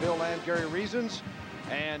top. Bill Land, Gary Reasons,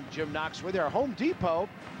 and Jim Knox with you. Our Home Depot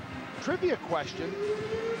trivia question.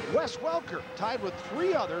 Wes Welker, tied with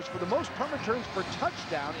 3 others for the most punt returns per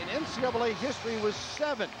touchdown in NCAA history, was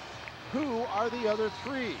 7. Who are the other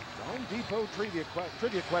 3? The Home Depot trivia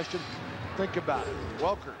question. Think about it.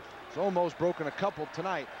 Welker has almost broken a couple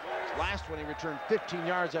tonight. His last one, he returned 15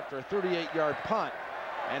 yards after a 38-yard punt.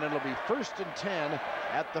 And it'll be 1st and 10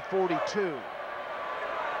 at the 42.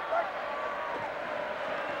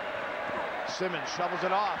 Simmons shovels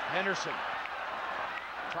it off. Henderson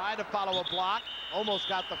tried to follow a block. Almost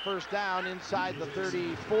got the first down inside the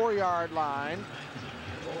 34-yard line.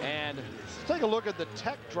 And let's take a look at the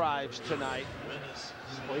Tech drives tonight.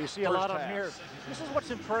 Well, you see a lot of them here. This is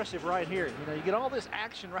what's impressive right here. You know, you get all this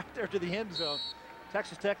action right there to the end zone.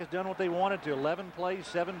 Texas Tech has done what they wanted to. 11 plays,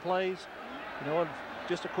 7 plays. You know,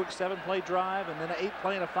 just a quick 7-play drive, and then an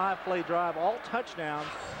 8-play and a 5-play drive. All touchdowns,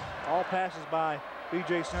 all passes by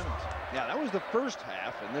B.J. Simmons. Yeah, that was the first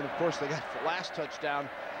half, and then, of course, they got the last touchdown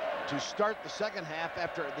to start the second half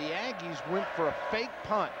after the Aggies went for a fake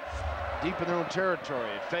punt deep in their own territory.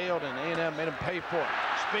 It failed, and A&M made them pay for it.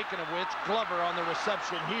 Speaking of which, Glover on the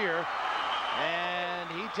reception here, and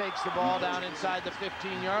he takes the ball down inside the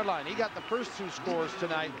 15-yard line. He got the first 2 scores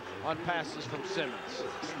tonight on passes from Simmons.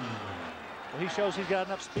 Well, he shows he's got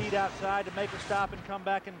enough speed outside to make a stop and come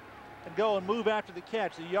back and go and move after the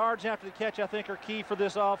catch. The yards after the catch, I think, are key for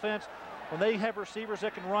this offense. When they have receivers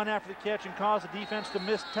that can run after the catch and cause the defense to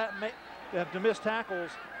miss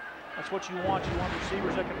tackles, that's what you want. You want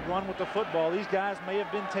receivers that can run with the football. These guys may have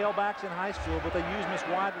been tailbacks in high school, but they use them as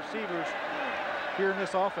wide receivers here in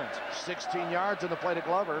this offense. 16 yards in the play to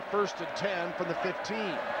Glover. 1st and 10 from the 15.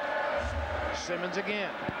 Simmons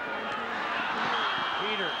again.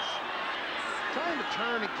 Peters trying to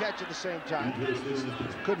turn and catch at the same time.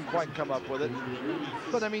 Couldn't quite come up with it.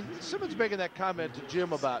 But, I mean, Simmons making that comment to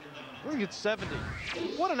Jim about, we're going to get 70.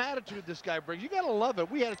 What an attitude this guy brings. You got to love it.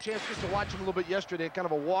 We had a chance just to watch him a little bit yesterday, kind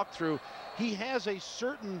of a walkthrough. He has a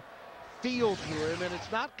certain feel to him, and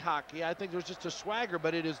it's not cocky. I think there's just a swagger,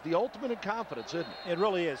 but it is the ultimate in confidence, isn't it? It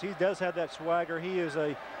really is. He does have that swagger. He is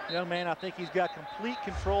a young man. I think he's got complete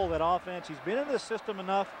control of that offense. He's been in this system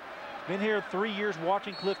enough. Been here 3 years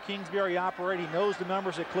watching Cliff Kingsbury operate. He knows the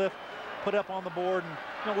numbers that Cliff put up on the board. And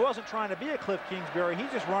you know, he wasn't trying to be a Cliff Kingsbury. He's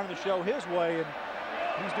just running the show his way, and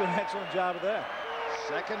he's doing an excellent job of that.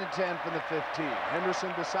 2nd and 10 from the 15.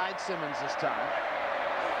 Henderson beside Simmons this time.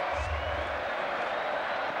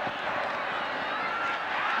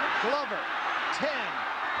 Glover, 10,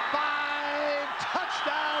 5,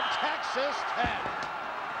 touchdown, Texas Tech.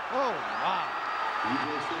 Oh, my.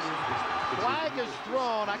 Flag is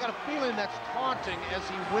thrown. I got a feeling that's taunting as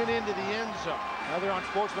he went into the end zone. Another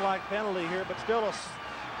unsportsmanlike penalty here, but still a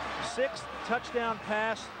 6th touchdown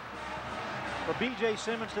pass for B.J.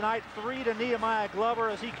 Simmons tonight. 3 to Nehemiah Glover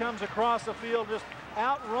as he comes across the field, just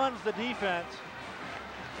outruns the defense.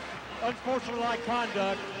 Unsportsmanlike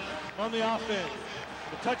conduct on the offense.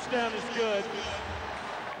 The touchdown is good.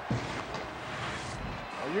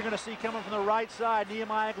 Well, you're going to see coming from the right side,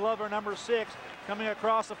 Nehemiah Glover, number 6, coming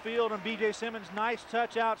across the field, and B.J. Simmons, nice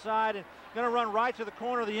touch outside, and going to run right to the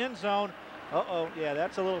corner of the end zone. Uh-oh, yeah,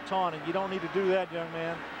 that's a little taunting. You don't need to do that, young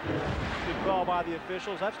man. Good call by the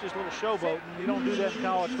officials. That's just a little showboating. You don't do that in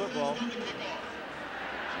college football.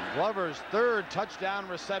 Glover's 3rd touchdown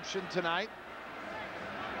reception tonight.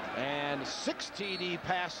 And 6 TD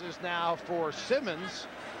passes now for Simmons.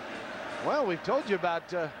 Well, we've told you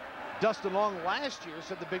about Dustin Long last year,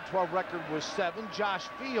 said the Big 12 record was 7. Josh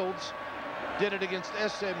Fields did it against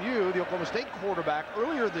SMU, the Oklahoma State quarterback,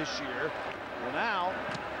 earlier this year. Well, now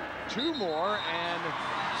 2 more, and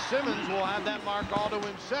Simmons will have that mark all to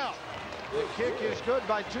himself. The kick is good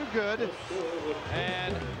by Too Good,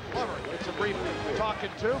 and Glover gets a brief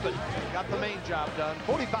talking to, but got the main job done.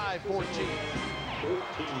 45-14.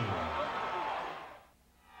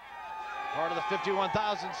 Part of the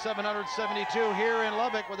 51,772 here in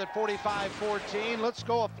Lubbock with it 45-14. Let's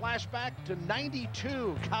go a flashback to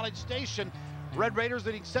 92 College Station. Red Raiders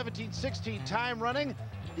leading 17-16, time running.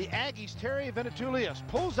 The Aggies, Terry Venetoulias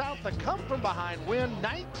pulls out the come-from-behind win,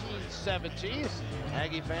 19-17.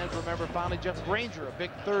 Aggie fans remember finally Jeff Granger, a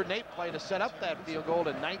big 3rd and 8 play to set up that field goal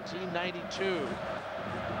in 1992.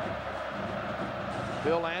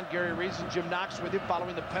 Bill Land, Gary Reason, Jim Knox with you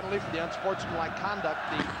following the penalty for the unsportsmanlike conduct.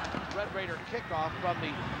 The Red Raider kickoff from the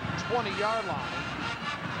 20-yard line.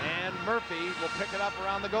 And Murphy will pick it up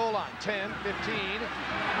around the goal line. 10, 15,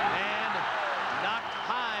 and knocked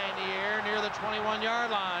high in the air near the 21-yard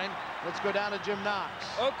line. Let's go down to Jim Knox.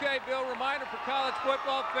 Okay, Bill, reminder for college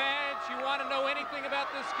football fans, you want to know anything about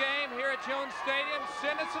this game here at Jones Stadium,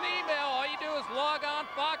 send us an email. All you do is log on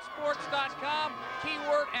foxsports.com,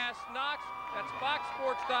 keyword Ask Knox. That's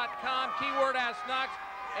foxsports.com, keyword Ask Knox,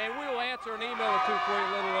 and we will answer an email or 2 for you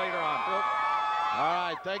a little later on. Bill. All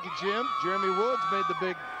right, thank you, Jim. Jeremy Woods made the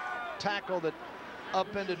big tackle that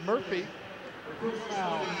upended Murphy.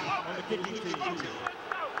 Foul on the kicking team.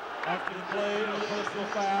 After the play, a personal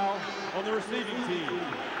foul on the receiving team.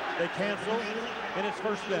 They cancel, and it's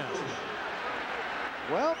 1st down.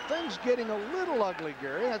 Well, things getting a little ugly,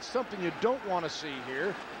 Gary. That's something you don't want to see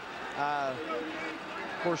here. Of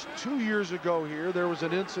course, 2 years ago here, there was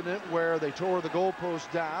an incident where they tore the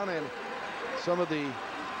goalpost down, and some of the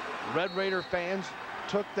Red Raider fans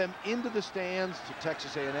took them into the stands to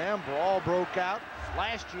Texas A&M. Brawl broke out.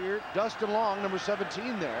 Last year, Dustin Long, number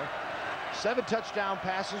 17 there, 7 touchdown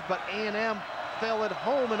passes, but A&M fell at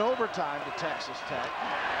home in overtime to Texas Tech.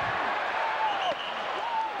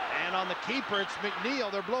 And on the keeper, it's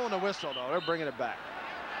McNeil. They're blowing the whistle, though. They're bringing it back.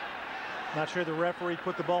 Not sure the referee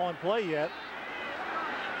put the ball in play yet.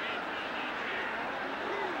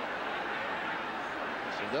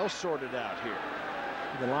 So they'll sort it out here.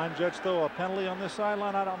 The line judge throw a penalty on this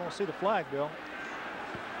sideline. I don't want to see the flag, Bill.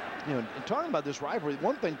 You know, and talking about this rivalry,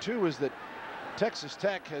 one thing too is that Texas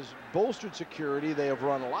Tech has bolstered security. They have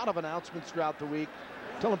run a lot of announcements throughout the week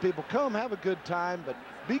telling people, come have a good time, but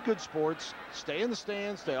be good sports, stay in the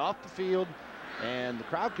stands, stay off the field, and the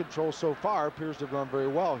crowd control so far appears to have gone very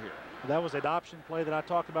well here. That was an option play that I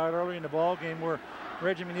talked about earlier in the ball game where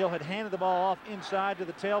Reggie McNeil had handed the ball off inside to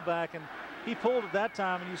the tailback, and he pulled at that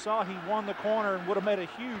time, and you saw he won the corner and would have made a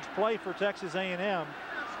huge play for Texas A&M.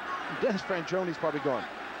 Dennis Franchioni's probably going,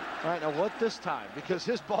 all right, now what this time? Because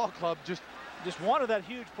his ball club just wanted that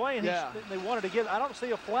huge play, and they wanted to get. I don't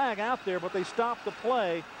see a flag out there, but they stopped the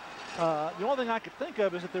play. The only thing I could think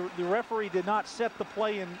of is that the referee did not set the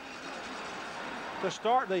play in to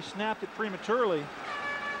start. They snapped it prematurely.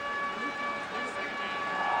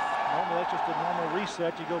 Normally that's just a normal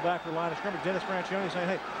reset. You go back to the line of scrimmage. Dennis Franchioni saying,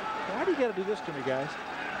 hey, why do you got to do this to me, guys?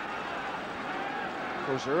 Of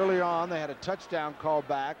course, early on, they had a touchdown call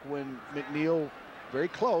back when McNeil, very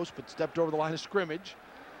close, but stepped over the line of scrimmage.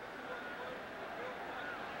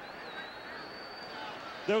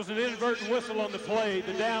 There was an inadvertent whistle on the play.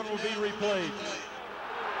 The down will be replayed.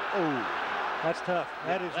 Oh, that's tough.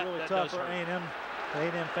 That is really tough for A&M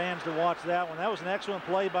fans to watch that one. That was an excellent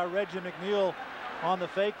play by Reggie McNeil on the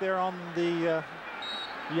fake there on the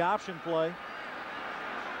option play.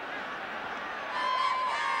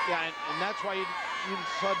 Yeah, and that's why you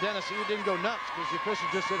saw Dennis. He didn't go nuts because the official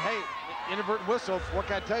just said, hey, inadvertent whistle. What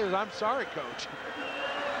can I tell you? I'm sorry, coach.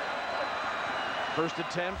 1st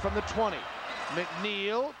and 10 from the 20.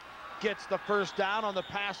 McNeil gets the 1st down on the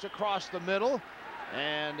pass across the middle,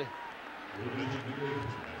 and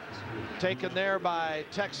taken there by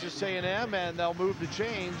Texas A&M, and they'll move the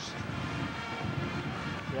chains.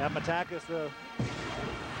 Yeah, Matakis, the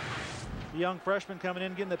young freshman coming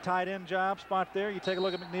in, getting the tight end job spot there. You take a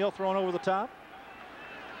look at McNeil throwing over the top.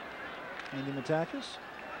 Andy Matakis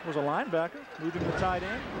was a linebacker, moved him to tight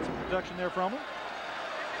end. Get some production there from him.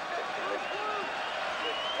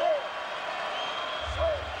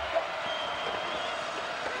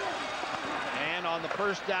 And on the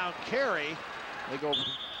first down carry, they go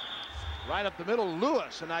right up the middle.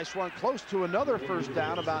 Lewis, a nice one, close to another first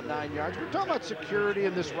down, about 9 yards. We're talking about security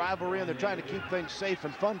in this rivalry, and they're trying to keep things safe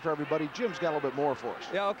and fun for everybody. Jim's got a little bit more for us.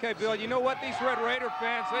 Yeah, okay, Bill. You know what? These Red Raider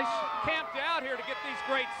fans, they camped out here to get these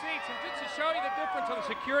great seats. And just to show you the difference on the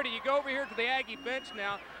security, you go over here to the Aggie bench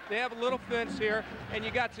now. They have a little fence here, and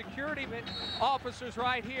you got security officers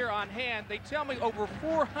right here on hand. They tell me over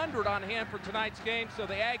 400 on hand for tonight's game, so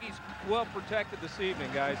the Aggies well protected this evening,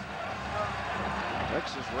 guys.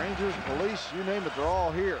 Texas Rangers, police, you name it, they're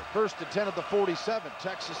all here. First and 10 at the 47,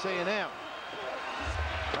 Texas A&M.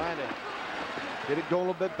 Trying to get it going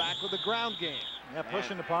a little bit back with the ground game. Yeah,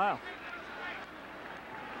 pushing the pile.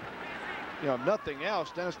 You know, if nothing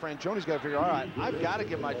else, Dennis Franchione's got to figure, all right, I've got to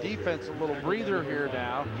give my defense a little breather here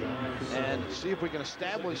now and see if we can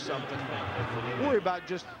establish something. Worry about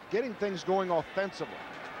just getting things going offensively.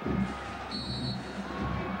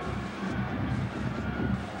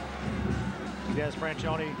 Dennis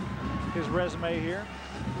Franchione, his resume here.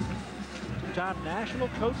 Two-time National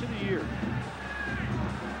Coach of the Year.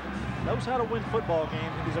 Knows how to win football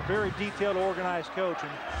games, and he's a very detailed, organized coach.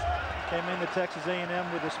 And came into Texas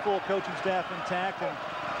A&M with his full coaching staff intact, and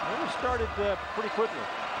really started pretty quickly.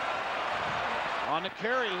 On the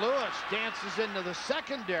carry, Lewis dances into the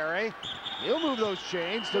secondary. He'll move those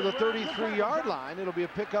chains to the 33-yard line. It'll be a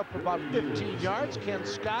pickup of about 15 yards. Ken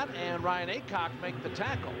Scott and Ryan Aycock make the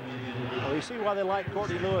tackle. Well, you see why they like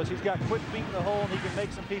Courtney Lewis. He's got quick feet in the hole, and he can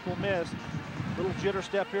make some people miss. Little jitter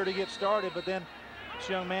step here to get started, but then this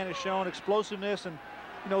young man has shown explosiveness. And,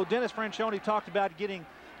 you know, Dennis Franchione talked about getting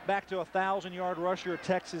back to a 1,000-yard rusher at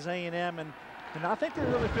Texas A&M, and I think they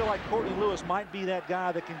really feel like Courtney Lewis might be that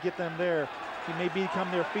guy that can get them there. He may become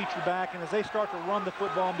their feature back, and as they start to run the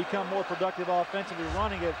football and become more productive offensively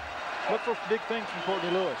running it, look for big things from Courtney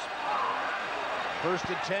Lewis. First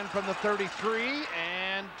and 10 from the 33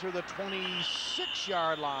 and to the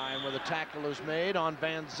 26-yard line where the tackle is made on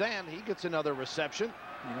Van Zandt. He gets another reception.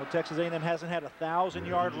 You know, Texas A&M hasn't had a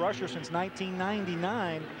 1,000-yard rusher since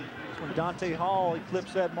 1999. That's when Dante Hall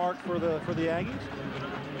eclipsed that mark for the Aggies.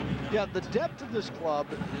 Yeah, the depth of this club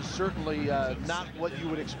is certainly not what you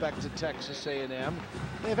would expect at Texas A&M.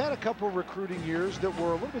 They've had a couple of recruiting years that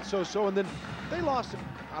were a little bit so-so, and then they lost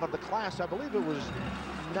out of the class, I believe it was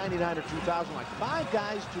 99 or 2000, like 5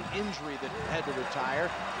 guys to injury that had to retire.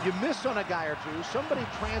 You miss on a guy or two, somebody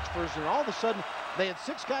transfers, and all of a sudden they had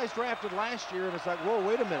 6 guys drafted last year, and it's like, whoa,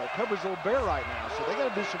 wait a minute, cupboard's a little bare right now, so they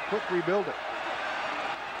got to do some quick rebuilding.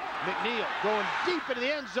 McNeil going deep into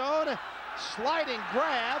the end zone, sliding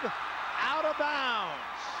grab, out of bounds.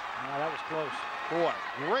 Wow, that was close. Boy,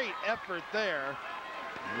 great effort there.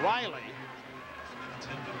 Riley,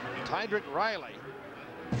 Tydrick Riley,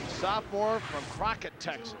 sophomore from Crockett,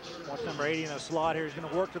 Texas. Watch number 80 in the slot here. He's going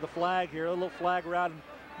to work to the flag here, a little flag route,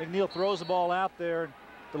 and McNeil throws the ball out there and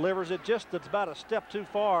delivers it just, it's about a step too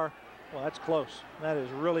far. Well, that's close. That is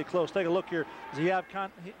really close. Take a look here. Does he have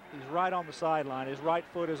he's right on the sideline. His right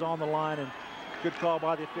foot is on the line, and good call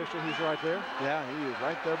by the official. He's right there. Yeah, he is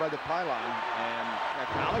right there by the pylon, and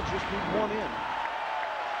College just needs one in.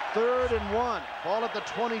 3rd and 1. Ball at the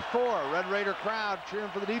 24. Red Raider crowd cheering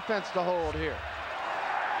for the defense to hold here.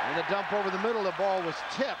 And the dump over the middle, the ball was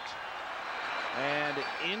tipped and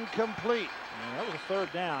incomplete. Yeah, that was a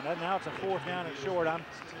 3rd down. Now it's a 4th down and short. I'm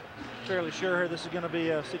fairly sure here this is going to be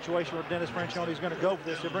a situation where Dennis Franchione is going to go for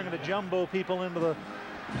this. They're bringing the jumbo people into the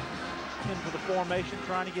formation,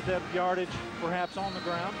 trying to get that yardage perhaps on the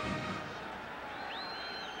ground.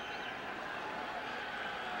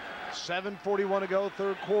 7:41 to go,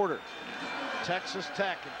 3rd quarter. Texas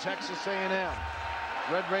Tech and Texas A&M.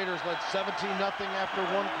 Red Raiders led 17-0 after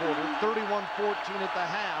 1 quarter, 31-14 at the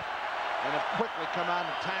half, and have quickly come out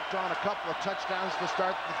and tacked on a couple of touchdowns to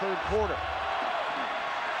start the 3rd quarter.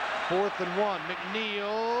 4th and 1.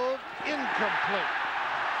 McNeil, incomplete.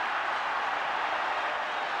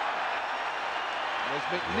 As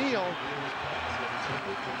McNeil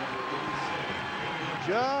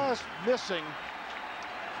just missing,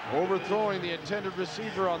 overthrowing the intended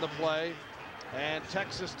receiver on the play, and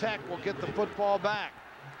Texas Tech will get the football back.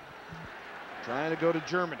 Trying to go to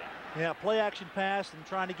Germany. Yeah, play action pass and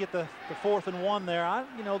trying to get the 4th and 1 there.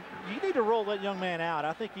 You know, you need to roll that young man out.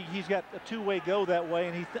 I think he's got a 2-way go that way,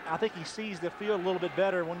 and I think he sees the field a little bit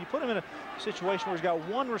better. When you put him in a situation where he's got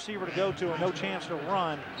 1 receiver to go to and no chance to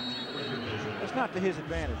run, It's not to his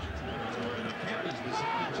advantage.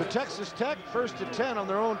 So Texas Tech first to 10 on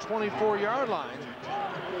their own 24-yard line.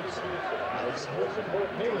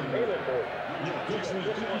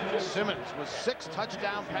 Simmons with 6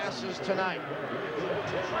 touchdown passes tonight.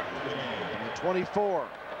 And the 24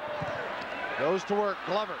 goes to work.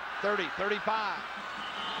 Glover, 30, 35.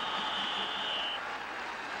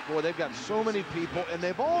 Boy, they've got so many people, and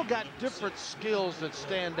they've all got different skills that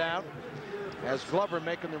stand out. As Glover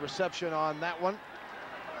making the reception on that one.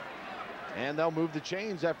 And they'll move the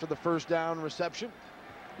chains after the first down reception.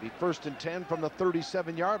 Be first and 10 from the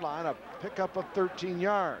 37-yard line, a pickup of 13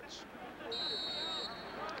 yards.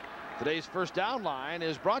 Today's first down line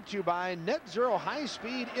is brought to you by Net Zero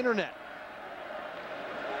high-speed internet.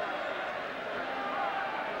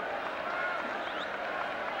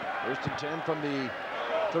 First and 10 from the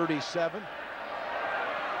 37.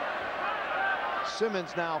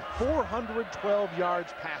 Simmons now 412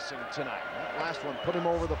 yards passing tonight. That last one put him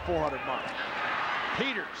over the 400 mark.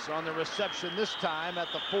 Peters on the reception this time at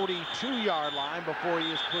the 42-yard line before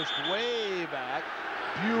he is pushed way back.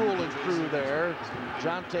 Buell and crew there.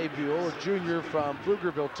 Jonte Buell, a junior from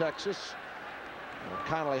Pflugerville, Texas.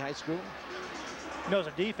 Connolly High School. You know, as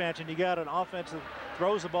a defense, and you got an offense that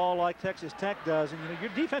throws the ball like Texas Tech does, and you know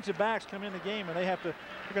your defensive backs come in the game and they're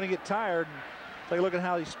going to get tired. And take a look at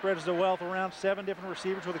how he spreads the wealth around. 7 different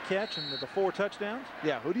receivers with a catch and the 4 touchdowns.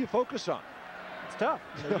 Yeah, who do you focus on? It's tough.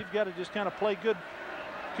 You know, you've got to just kind of play good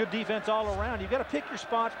defense all around. You've got to pick your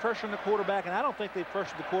spots, pressuring the quarterback, and I don't think they've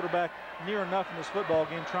pressured the quarterback near enough in this football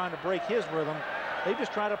game trying to break his rhythm. They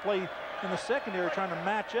just try to play in the secondary trying to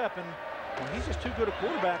match up, and he's just too good a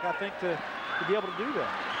quarterback, I think, to be able to do that.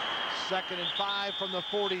 2nd and 5 from the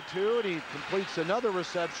 42, and he completes another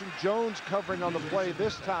reception. Jones covering on the play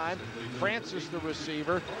this time. Francis the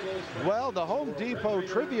receiver. Well, the Home Depot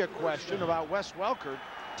trivia question about Wes Welker,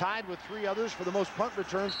 tied with 3 others for the most punt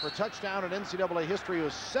returns per touchdown in NCAA history,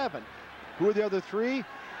 was 7. Who are the other 3?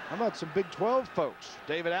 How about some Big 12 folks?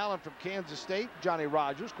 David Allen from Kansas State, Johnny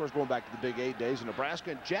Rogers, of course, going back to the Big 8 days in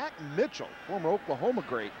Nebraska, and Jack Mitchell, former Oklahoma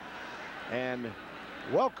great. And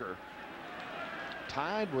Welker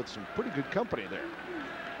tied with some pretty good company there.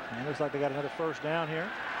 And it looks like they got another first down here.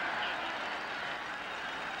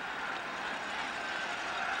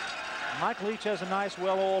 Mike Leach has a nice,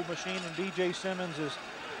 well-oiled machine, and B.J. Simmons is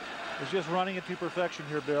just running it to perfection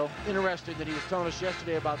here, Bill. Interesting that he was telling us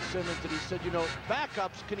yesterday about Simmons, that he said, you know,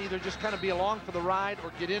 backups can either just kind of be along for the ride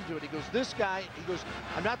or get into it. He goes, this guy, he goes,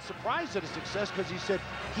 I'm not surprised at his success, because he said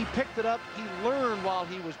he picked it up, he learned while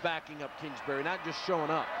he was backing up Kingsbury, not just showing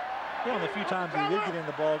up. You know, the few times he did get in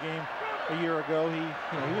the ball game a year ago,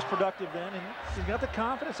 he was productive then, and he's got the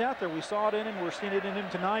confidence out there. We saw it in him. We're seeing it in him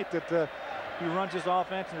tonight that he runs his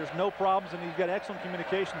offense and there's no problems, and he's got excellent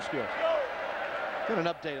communication skills. Got an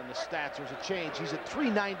update on the stats. There's a change. He's at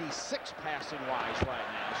 396 passing wise right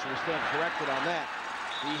now, so we stand corrected on that.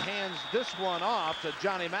 He hands this one off to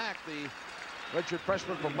Johnny Mack, the redshirt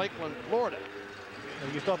freshman from Lakeland, Florida.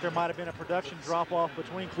 You thought there might have been a production drop-off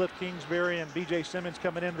between Cliff Kingsbury and B.J. Simmons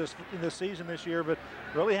coming in this season this year, but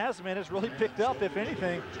really hasn't been. It's really picked up, if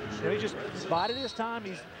anything. You know, he just bided his time.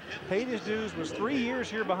 He's paid his dues, was 3 years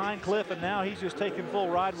here behind Cliff, and now he's just taking full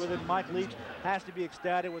ride with it. Mike Leach has to be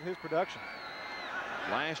ecstatic with his production.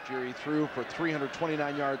 Last year he threw for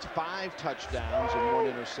 329 yards, 5 touchdowns, and 1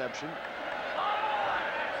 interception.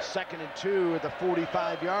 2nd and 2 at the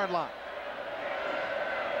 45-yard line.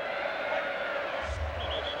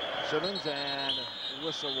 Simmons, and the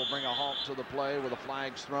whistle will bring a halt to the play with the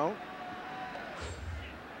flags thrown.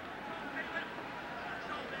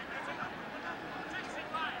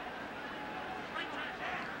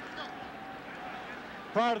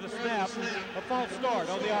 Prior to the snap, a false start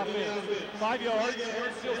on the offense. 5 yards,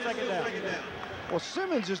 still 2nd down. Well,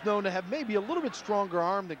 Simmons is known to have maybe a little bit stronger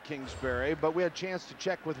arm than Kingsbury, but we had a chance to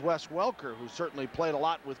check with Wes Welker, who certainly played a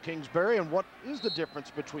lot with Kingsbury. And what is the difference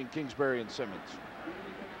between Kingsbury and Simmons?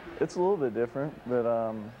 It's a little bit different,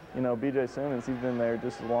 but you know, B.J. Simmons, he's been there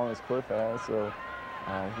just as long as Cliff has, so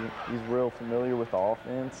he's real familiar with the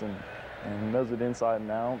offense and knows it inside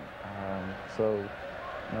and out. So,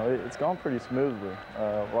 you know, it's gone pretty smoothly,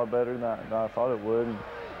 a lot better than I thought it would, and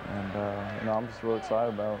you know, I'm just real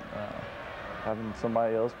excited about having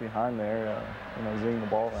somebody else behind there, you know, zing the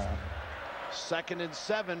ball around. 2nd and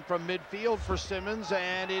 7 from midfield for Simmons,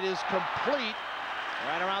 and it is complete.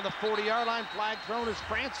 Right around the 40-yard line, flag thrown as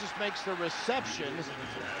Francis makes the reception.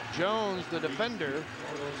 Jones, the defender.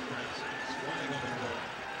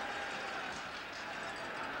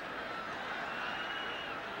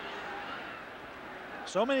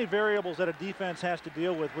 So many variables that a defense has to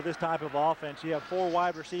deal with this type of offense. You have 4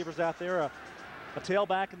 wide receivers out there, a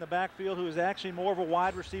tailback in the backfield who is actually more of a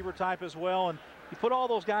wide receiver type as well. And you put all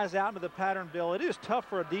those guys out into the pattern, Bill, it is tough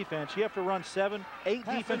for a defense. You have to run 7, 8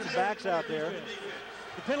 defensive backs out there.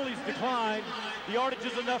 The penalties decline. The yardage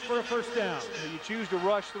is enough for a first down. You choose to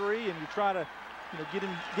rush 3 and you try to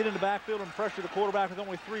get in the backfield and pressure the quarterback with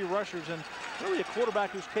only 3 rushers. And really a quarterback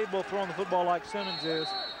who's capable of throwing the football like Simmons is,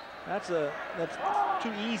 that's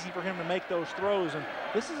too easy for him to make those throws. And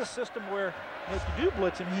this is a system where if you do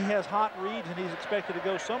blitz him, he has hot reads and he's expected to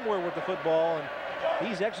go somewhere with the football, and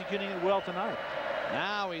he's executing it well tonight.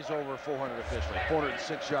 Now he's over 400 officially,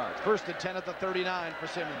 406 yards. First and 10 at the 39 for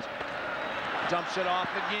Simmons. Dumps it off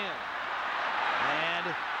again. And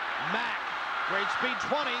Mack, great speed,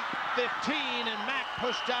 20, 15, and Mack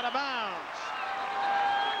pushed out of bounds.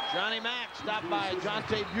 Johnny Mack stopped by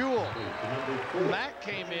Jonte Buell. Mack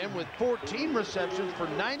came in with 14 receptions for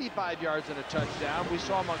 95 yards and a touchdown. We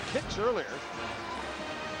saw him on kicks earlier.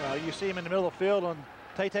 You see him in the middle of the field on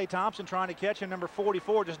Tay Thompson trying to catch him. Number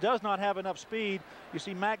 44 just does not have enough speed. You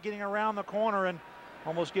see Mack getting around the corner and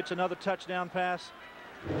almost gets another touchdown pass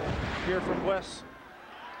here from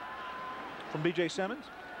B.J. Simmons.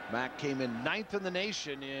 Mack came in 9th in the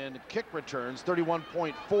nation in kick returns,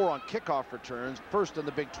 31.4 on kickoff returns, first in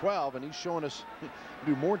the Big 12, and he's showing us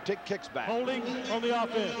do more than take kicks back. Holding on the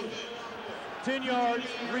offense. 10 yards,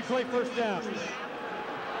 replay first down. Going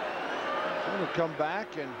to come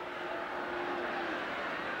back and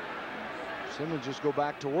Simmons just go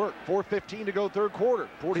back to work. 4:15 to go third quarter,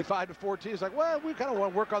 45-14. It's like, well, we kind of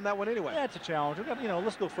want to work on that one anyway. Yeah, it's a challenge. We got,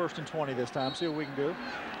 let's go 1st and 20 this time, see what we can do.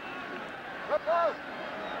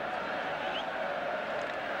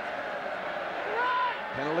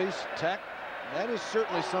 Penalties, Tech, that is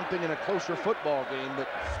certainly something in a closer football game that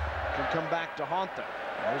can come back to haunt them.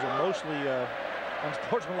 Those are mostly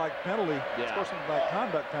unsportsmanlike unsportsmanlike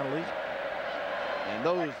conduct penalties. And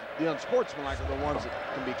those, the unsportsmanlike, are the ones that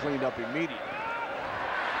can be cleaned up immediately.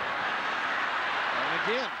 And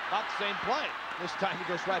again, about the same play. This time he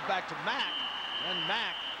goes right back to Mack, and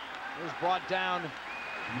Mack was brought down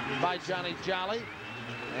by Johnny Jolly.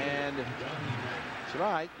 And it's all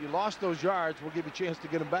right, you lost those yards. We'll give you a chance to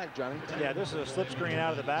get them back, Johnny. Yeah, this is a slip screen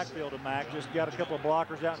out of the backfield of Mack. Just got a couple of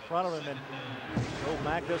blockers out in front of him, and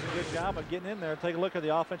Mack does a good job of getting in there. Take a look at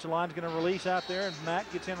the offensive line's going to release out there, and Mack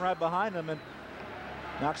gets in right behind him and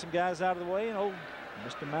knocks some guys out of the way. And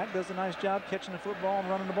Mr. Mack does a nice job catching the football and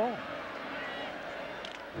running the ball.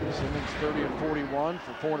 Simmons 30 of 41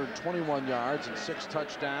 for 421 yards and 6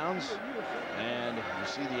 touchdowns. And you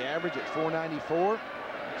see the average at 494. Looks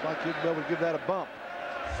like he'll be able to give that a bump.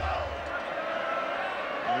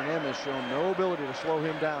 A&M has shown no ability to slow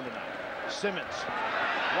him down tonight. Simmons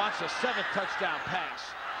wants a 7th touchdown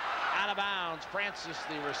pass. Out of bounds, Francis,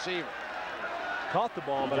 the receiver. Caught the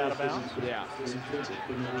ball, but out of bounds. Yeah.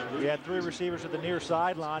 He had 3 receivers at the near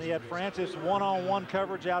sideline. He had Francis one-on-one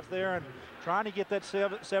coverage out there and trying to get that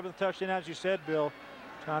 7th touchdown, as you said, Bill.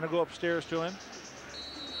 Trying to go upstairs to him.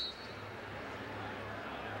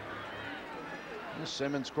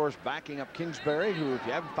 Simmons, of course, backing up Kingsbury, who, if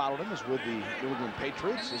you haven't followed him, is with the New England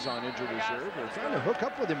Patriots, is on injured reserve. They're trying to hook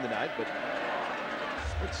up with him tonight, but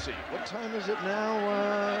let's see. What time is it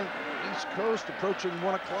now? East Coast, approaching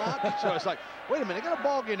 1 o'clock. So it's like, wait a minute, they got a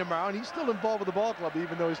ball game tomorrow, and he's still involved with the ball club,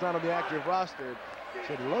 even though he's not on the active roster.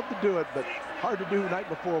 Said he'd love to do it, but hard to do night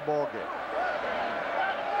before a ball game.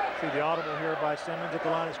 See the audible here by Simmons at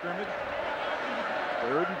the line of scrimmage.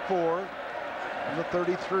 3rd and 4 on the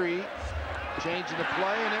 33. Changing the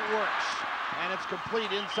play, and it works. And it's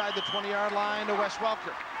complete inside the 20-yard line to Wes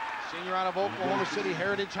Welker. Senior out of Oklahoma City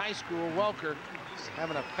Heritage High School. Welker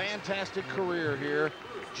having a fantastic career here.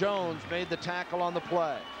 Jones made the tackle on the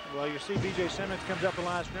play. Well, you see B.J. Simmons comes up the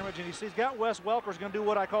line of scrimmage, and he's got Wes Welker's going to do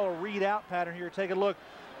what I call a read-out pattern here. Take a look.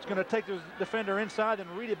 He's going to take the defender inside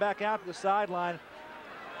and read it back out to the sideline.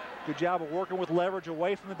 Good job of working with leverage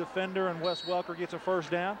away from the defender, and Wes Welker gets a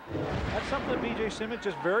first down. That's something that B.J. Simmons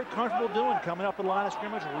just very comfortable doing, coming up the line of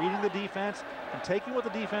scrimmage, reading the defense, and taking what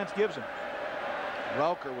the defense gives him.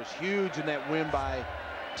 Welker was huge in that win by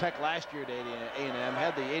Tech last year at A&M.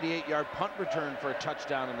 Had the 88-yard punt return for a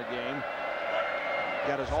touchdown in the game.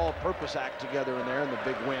 Got his all-purpose act together in there in the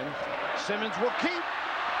big win. Simmons will keep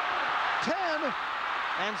 10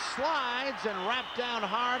 and slides and wrapped down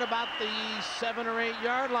hard about the 7 or 8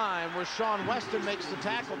 yard line where Sean Weston makes the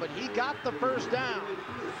tackle, but he got the first down.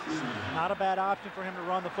 Not a bad option for him to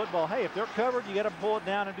run the football. Hey, if they're covered, you got to pull it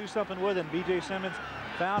down and do something with it. And B.J. Simmons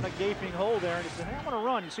found a gaping hole there, and he said, hey, I'm going to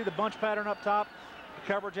run. You see the bunch pattern up top,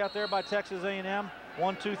 the coverage out there by Texas A&M.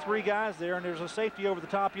 1, 2, 3 guys there, and there's a safety over the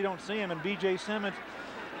top. You don't see him, and B.J. Simmons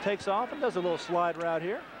takes off and does a little slide route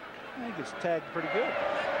here. I think it's tagged pretty good.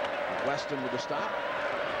 Weston with the stop.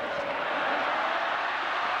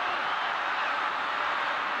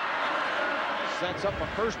 Sets up a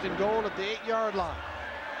 1st and goal at the 8-yard line.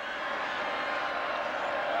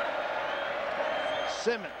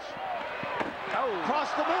 Simmons.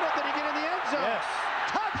 Across the middle, did he get in the end zone? Yes.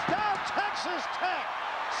 Touchdown, Texas Tech.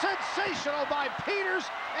 Sensational by Peters,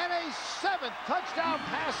 and a 7th touchdown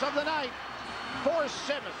pass of the night for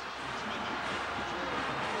Simmons.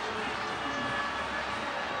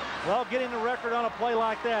 Well, getting the record on a play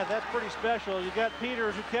like that, that's pretty special. You got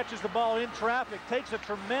Peters who catches the ball in traffic, takes a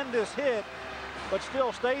tremendous hit, but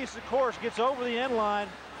still stays the course, gets over the end line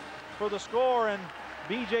for the score, and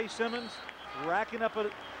B.J. Simmons racking up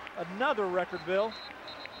another record, Bill.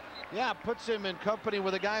 Yeah, puts him in company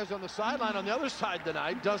with the guys on the sideline on the other side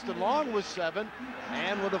tonight. Dustin Long with 7,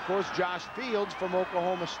 and with, of course, Josh Fields from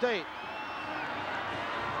Oklahoma State.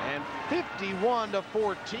 And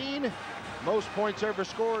 51-14, most points ever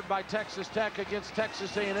scored by Texas Tech against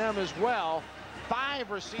Texas A&M as well. 5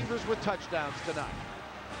 receivers with touchdowns tonight.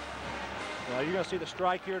 Well, you're going to see the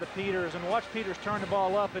strike here to Peters, and watch Peters turn the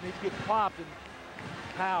ball up, and he gets popped, and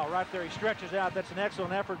pow, right there, he stretches out. That's an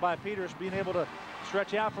excellent effort by Peters, being able to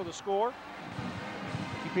stretch out for the score.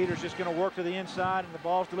 Peters just going to work to the inside, and the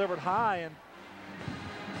ball's delivered high, and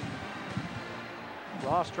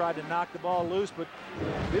Ross tried to knock the ball loose, but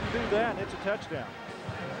didn't do that, and it's a touchdown.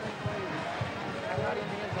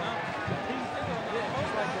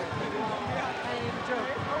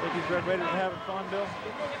 Think these Red Raiders are having fun, Bill?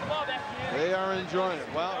 They are enjoying it.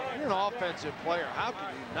 Well, you're an offensive player. How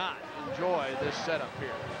can you not enjoy this setup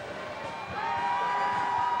here?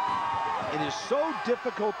 It is so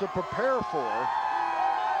difficult to prepare for.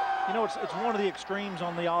 You know, it's one of the extremes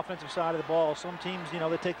on the offensive side of the ball. Some teams, you know,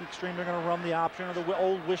 they take the extreme, they're going to run the option or the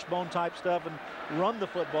old wishbone type stuff and run the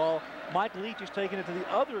football. Mike Leach is taking it to the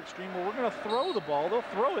other extreme where we're going to throw the ball. They'll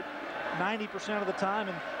throw it 90% of the time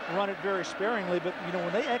and run it very sparingly. But, you know,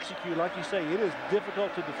 when they execute, like you say, it is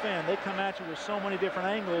difficult to defend. They come at you with so many different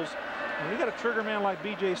angles. And you got a trigger man like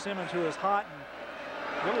B.J. Simmons who is hot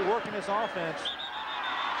and really working this offense.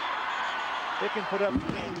 It can put up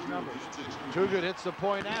huge numbers. Toogood hits the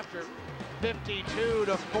point after.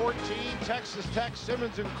 52-14. Texas Tech,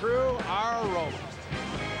 Simmons and crew are rolling.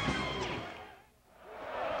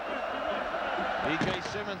 B.J.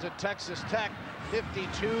 Simmons at Texas Tech,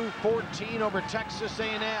 52-14 over Texas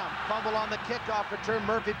A&M. Fumble on the kickoff return.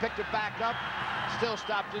 Murphy picked it back up. Still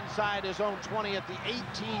stopped inside his own 20 at the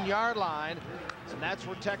 18-yard line. And that's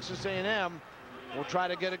where Texas A&M will try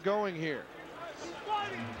to get it going here,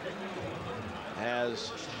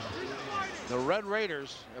 as the Red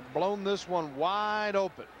Raiders have blown this one wide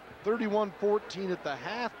open. 31-14 at the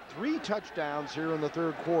half. 3 touchdowns here in the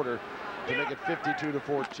third quarter to make it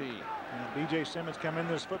 52-14. B.J. Simmons come in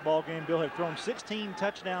this football game, Bill, had thrown 16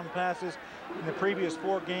 touchdown passes in the previous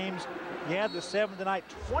 4 games. He had the 7th tonight,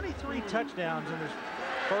 23 touchdowns in his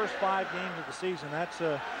first 5 games of the season. That's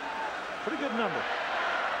a pretty good number.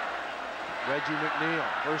 Reggie McNeil,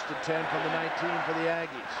 1st and 10 from the 19 for the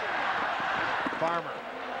Aggies. Farmer.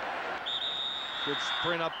 Good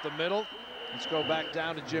sprint up the middle. Let's go back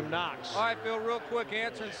down to Jim Knox. All right, Bill, real quick,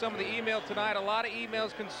 answering some of the email tonight. A lot of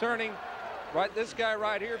emails concerning this guy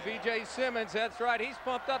right here, B.J. Simmons. That's right, he's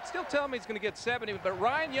pumped up. Still telling me he's going to get 70. But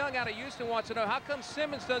Ryan Young out of Houston wants to know, how come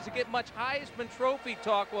Simmons doesn't get much Heisman Trophy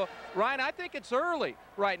talk? Well, Ryan, I think it's early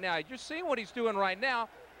right now. You're seeing what he's doing right now.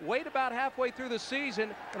 Wait about halfway through the season,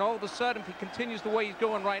 and all of a sudden, if he continues the way he's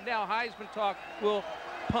going right now, Heisman talk will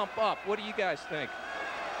pump up. What do you guys think?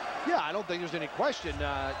 Yeah, I don't think there's any question.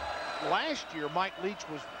 Last year, Mike Leach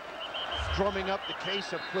was drumming up the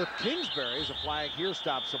case of Cliff Kingsbury as a flag here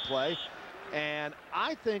stops the play. And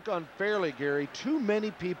I think unfairly, Gary, too many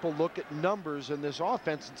people look at numbers in this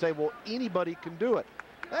offense and say, well, anybody can do it.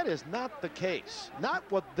 That is not the case. Not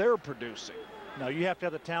what they're producing. No, you have to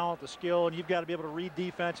have the talent, the skill, and you've got to be able to read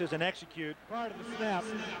defenses and execute. Prior to the snap,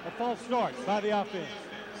 a false start by the offense.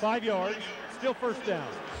 5 yards, still first down.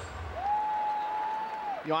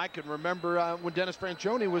 You know, I can remember when Dennis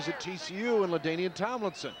Franchione was at TCU and LaDainian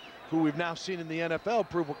Tomlinson, who we've now seen in the NFL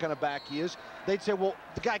prove what kind of back he is. They'd say, well,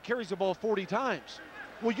 the guy carries the ball 40 times.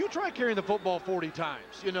 Well, you try carrying the football 40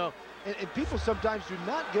 times, you know. And people sometimes do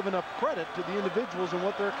not give enough credit to the individuals and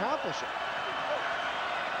what they're accomplishing.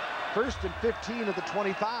 1st and 15 at the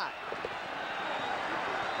 25.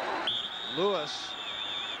 Lewis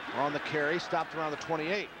on the carry, stopped around the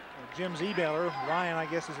 28. Jim's emailer, Ryan, I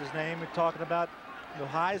guess is his name, we're talking about the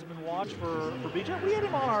Heisman watch for BJ. We had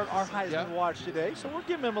him on our Heisman watch today, so we're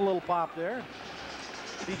giving him a little pop there.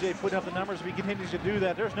 BJ putting up the numbers. If he continues to do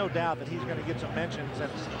that, there's no doubt that he's going to get some mentions.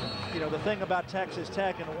 And, you know, the thing about Texas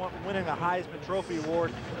Tech and winning a Heisman Trophy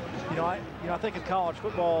award, I think in college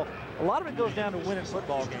football, a lot of it goes down to winning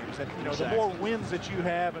football games. And, the more wins that you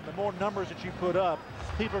have and the more numbers that you put up,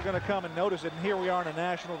 people are going to come and notice it. And here we are in a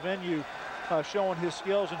national venue showing his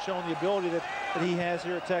skills and showing the ability that he has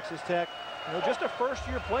here at Texas Tech. Just a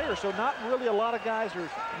first-year player, so not really a lot of guys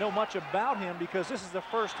know much about him because this is the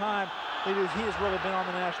first time that he has really been on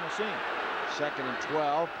the national scene. 2nd and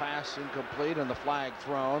 12, pass incomplete and the flag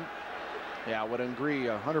thrown. Yeah, I would agree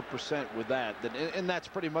 100% with that. And that's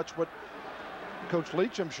pretty much what Coach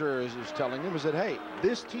Leach, I'm sure, is telling him, is that, hey,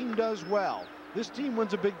 this team does well. This team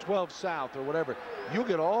wins a Big 12 South or whatever. You'll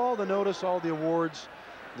get all the notice, all the awards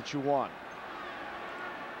that you want.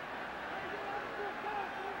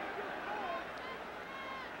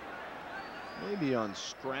 Maybe on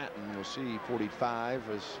Stratton, we'll see 45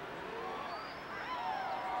 as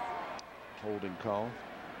holding call.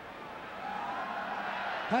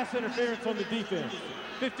 Pass interference on the defense.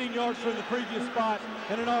 15 yards from the previous spot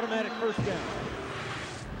and an automatic first down.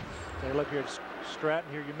 Take a look here at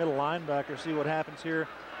Stratton here, your middle linebacker. See what happens here.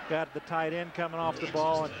 Got the tight end coming off the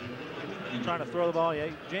ball and trying to throw the ball. Yeah,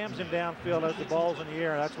 he jams him downfield as the ball's in the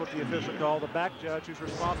air. That's what the official called. The back judge, who's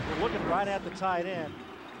responsible, looking right at the tight end.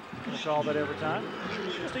 Going to call that every time.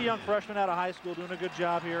 Just a young freshman out of high school doing a good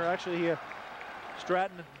job here. Actually,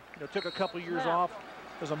 Stratton, took a couple years off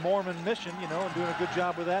as a Mormon mission, and doing a good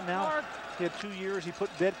job with that. Now he had 2 years. He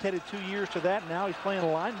dedicated 2 years to that. Now he's playing a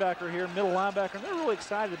linebacker here, middle linebacker, and they're really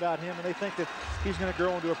excited about him, and they think that he's going to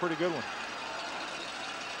grow into a pretty good one.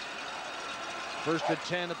 1st and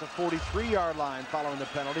 10 at the 43-yard line following the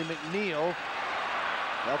penalty. McNeil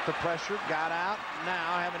felt the pressure, got out,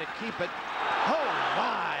 now having to keep it. Oh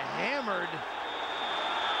my, hammered.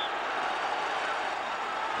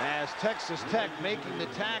 As Texas Tech making the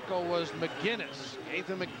tackle was McGinnis,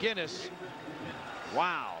 Nathan McGinnis.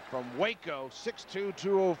 Wow, from Waco, 6'2",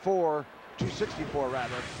 204, 264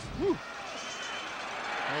 rather. Whew.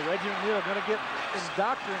 Hey, Reggie McNeil going to get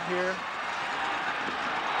indoctrined here.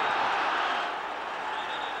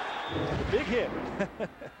 The big hit.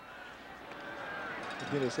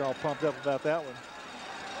 McGinnis all pumped up about that one.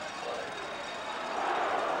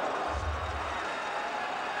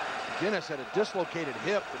 McGinnis had a dislocated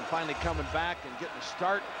hip and finally coming back and getting a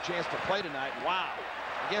start chance to play tonight. Wow,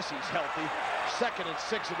 I guess he's healthy. 2nd and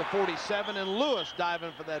 6 at the 47, and Lewis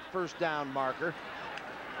diving for that first down marker.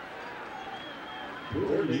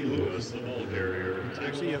 Courtney Lewis, the ball carrier.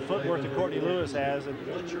 You see a footwork that Courtney Lewis has, and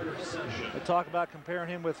they talk about comparing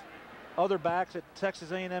him with other backs at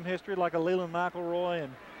Texas A&M history, like a Leland McElroy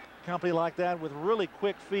and company like that, with really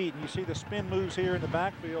quick feet. And you see the spin moves here in the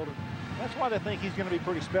backfield. And that's why they think he's going to be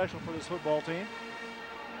pretty special for this football team.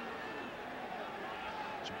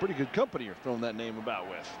 It's a pretty good company you're throwing that name about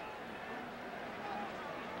with.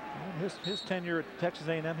 His tenure at Texas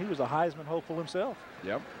A&M, he was a Heisman hopeful himself.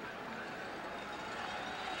 Yep.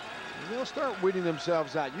 And they'll start weeding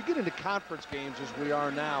themselves out. You get into conference games as we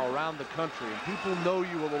are now around the country, and people know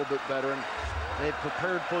you a little bit better, and they've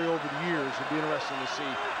prepared for you over the years. It'd be interesting to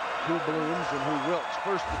see who blooms and who wilts.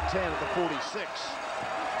 1st and 10 at the 46.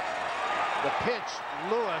 The pitch,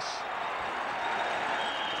 Lewis.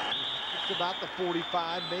 It's about the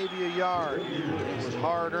 45, maybe a yard. It was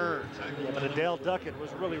hard earned. Yeah, but Adele Duckett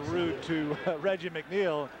was really rude to Reggie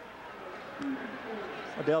McNeil.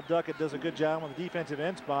 Adele Duckett does a good job on the defensive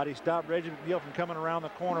end spot. He stopped Reggie McNeil from coming around the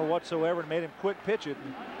corner whatsoever and made him quick pitch it.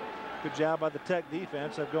 Good job by the Tech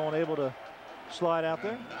defense of going able to slide out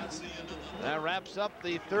there. That wraps up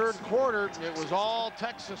the 3rd quarter. It was all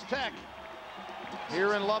Texas Tech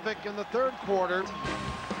here in Lubbock in the 3rd quarter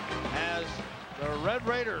as the Red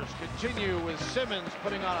Raiders continue with Simmons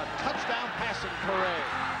putting on a touchdown passing parade.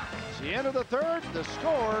 It's the end of the 3rd. The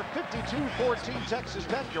score 52-14 Texas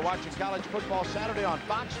Tech. You're watching College Football Saturday on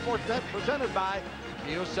Fox Sports Net, presented by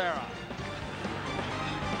Kyocera.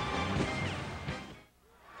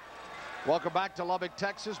 Welcome back to Lubbock,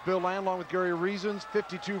 Texas. Bill Land along with Gary Reasons.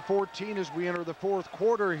 52-14 as we enter the 4th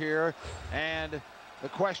quarter here. And the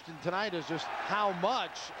question tonight is just how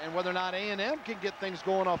much and whether or not A&M can get things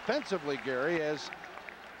going offensively, Gary, as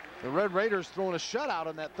the Red Raiders throwing a shutout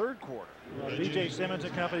in that 3rd quarter. Well, B.J. Simmons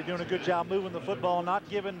and company doing a good job moving the football, not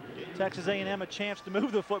giving Texas A&M a chance to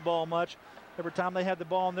move the football much. Every time they had the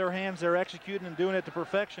ball in their hands, they're executing and doing it to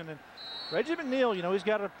perfection. And Reggie McNeil, he's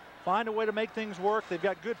got to find a way to make things work. They've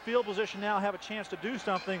got good field position now, have a chance to do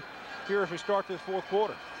something here if we start this 4th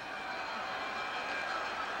quarter.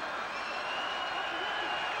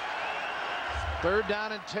 Third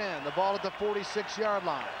down and 10. The ball at the 46-yard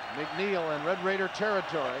line. McNeil in Red Raider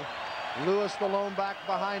territory. Lewis, the lone back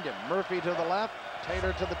behind him. Murphy to the left.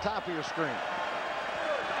 Taylor to the top of your screen.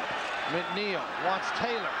 McNeil wants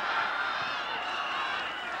Taylor.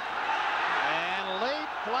 And late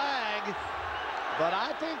flag, but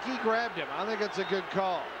I think he grabbed him. I think it's a good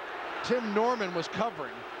call. Tim Norman was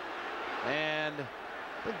covering, and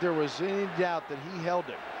I think there was any doubt that he held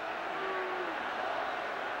him.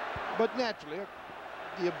 But naturally,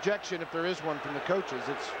 the objection, if there is one from the coaches,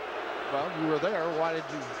 it's, well, you were there, why did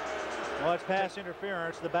you? Well, it's pass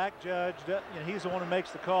interference. The back judge, you know, he's the one who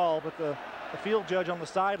makes the call, but the field judge on the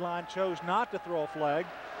sideline chose not to throw a flag.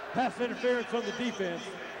 Pass interference on the defense.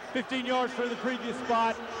 15 yards from the previous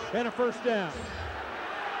spot and a first down.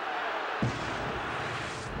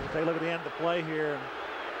 We'll take a look at the end of the play here.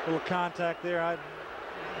 A little contact there. I'm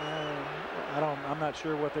not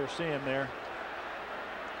sure what they're seeing there.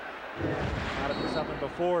 Might have been something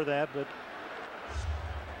before that, but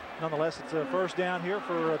nonetheless, it's a first down here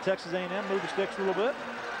for Texas A&M. Move the sticks a little bit.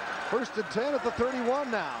 1st and 10 at the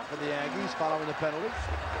 31 now for the Aggies following the penalty.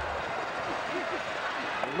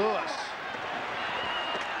 Lewis.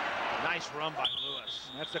 Nice run by Lewis.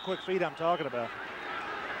 That's the quick feed I'm talking about.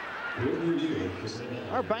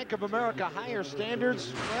 Our Bank of America higher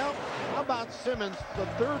standards. Well, how about Simmons, the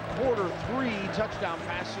third quarter 3 touchdown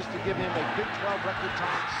passes to give him a Big 12 record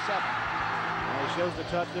time 7. He shows the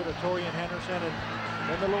touch there to Torian Henderson, and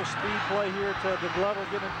then the little speed play here to Glover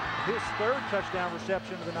getting his 3rd touchdown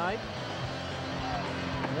reception of the night.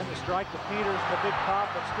 And then the strike to Peters, the big pop,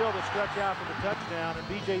 but still to stretch out for the touchdown. And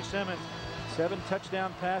B.J. Simmons, 7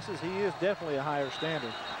 touchdown passes. He is definitely a higher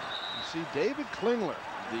standard. You see David Klingler,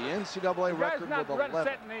 the NCAA record with 11.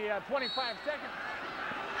 Set in the 25 seconds.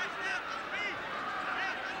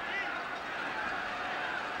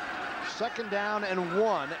 Second down and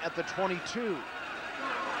 1 at the 22.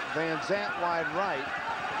 Van Zant wide right.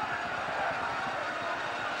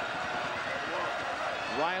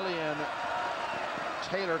 Riley and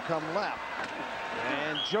Taylor come left.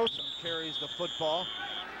 And Joseph carries the football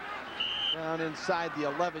down inside the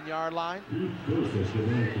 11-yard line.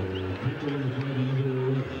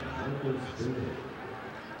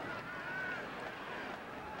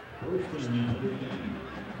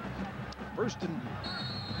 First and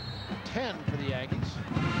 10 for the Aggies.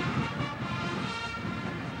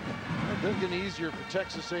 It doesn't get easier for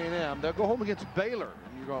Texas A&M. They'll go home against Baylor.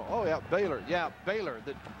 And you go, oh yeah, Baylor. Yeah, Baylor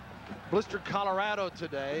that blistered Colorado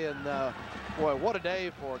today. And boy, what a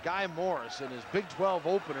day for Guy Morris and his Big 12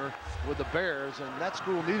 opener with the Bears. And that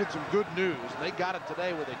school needed some good news. And they got it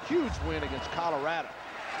today with a huge win against Colorado.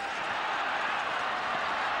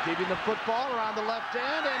 Keeping the football around the left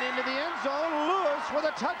end and into the end zone. Lewis with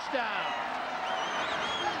a touchdown.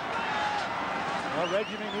 Well,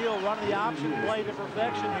 Reggie McNeil running the option play to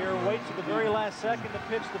perfection here. Waits at the very last second to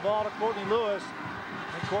pitch the ball to Courtney Lewis.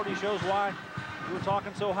 And Courtney shows why we were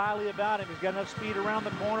talking so highly about him. He's got enough speed around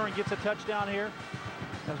the corner and gets a touchdown here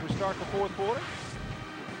as we start the 4th quarter.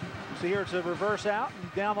 See here, it's a reverse out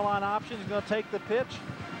and down the line option. He's going to take the pitch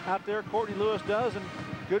out there. Courtney Lewis does, and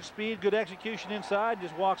good speed, good execution inside.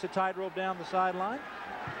 Just walks a tightrope down the sideline.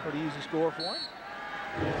 Pretty easy score for him.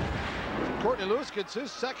 Courtney Lewis gets his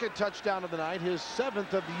 2nd touchdown of the night, his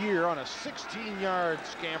 7th of the year on a 16-yard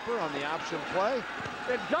scamper on the option play.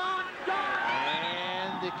 It's gone.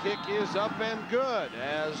 And the kick is up and good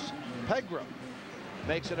as Pegram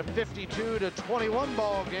makes it a 52-21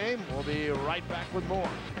 ball game. We'll be right back with more.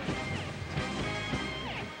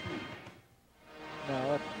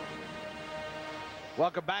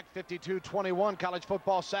 Welcome back, 52-21 College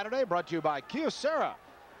Football Saturday, brought to you by Kyocera.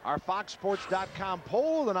 Our FoxSports.com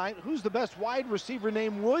poll of the night, who's the best wide receiver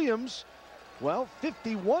named Williams? Well,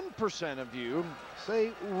 51% of you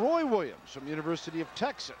say Roy Williams from University of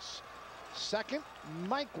Texas. Second,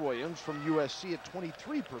 Mike Williams from USC at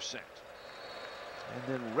 23%. And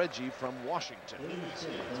then Reggie from Washington.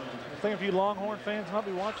 I think a few Longhorn fans might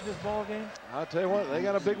be watching this ball game. I'll tell you what, they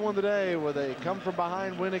got a big one today with a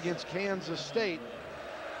come-from-behind win against Kansas State.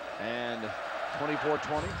 And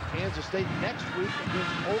 24-20. Kansas State next week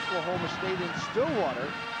against Oklahoma State in Stillwater.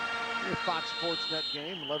 Your Fox Sports Net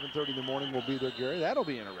game, 11:30 in the morning. We'll be there, Gary. That'll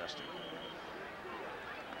be interesting.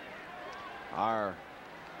 Our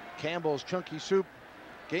Campbell's Chunky Soup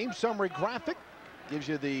game summary graphic gives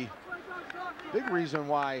you the big reason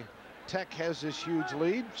why Tech has this huge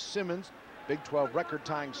lead. Simmons, Big 12 record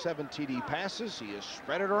tying 7 TD passes. He has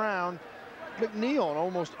spread it around. McNeil, an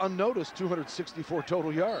almost unnoticed 264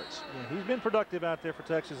 total yards. Yeah, he's been productive out there for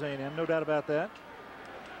Texas A&M, no doubt about that.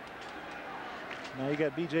 Now you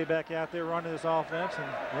got BJ back out there running this offense, and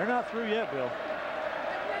they're not through yet, Bill.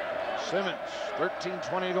 Simmons,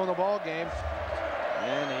 13:20 to go in the ball game.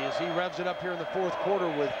 And as he revs it up here in the fourth quarter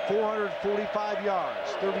with 445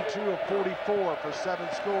 yards, 32 of 44 for 7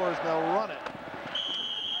 scores. They'll run it.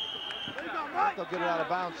 They'll get it out of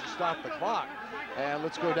bounds to stop the clock. And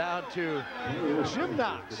let's go down to Jim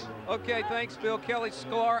Knox. Okay, thanks, Bill. Kelly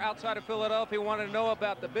Sklar outside of Philadelphia wanted to know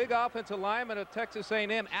about the big offensive lineman of Texas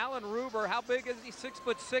A&M, Alan Ruber. How big is he?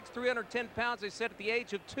 6'6", 310 pounds. They said at the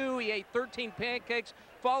age of 2, he ate 13 pancakes.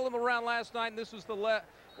 Followed him around last night, and this was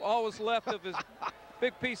all was left of his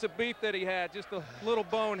big piece of beef that he had. Just a little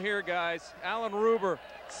bone here, guys. Alan Ruber,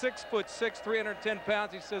 6'6", 310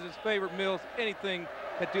 pounds. He says his favorite meal is anything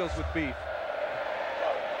that deals with beef.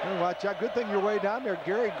 Well, watch out. Good thing you're way down there.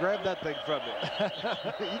 Gary grabbed that thing from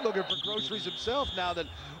you. He's looking for groceries himself now that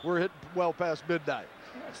we're hitting well past midnight.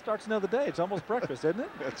 It starts another day. It's almost breakfast, isn't it?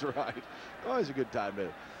 That's right. Always a good time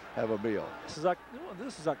to have a meal.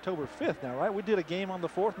 This is October 5th now, right? We did a game on the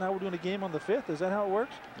 4th. Now we're doing a game on the 5th. Is that how it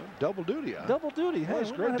works? Double duty, huh? Double duty. Hey,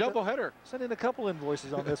 it's great. Double header. Send in a couple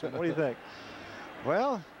invoices on this one. What do you think?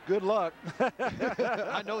 Well, good luck.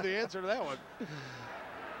 I know the answer to that one.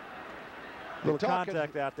 Little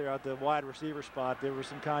contact out there at the wide receiver spot. There was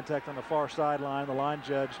some contact on the far sideline. The line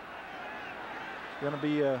judge is going to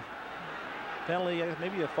be a penalty,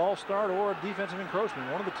 maybe a false start or a defensive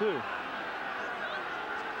encroachment, one of the two.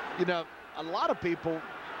 You know, a lot of people,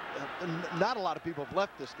 not a lot of people have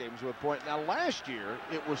left this game to a point. Now, last year,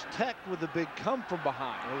 it was Tech with a big come from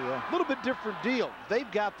behind. Oh, yeah. A little bit different deal.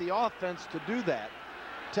 They've got the offense to do that.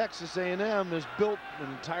 Texas A&M has built an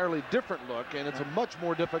entirely different look, and it's a much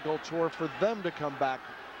more difficult chore for them to come back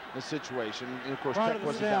in the situation. And, of course, Tech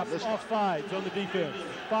wasn't down this time. Offsides on the defense,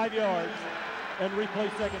 5 yards, and replay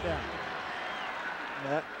second down.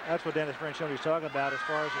 That's what Dennis Franchioni's talking about as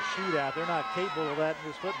far as a shootout. They're not capable of that in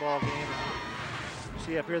this football game. You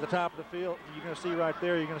see up here at the top of the field, you're going to see right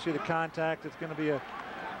there, you're going to see the contact. It's going to be a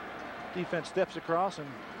defense steps across and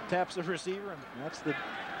taps the receiver, and that's the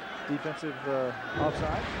defensive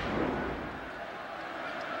offside.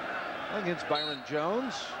 Against Byron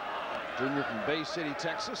Jones, junior from Bay City,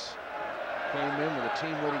 Texas. Came in with a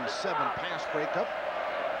team-leading 7 pass breakup.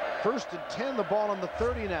 1st and 10, the ball on the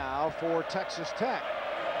 30 now for Texas Tech.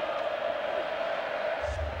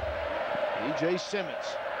 B.J.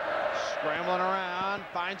 Simmons scrambling around,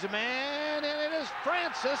 finds a man, and it is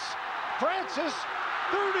Francis. Francis,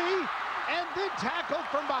 30. And then tackled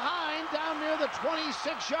from behind down near the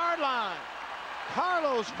 26-yard line.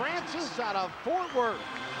 Carlos Francis out of Fort Worth.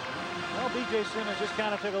 Well, B.J. Simmons just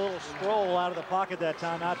kind of took a little stroll out of the pocket that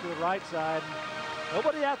time, out to the right side.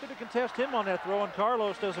 Nobody out there to contest him on that throw, and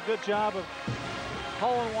Carlos does a good job of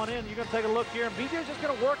hauling one in. You're going to take a look here, and B.J.'s just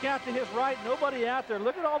going to work out to his right. Nobody out there.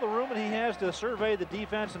 Look at all the room that he has to survey the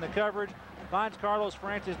defense and the coverage. Finds Carlos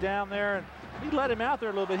Francis down there, and he let him out there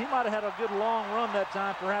a little bit. He might have had a good long run that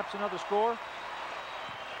time, perhaps another score.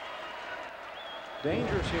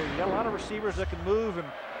 Dangerous here. You got a lot of receivers that can move, and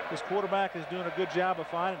this quarterback is doing a good job of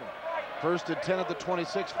finding them. 1st and 10 at the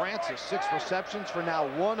 26. Francis, 6 receptions for now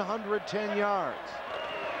 110 yards.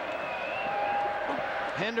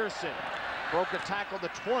 Henderson broke a tackle at the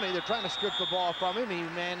 20. They're trying to strip the ball from him. He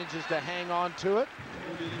manages to hang on to it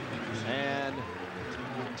and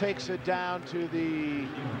takes it down to the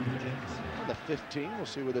 15. We'll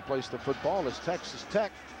see where they place the football as Texas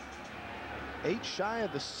Tech 8 shy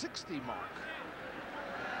of the 60 mark.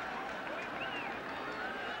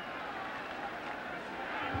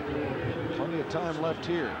 Plenty of time left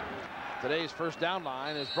here. Today's first down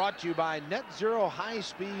line is brought to you by Net Zero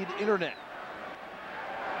high-speed internet.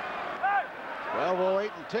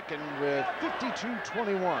 12:08 and ticking with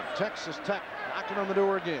 52-21. Texas Tech knocking on the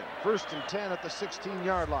door again. 1st and 10 at the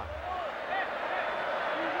 16-yard line.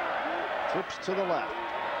 Trips to the left.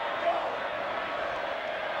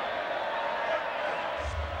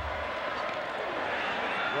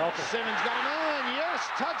 Welker. Simmons got him in. Yes,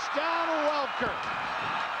 touchdown Welker.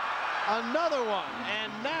 Another one.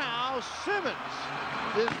 And now Simmons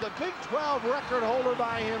is the Big 12 record holder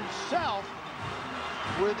by himself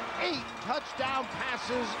with 8 touchdown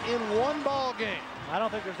passes in one ball game. I don't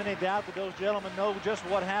think there's any doubt that those gentlemen know just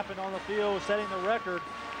what happened on the field, setting the record.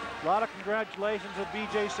 A lot of congratulations to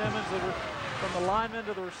B.J. Simmons, from the linemen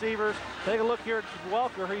to the receivers. Take a look here at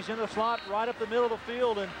Welker. He's in the slot right up the middle of the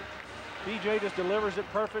field, and B.J. just delivers it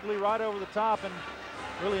perfectly right over the top, and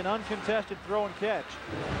really an uncontested throw and catch.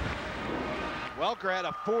 Welker had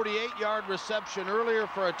a 48-yard reception earlier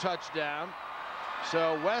for a touchdown.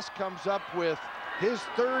 So West comes up with his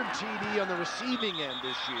 3rd TD on the receiving end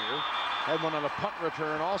this year. Had one on a punt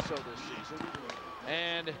return also this season.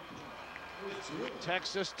 And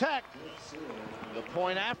Texas Tech, the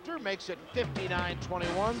point after, makes it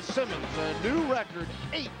 59-21. Simmons, a new record,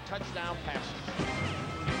 8 touchdown passes.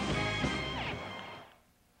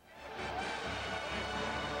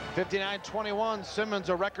 59-21, Simmons,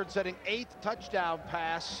 a record-setting 8th touchdown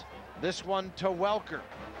pass. This one to Welker.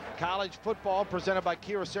 College football presented by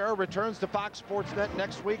Kyocera returns to Fox Sports Net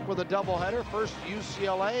next week with a doubleheader. First,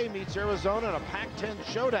 UCLA meets Arizona in a Pac-10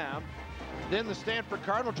 showdown. Then the Stanford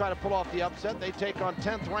Cardinal try to pull off the upset. They take on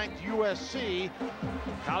 10th-ranked USC.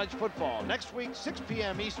 College football next week, 6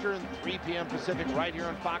 p.m. Eastern, 3 p.m. Pacific, right here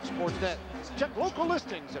on Fox Sports Net. Check local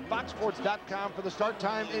listings at foxsports.com for the start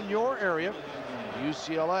time in your area.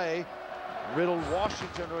 UCLA riddled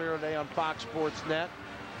Washington earlier today on Fox Sports Net.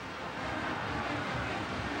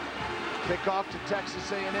 Kickoff to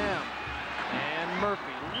Texas A&M. And Murphy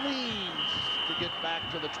leads to get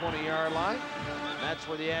back to the 20-yard line. That's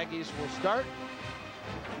where the Aggies will start.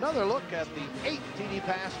 Another look at the 8th TD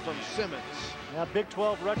pass from Simmons. Now, Big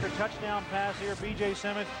 12 record touchdown pass here, B.J.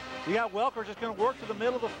 Simmons. You got Welker just going to work to the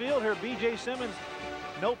middle of the field here. B.J. Simmons,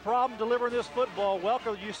 no problem delivering this football.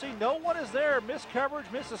 Welker, you see no one is there. Missed coverage,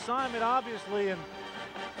 missed assignment, obviously, and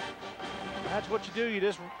that's what you do. You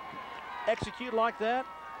just execute like that.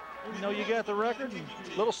 You know you got the record.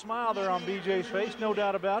 Little smile there on B.J.'s face, no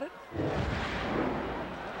doubt about it.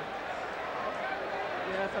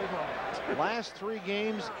 Last 3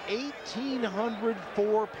 games,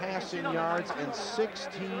 1,804 passing yards and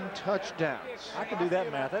 16 touchdowns. I can do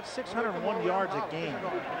that math. That's 601 yards a game.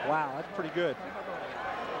 Wow, that's pretty good.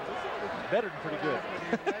 Better than pretty good.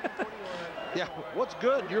 Yeah, what's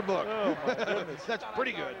good? Your book. Oh, my goodness. That's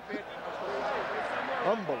pretty good.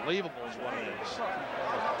 Unbelievable is what it is.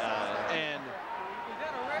 And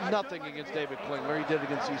nothing against David Klingler. He did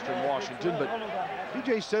against Eastern Washington, but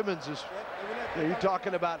B.J. Simmons is, you're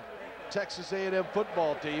talking about Texas A&M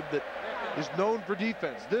football team that is known for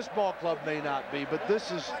defense. This ball club may not be, but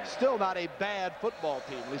this is still not a bad football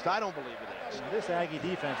team. At least I don't believe it is. This Aggie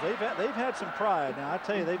defense, they've had some pride. Now, I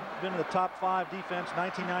tell you, they've been in the top 5 defense,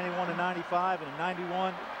 1991 to 95, and in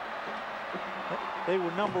 91, they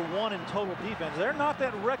were #1 in total defense. They're not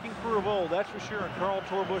that wrecking crew of old, that's for sure. And Carl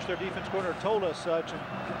Torbush, their defense coordinator, told us such. And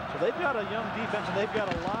so they've got a young defense, and they've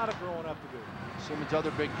got a lot of growing up to do. Simmons'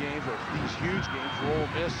 other big games, or these huge games, were Ole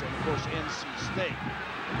Miss and, of course, NC State.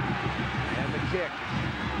 And the kick.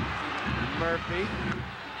 Murphy.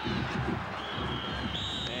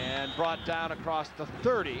 And brought down across the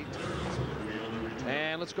 30.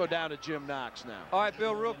 And let's go down to Jim Knox now. All right,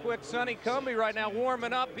 Bill, real quick. Sonny Cumbie right now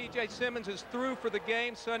warming up. B.J. Simmons is through for the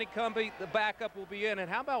game. Sonny Cumbie, the backup, will be in. And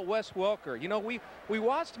how about Wes Welker? You know, we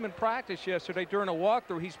watched him in practice yesterday during a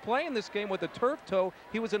walkthrough. He's playing this game with a turf toe.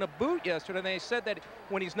 He was in a boot yesterday, and they said that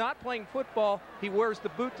when he's not playing football, he wears the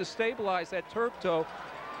boot to stabilize that turf toe.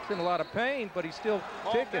 He's in a lot of pain, but he's still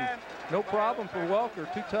ticking. No problem for Welker.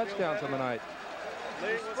 2 touchdowns on the night.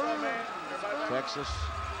 Texas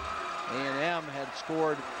A&M had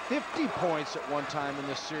scored 50 points at one time in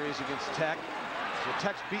this series against Tech. So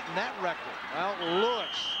Tech's beaten that record. Well,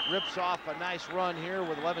 Lewis rips off a nice run here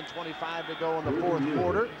with 11:25 to go in the 4th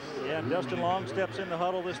quarter. Yeah, and Dustin Long steps in the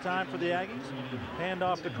huddle this time for the Aggies. Hand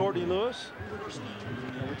off to Courtney Lewis.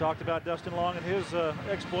 And we talked about Dustin Long and his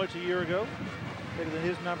exploits a year ago. Bigger than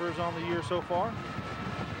his numbers on the year so far.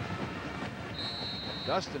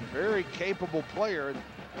 Dustin, very capable player.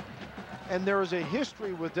 And there is a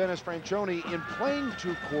history with Dennis Franchione in playing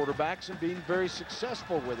 2 quarterbacks and being very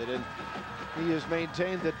successful with it. And he has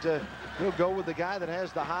maintained that he'll go with the guy that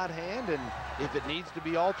has the hot hand, and if it needs to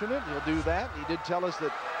be alternate, he'll do that. He did tell us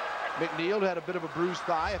that McNeil had a bit of a bruised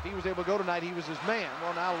thigh. If he was able to go tonight, he was his man.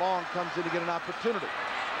 Well, now Long comes in to get an opportunity.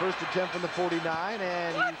 First attempt from the 49,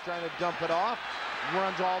 and he's trying to dump it off.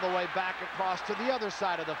 Runs all the way back across to the other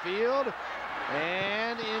side of the field,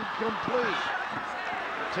 and incomplete.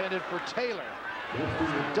 Intended for Taylor.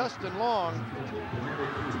 Dustin Long,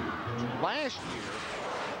 last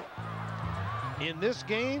year, in this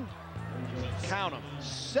game, count them,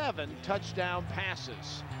 7 touchdown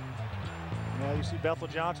passes. Yeah, you see Bethel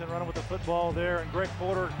Johnson running with the football there, and Greg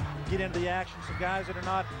Porter get into the action. Some guys that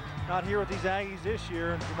are not here with these Aggies this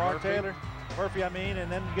year, and Murphy, and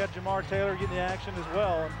then you got Jamar Taylor getting the action as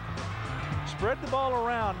well. And spread the ball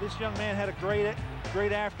around. This young man had a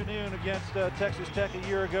great afternoon against Texas Tech a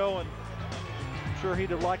year ago, and I'm sure he'd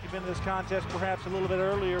have liked to have been in this contest perhaps a little bit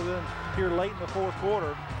earlier than here late in the 4th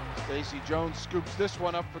quarter. Stacey Jones scoops this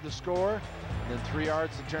one up for the score. And then 3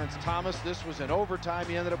 yards to Terrence Thomas. This was in overtime.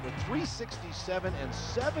 He ended up with 367 and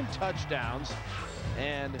 7 touchdowns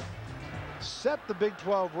and set the Big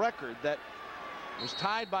 12 record that was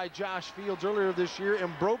tied by Josh Fields earlier this year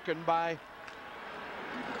and broken by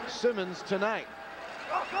Simmons tonight.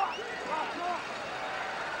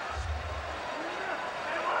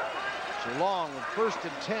 So Long with 1st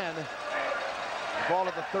and 10. The ball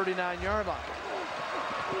at the 39-yard line.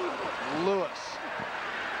 Lewis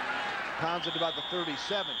pounds it about the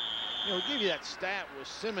 37. You know, we give you that stat with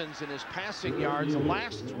Simmons in his passing yards the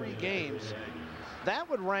last 3 games. That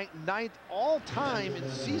would rank 9th all-time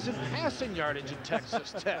in season passing yardage at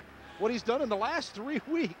Texas Tech. What he's done in the last 3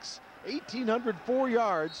 weeks, 1,804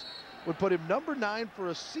 yards, would put him number 9 for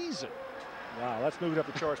a season. Wow, that's moving up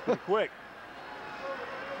the charts pretty quick.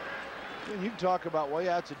 And you can talk about, well,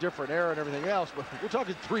 yeah, it's a different era and everything else, but we're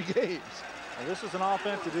talking 3 games. Well, this is an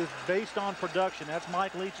offense that is based on production. That's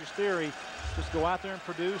Mike Leach's theory. Just go out there and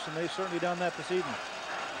produce, and they've certainly done that this evening.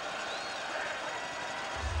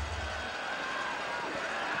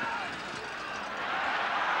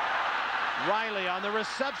 Riley on the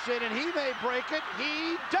reception, and he may break it.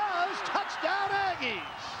 He does. Touchdown Aggies.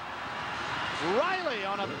 Riley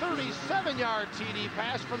on a 37-yard TD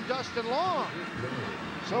pass from Dustin Long.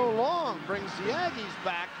 So Long brings the Aggies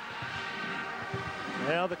back.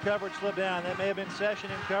 Well, the coverage slipped down. That may have been session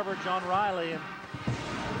in coverage on Riley, and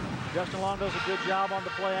Justin Long does a good job on the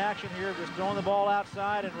play action here, just throwing the ball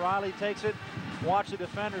outside, and Riley takes it. Watch the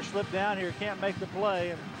defender slip down here, can't make the play.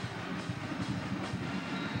 And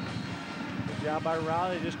good job by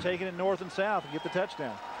Riley, just taking it north and south and get the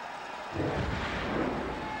touchdown.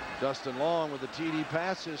 Dustin Long with the TD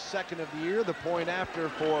pass, his 2nd of the year, the point after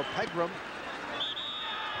for Pegram.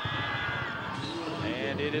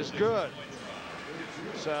 And it is good.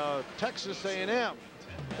 So Texas A&M, a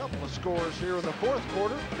couple of scores here in the 4th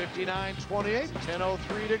quarter, 59-28,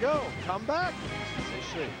 10:03 to go. Come back, we'll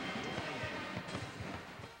see.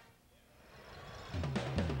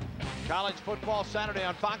 College Football Saturday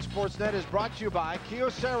on Fox Sports Net is brought to you by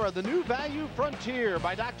Kyocera, the new value frontier,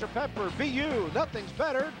 by Dr. Pepper, be you, nothing's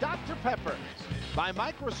better, Dr. Pepper. By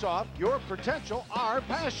Microsoft, your potential, our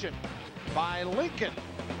passion. By Lincoln,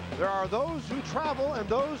 there are those who travel and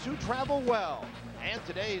those who travel well. And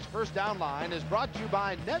today's First Down Line is brought to you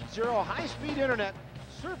by Net Zero high-speed internet.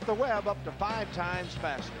 Surf the web up to 5 times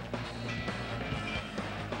faster.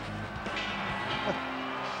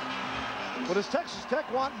 Well, does Texas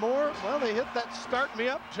Tech want more? Well, they hit that Start Me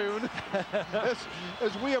Up tune as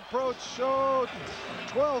we approach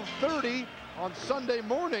 12:30 on Sunday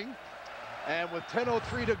morning. And with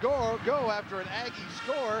 10:03 to go after an Aggie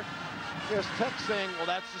score, there's Tech saying, well,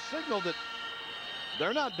 that's the signal that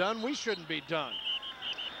they're not done. We shouldn't be done.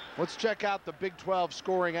 Let's check out the Big 12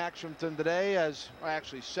 scoring action from today,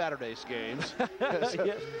 actually Saturday's games. As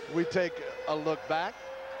we take a look back.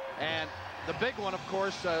 And the big one, of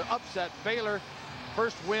course, upset Baylor.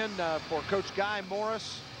 First win for Coach Guy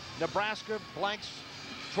Morris. Nebraska blanks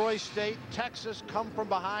Troy State. Texas come from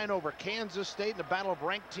behind over Kansas State in the battle of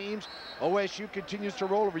ranked teams. OSU continues to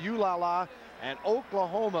roll over ULala. And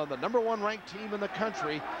Oklahoma, the #1 ranked team in the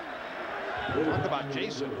country. Talk about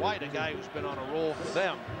Jason White, a guy who's been on a roll for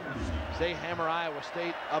them. They hammer Iowa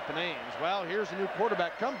State up in Ames. Well, here's a new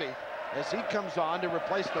quarterback, Cumbie, as he comes on to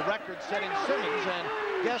replace the record-setting Simmons. And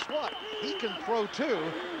guess what? He can throw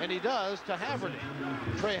too, and he does to Haverty.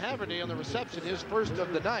 Trey Haverty on the reception, his first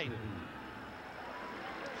of the night.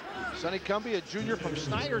 Sonny Cumbie, a junior from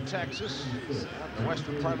Snyder, Texas, the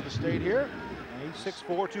western part of the state here. He's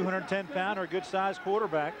 6'4", 210-pounder, a good-sized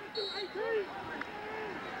quarterback.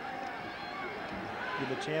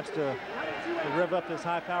 Give a chance to rev up this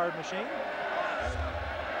high-powered machine.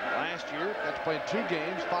 Last year, got to play 2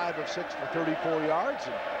 games, 5 of 6 for 34 yards.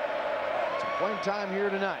 And it's playing time here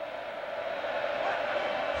tonight.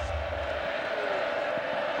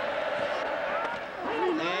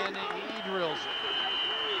 And he drills it.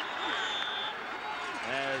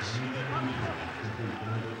 As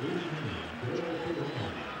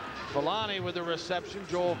Filani with the reception.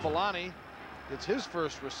 Joel Filani gets his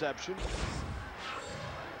first reception.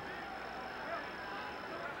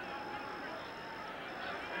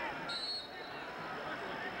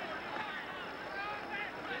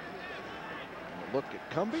 Look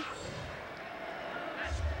at Cumbie.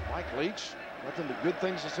 Mike Leach, nothing but good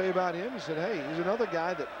things to say about him. He said, hey, he's another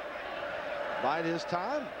guy that bided his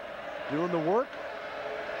time, doing the work.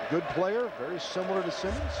 Good player, very similar to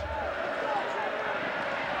Simmons.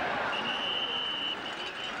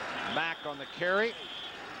 Mack on the carry.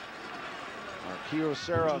 Our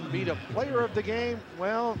Kyocera Meetup player of the game.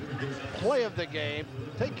 Well, play of the game.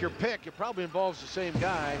 Take your pick. It probably involves the same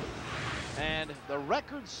guy. And the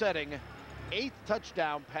record-setting 8th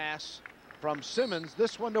touchdown pass from Simmons.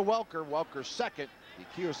 This one to Welker. Welker's second.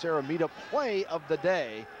 The Kyocera Meetup play of the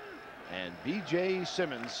day. And B.J.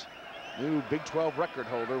 Simmons new Big 12 record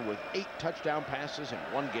holder with 8 touchdown passes in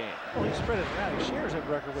 1 game. Well, he spread it around. He shares that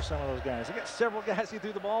record with some of those guys. He got several guys he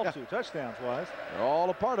threw the ball to, touchdowns-wise. They're all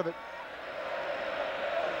a part of it.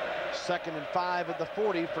 2nd and 5 at the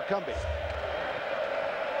 40 for Cumbie.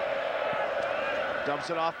 Dumps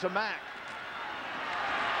it off to Mack.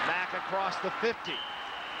 Mack across the 50.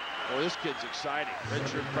 Boy, this kid's exciting.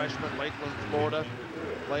 Redshirt freshman, Lakeland, Florida.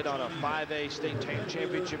 Played on a 5A state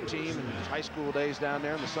championship team in his high school days down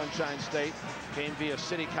there in the Sunshine State. Came via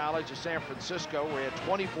City College of San Francisco, where he had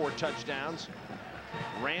 24 touchdowns.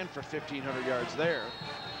 Ran for 1,500 yards there.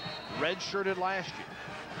 Redshirted last year.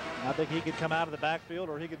 I think he could come out of the backfield,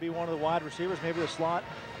 or he could be one of the wide receivers, maybe a slot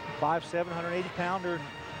 5'7", 180-pounder.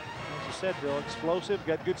 As you said, Bill, explosive,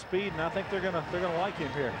 got good speed, and I think they're gonna like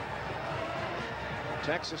him here.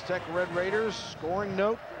 Texas Tech Red Raiders scoring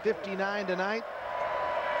note 59 tonight.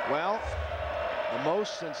 Well, the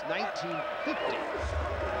most since 1950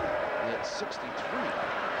 at 63.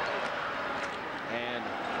 And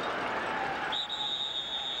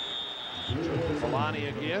Filani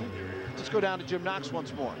again. Let's go down to Jim Knox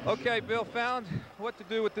once more. Okay, Bill found what to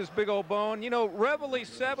do with this big old bone. You know, Reveille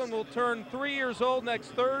 7 will turn 3 years old next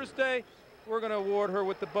Thursday. We're going to award her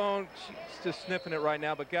with the bone. She's just sniffing it right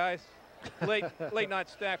now. But guys, late night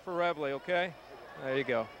stack for Reveille, okay? There you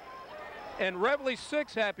go. And Reveille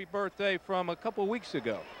 6, happy birthday from a couple weeks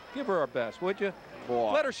ago. Give her our best, would you?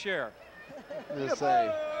 Boy. Let her share. Just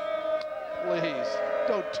say, please,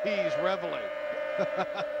 don't tease Reveille.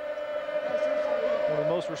 One of the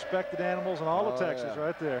most respected animals in all of Texas,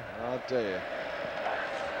 right there. I'll tell you.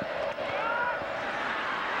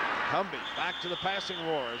 Cumbie back to the passing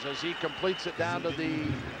roars as he completes it down to the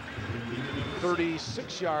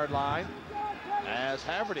 36-yard line. As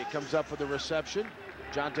Haverty comes up with the reception.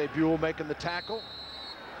 Jonte Buell making the tackle.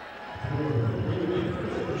 And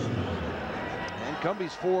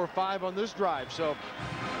Cumbie's 4 or 5 on this drive, so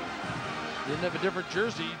didn't have a different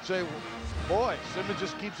jersey, you'd say, boy, Simmons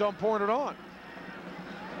just keeps on pouring it on.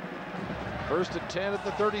 1st and 10 at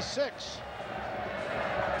the 36.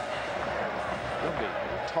 Cumbie a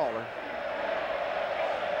little taller.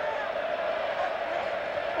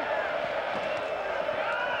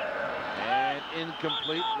 And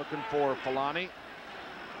incomplete, looking for Filani.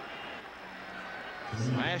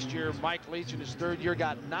 Last year, Mike Leach in his 3rd year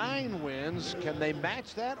got 9 wins. Can they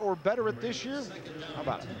match that or better it this year? How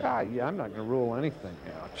about it? Yeah, I'm not going to rule anything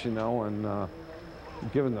out, you know, and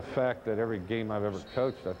given the fact that every game I've ever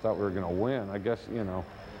coached, I thought we were going to win. I guess, you know,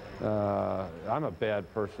 I'm a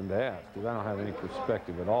bad person to ask because I don't have any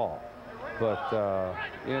perspective at all. But,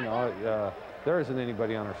 you know, there isn't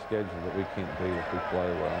anybody on our schedule that we can't beat if we play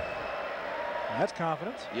well. That's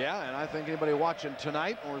confidence. Yeah, and I think anybody watching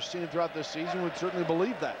tonight or seen it throughout this season would certainly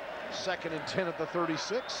believe that. 2nd and 10 at the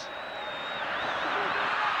 36.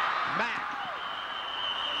 Mack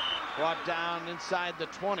brought down inside the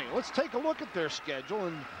 20. Let's take a look at their schedule,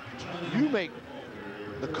 and you make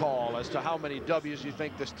the call as to how many W's you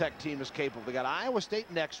think this Tech team is capable. They got Iowa State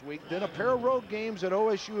next week, then a pair of road games at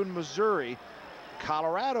OSU and Missouri,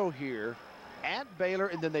 Colorado here, at Baylor,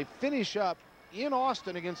 and then they finish up in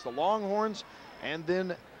Austin against the Longhorns, and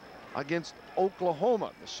then against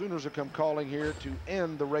Oklahoma. The Sooners will come calling here to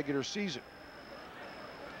end the regular season.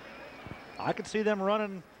 I could see them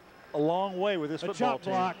running a long way with this football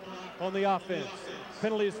team. A chop block on the offense.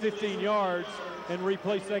 Penalty is 15 yards and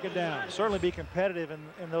replay 2nd down. Certainly be competitive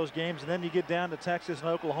in those games, and then you get down to Texas and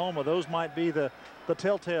Oklahoma. Those might be the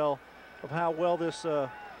telltale of how well this or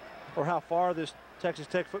how far this Texas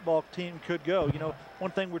Tech football team could go. You know,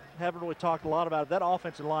 one thing we haven't really talked a lot about, that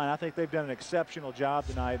offensive line. I think they've done an exceptional job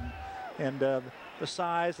tonight, and the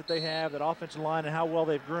size that they have, that offensive line, and how well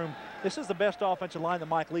they've groomed. This is the best offensive line that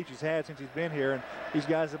Mike Leach has had since he's been here, and these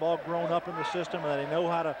guys have all grown up in the system, and they know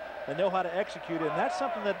how to execute it, and that's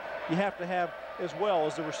something that you have to have as well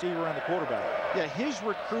as the receiver and the quarterback. Yeah, his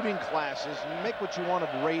recruiting classes, you make what you want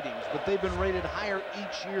of ratings, but they've been rated higher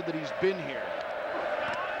each year that he's been here.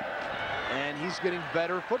 And he's getting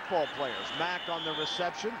better football players. Mack on the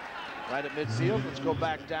reception, right at midfield. Let's go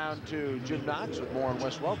back down to Jim Knox with more on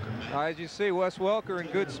Wes Welker. As you see, Wes Welker in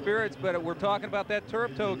good spirits, but we're talking about that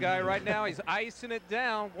turf toe guy right now. He's icing it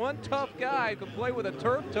down. One tough guy who can play with a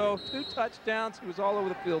turf toe. 2 touchdowns. He was all over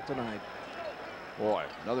the field tonight. Boy,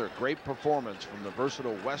 another great performance from the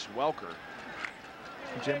versatile Wes Welker.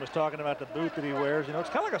 Jim was talking about the boot that he wears. You know, it's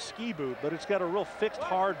kind of like a ski boot, but it's got a real fixed,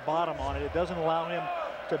 hard bottom on it. It doesn't allow him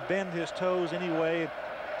to bend his toes anyway.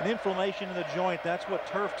 An inflammation in the joint, that's what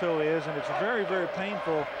turf toe is, and it's very, very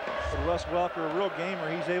painful. But Wes Welker, a real gamer,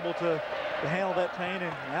 he's able to handle that pain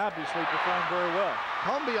and obviously perform very well.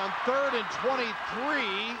 Cumbie on 3rd and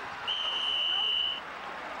 23.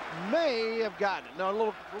 may have gotten it. No, a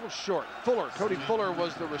little short. Cody Fuller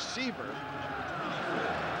was the receiver.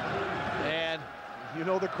 And you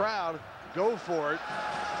know the crowd, go for it.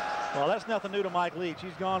 Well, that's nothing new to Mike Leach.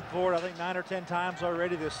 He's gone for it, I think, 9 or 10 times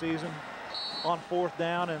already this season on 4th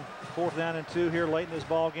down and 2 here late in this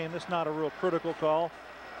ball game. It's not a real critical call.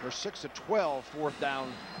 They're 6 of 12 4th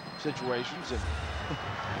down situations. And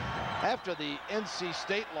after the NC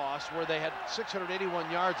State loss, where they had 681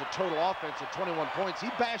 yards of total offense and 21 points, he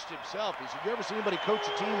bashed himself. He said, you ever see anybody coach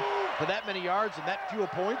a team for that many yards and that few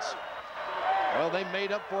points? Well, they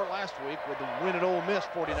made up for it last week with the win at Ole Miss,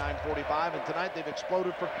 49-45, and tonight they've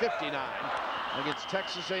exploded for 59 against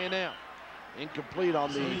Texas A&M. Incomplete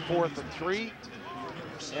on the 4th and 3,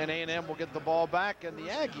 and A&M will get the ball back. And the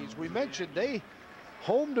Aggies, we mentioned, they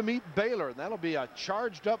home to meet Baylor, and that'll be a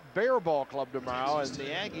charged-up Bear Ball club tomorrow, as the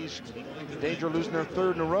Aggies in danger of losing their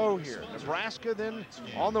 3rd in a row here. Nebraska then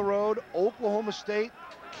on the road, Oklahoma State,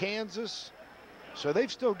 Kansas. So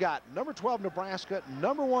they've still got number 12 Nebraska,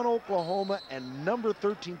 number 1 Oklahoma, and number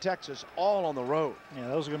 13 Texas all on the road. Yeah,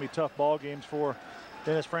 those are going to be tough ball games for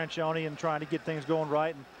Dennis Franchione and trying to get things going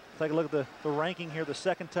right. And take a look at the ranking here, the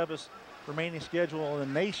 2nd toughest remaining schedule in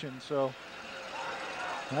the nation. So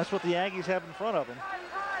that's what the Aggies have in front of them.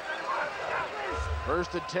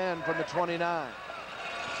 1st and 10 from the 29.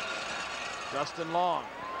 Justin Long,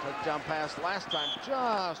 touchdown pass last time,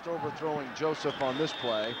 just overthrowing Joseph on this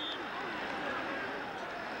play.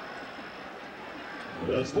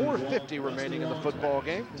 4:50 remaining in the football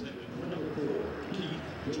game.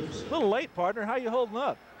 A little late, partner. How you holding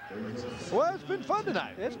up? Well, it's been fun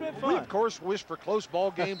tonight. It's been fun. We, of course, wish for close ball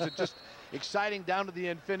games and just exciting down to the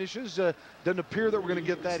end finishes. Doesn't appear that we're going to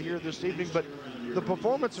get that here this evening, but the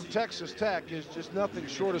performance of Texas Tech is just nothing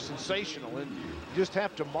short of sensational, and you just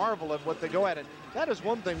have to marvel at what they go at. And that is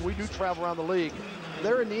one thing we do travel around the league.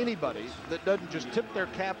 There isn't anybody that doesn't just tip their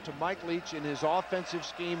cap to Mike Leach in his offensive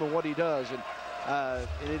scheme and what he does. And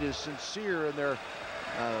it is sincere in their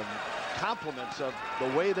compliments of the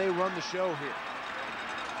way they run the show here.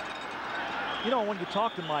 You know, when you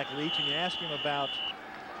talk to Mike Leach and you ask him about,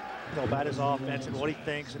 about his offense and what he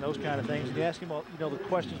thinks and those kind of things, and you ask him, the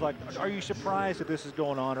questions like, are you surprised that this is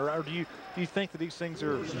going on, or do you think that these things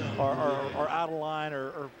are out of line,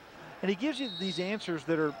 and he gives you these answers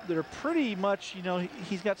that are pretty much,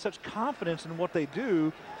 he's got such confidence in what they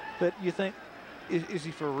do that you think, is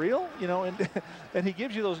he for real? And he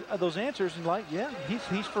gives you those answers, and like, yeah,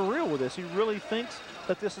 he's for real with this. He really thinks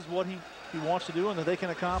that this is what he wants to do and that they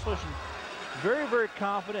can accomplish. And very, very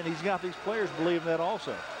confident. He's got these players believing that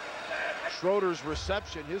also. Schroeder's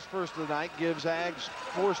reception, his first of the night, gives Ags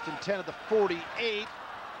 1st and 10 at the 48,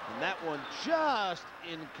 and that one just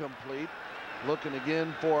incomplete. Looking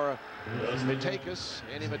again for Matakis,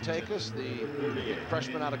 Andy Matakis, the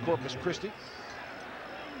freshman out of Corpus Christi.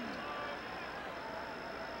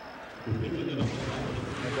 And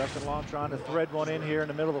Justin Long trying to thread one in here in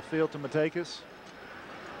the middle of the field to Matakis.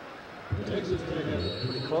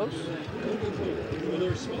 Pretty close.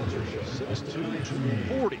 6'2",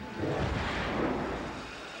 240.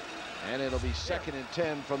 And it'll be 2nd and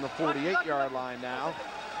 10 from the 48-yard line now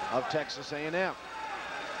of Texas A&M. Melvin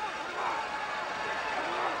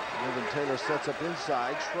Taylor sets up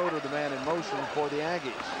inside. Schroeder, the man in motion for the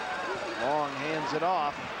Aggies. Long hands it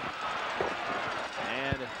off.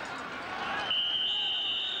 And the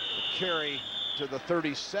carry to the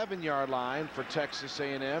 37-yard line for Texas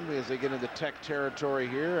A&M as they get into Tech territory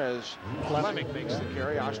here, as Fleming makes the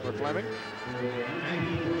carry. Oscar Fleming.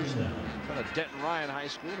 Kind of Denton Ryan High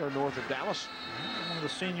School, they're north of Dallas. One of the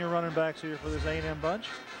senior running backs here for this A&M bunch.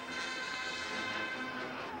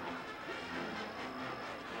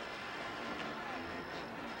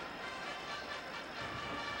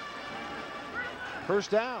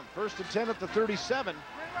 First down, 1st and 10 at the 37.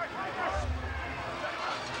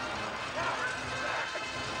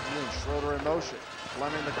 And Schroeder in motion.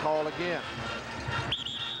 Fleming the call again.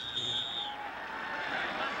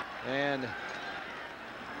 And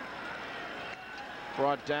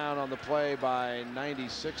brought down on the play by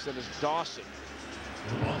 96, that is Dawson.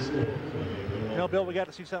 Bill, we got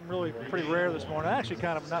to see something really pretty rare this morning. Actually,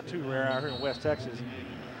 kind of not too rare out here in West Texas.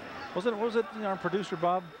 Was it our producer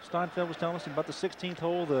Bob Steinfeld was telling us about the 16th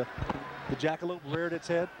hole, the jackalope reared its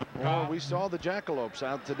head? Well, we saw the jackalopes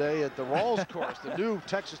out today at the Rawls course, the new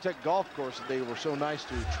Texas Tech golf course that they were so nice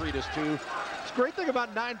to treat us to. It's a great thing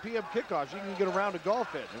about 9 p.m. kickoffs. You can get around a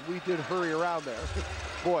golf in, and we did hurry around there.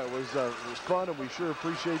 Boy, it was fun, and we sure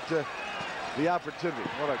appreciate the opportunity.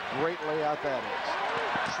 What a great layout that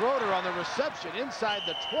is. Schroeder on the reception inside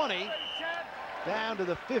the 20, down to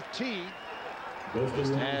the 15.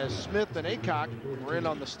 As Smith and Aycock were in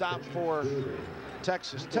on the stop for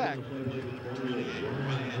Texas Tech.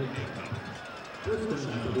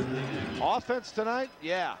 Offense tonight,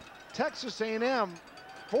 yeah. Texas A&M,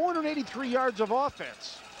 483 yards of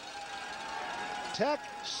offense. Tech,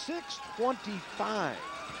 625.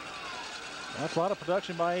 That's a lot of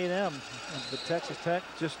production by A&M, but Texas Tech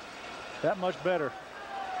just that much better.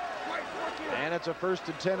 And it's a 1st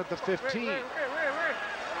and 10 at the 15.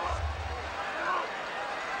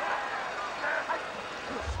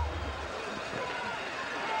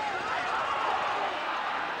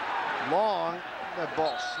 Long, that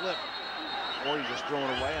ball slipped. Or you just throw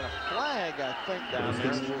it away, and a flag, I think, down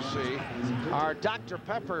there. We'll see. Our Dr.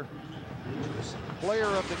 Pepper player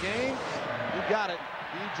of the game, you got it,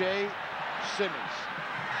 B.J. Simmons.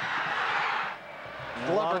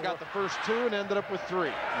 Glover got the first 2 and ended up with 3.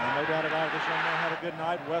 No doubt about it. This young man had a good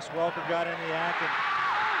night. Wes Welker got in the act,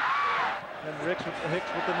 and Hicks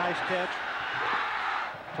with the nice catch.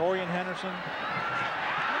 Torian Henderson.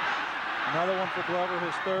 Another one for Glover,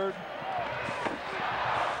 his 3rd.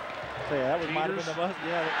 So yeah, that might have been the most.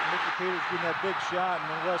 Yeah, Mickey Peters getting that big shot, and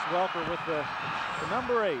then Wes Welker with the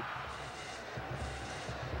number 8.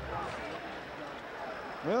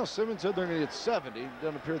 Well, Simmons said they're going to get 70. It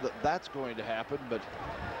doesn't appear that that's going to happen, but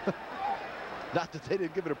not that they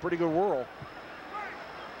didn't give it a pretty good whirl.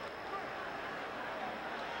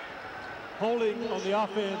 Holding on the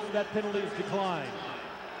offense, that penalty is declined.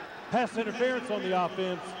 Pass interference on the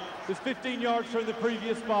offense is 15 yards from the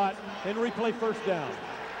previous spot, and replay 1st down.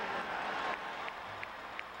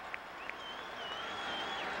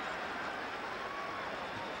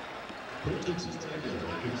 Texas Tech.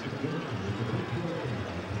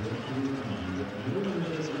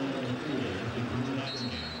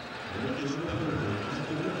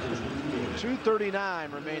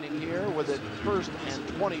 2:39 remaining here with it 1st and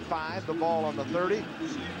 25. The ball on the 30.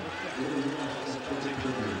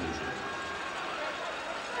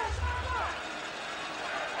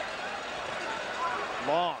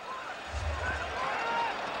 Long.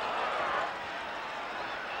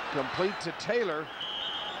 Complete to Taylor.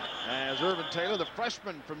 As Irvin Taylor, the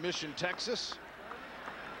freshman from Mission, Texas.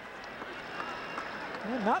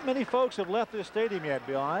 Well, not many folks have left this stadium yet,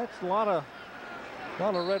 Bill. It's a lot of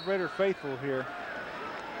Red Raider faithful here.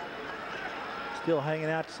 Still hanging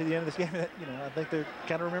out to see the end of this game. You know, I think they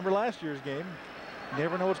kind of remember last year's game. You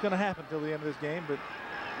never know what's going to happen until the end of this game, but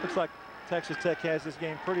looks like Texas Tech has this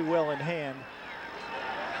game pretty well in hand.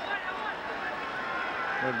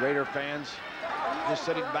 Red Raider fans just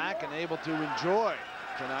sitting back and able to enjoy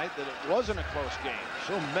tonight that it wasn't a close game.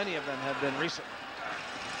 So many of them have been recently.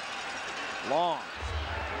 Long.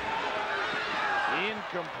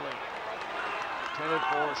 Incomplete. Intended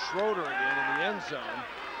for Schroeder again in the end zone.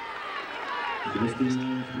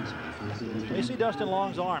 You see Dustin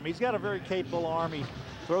Long's arm. He's got a very capable arm. He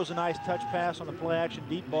throws a nice touch pass on the play action,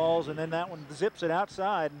 deep balls, and then that one zips it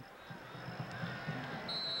outside.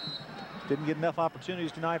 Didn't get enough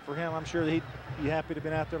opportunities tonight for him. I'm sure that he'd be happy to have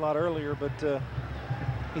been out there a lot earlier, but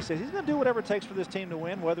he says he's going to do whatever it takes for this team to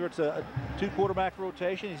win, whether it's a 2-quarterback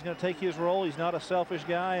rotation. He's going to take his role. He's not a selfish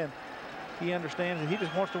guy, and he understands that he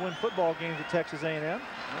just wants to win football games at Texas A&M. Well,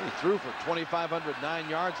 he threw for 2,509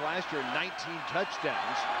 yards last year, 19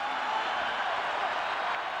 touchdowns.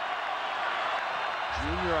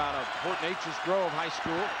 Junior out of Port Nature's Grove High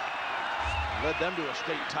School. Led them to a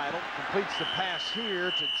state title. Completes the pass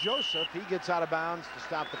here to Joseph. He gets out of bounds to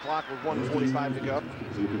stop the clock with 1:45 to go.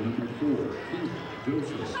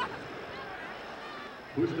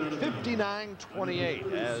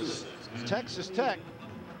 59-28 as Texas Tech.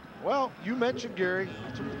 Well, you mentioned, Gary,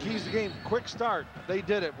 some of the keys to the game. Quick start. They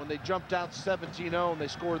did it when they jumped out 17-0 and they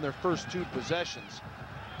scored in their first 2 possessions.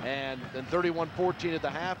 And then 31-14 at the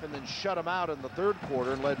half, and then shut them out in the 3rd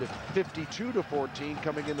quarter and led to 52-14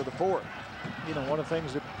 coming into the 4th. You know, one of the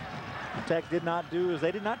things that Tech did not do is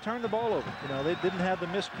they did not turn the ball over. You know, they didn't have the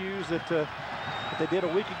miscues that they did a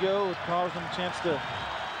week ago. It caused them a chance to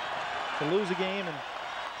lose a game. And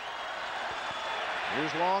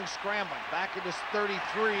here's Long scrambling back into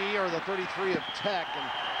 33, or the 33 of Tech, and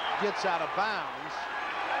gets out of bounds.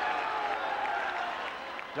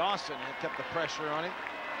 Dawson had kept the pressure on him.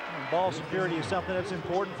 And ball security is something that's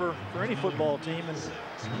important for any football team, and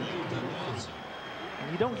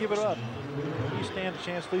you don't give it up. You stand a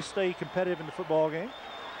chance to stay competitive in the football game.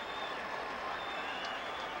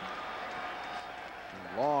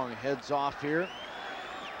 Long heads off here.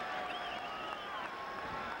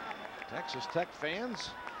 Texas Tech fans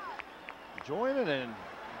joining, and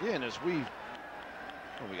again, as we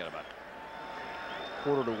got about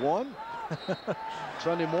 1:45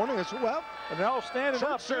 Sunday morning. It's well, and they're all standing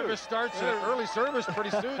up. Service starts at early service pretty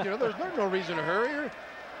soon. You know, there's no reason to hurry.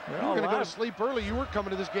 You were going to go to sleep early. You weren't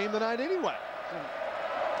coming to this game tonight anyway.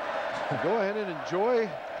 So go ahead and enjoy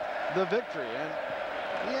the victory. And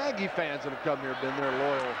the Aggie fans that have come here have been their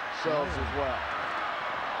loyal selves as well.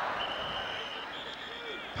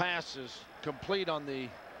 Pass is complete on the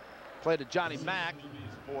play to Johnny Mack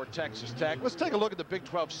for Texas Tech. Let's take a look at the Big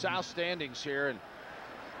 12 South standings here and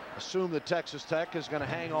assume that Texas Tech is going to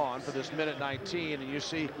hang on for this minute 19. And you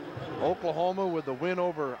see Oklahoma with the win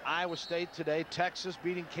over Iowa State today. Texas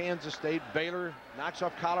beating Kansas State. Baylor knocks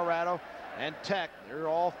off Colorado. And Tech, they're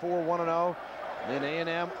all 4-1-0. Then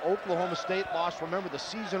A&M, Oklahoma State lost. Remember the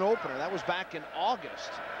season opener. That was back in August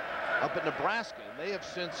up at Nebraska. And they have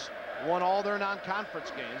since won all their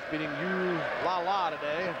non-conference games, beating ULA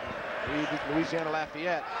today. Louisiana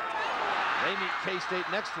Lafayette. They meet K-State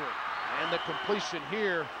next week. And the completion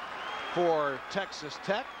here for Texas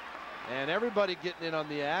Tech. And everybody getting in on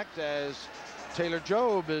the act as Taylor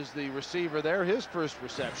Jobe is the receiver there, his first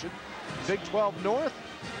reception. Big 12 North,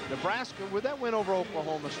 Nebraska with that win over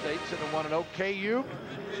Oklahoma State, sitting at 1-0. KU,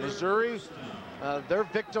 Missouri, their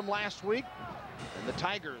victim last week. And the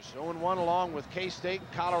Tigers 0-1 along with K-State,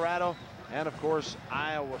 Colorado, and of course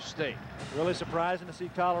Iowa State. Really surprising to see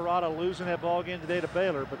Colorado losing that ball game today to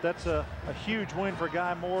Baylor, but that's a huge win for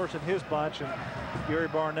Guy Morris and his bunch. And Gary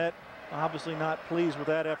Barnett obviously not pleased with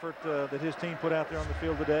that effort that his team put out there on the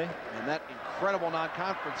field today. And that incredible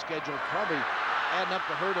non-conference schedule probably adding up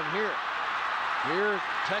to hurt him here. Here,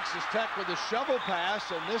 Texas Tech with a shovel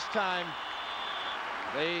pass, and this time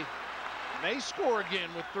they may score again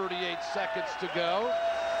with 38 seconds to go.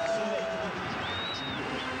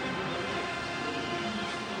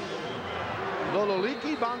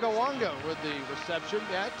 Lololiki Bangawanga with the reception.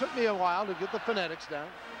 Yeah, it took me a while to get the phonetics down.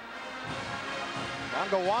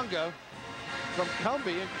 Bangawanga from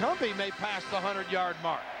Cumbie, and Cumbie may pass the 100-yard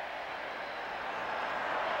mark.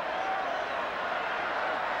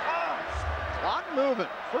 Clock moving.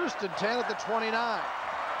 1st and 10 at the 29.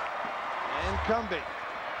 And Cumbie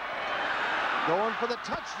going for the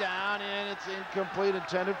touchdown, and it's incomplete,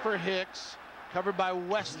 intended for Hicks. Covered by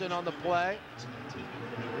Weston on the play.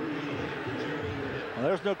 Well,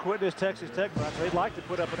 there's no quit this Texas Tech bunch. They'd like to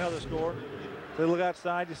put up another score. They look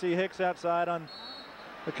outside. You see Hicks outside on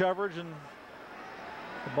the coverage, and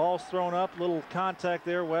the ball's thrown up. Little contact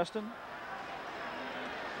there, Weston.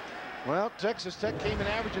 Well, Texas Tech came in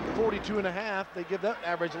averaging 42.5. They give that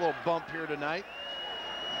average a little bump here tonight.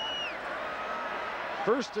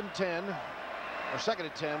 1st and 10, or 2nd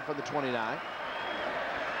and 10 from the 29.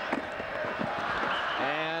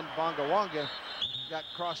 And Bangawanga got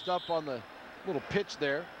crossed up on the little pitch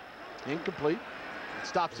there. Incomplete. It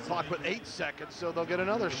stops the clock with 8 seconds, so they'll get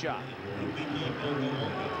another shot.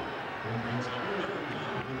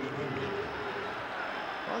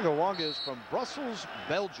 Bangawanga is from Brussels,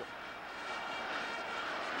 Belgium.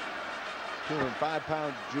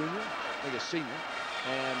 205-pound junior, I think a senior.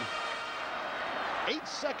 And 8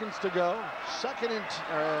 seconds to go. 3rd and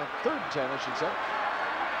 10, I should say.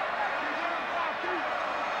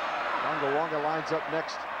 Bangawanga lines up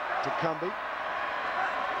next to Cumbie.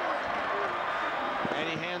 And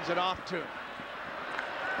he hands it off to him.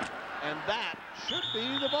 And that should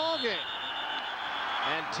be the ball game.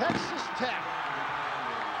 And Texas Tech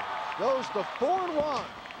goes to 4-1.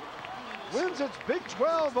 Wins its Big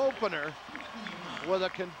 12 opener with a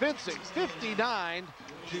convincing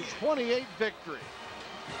 59-28 victory.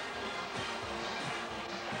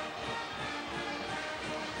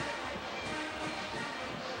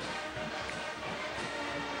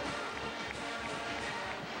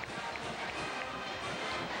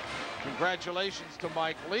 Congratulations to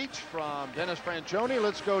Mike Leach from Dennis Franchione.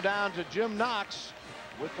 Let's go down to Jim Knox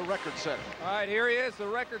with the record setter. All right, here he is, the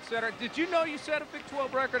record setter. Did you know you set a Big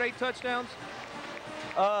 12 record, 8 touchdowns?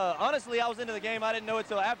 Honestly, I was into the game. I didn't know it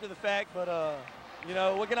till after the fact, but, you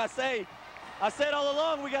know, what can I say? I said all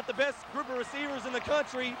along we got the best group of receivers in the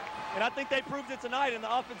country, and I think they proved it tonight, and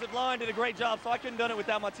the offensive line did a great job, so I couldn't have done it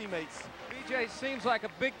without my teammates. BJ, seems like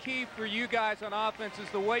a big key for you guys on offense is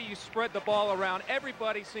the way you spread the ball around.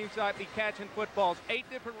 Everybody seems to be catching footballs. 8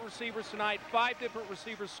 different receivers tonight, 5 different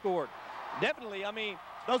receivers scored. Definitely. I mean,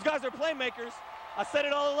 those guys are playmakers. I said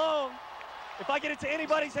it all along. If I get it to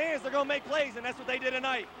anybody's hands, they're going to make plays, and that's what they did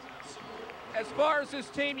tonight. As far as this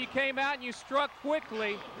team, you came out and you struck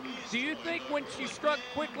quickly. Do you think once you struck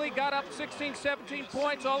quickly, got up 16, 17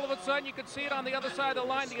 points, all of a sudden you could see it on the other side of the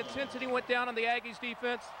line, the intensity went down on the Aggies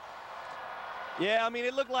defense? Yeah, I mean,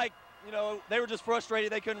 it looked like, you know, they were just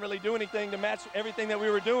frustrated. They couldn't really do anything to match everything that we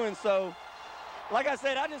were doing. So, like I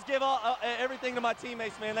said, I just give everything to my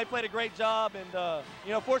teammates, man. They played a great job, and,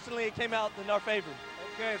 you know, fortunately it came out in our favor.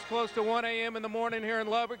 Okay, it's close to 1 a.m. in the morning here in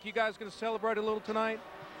Lubbock. You guys going to celebrate a little tonight?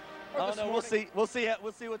 I don't know. We'll see. We'll see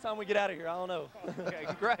what time we get out of here. I don't know. Okay,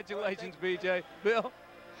 congratulations, BJ. Bill?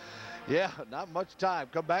 Yeah, not much time.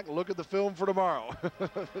 Come back and look at the film for tomorrow.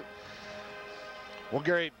 Well,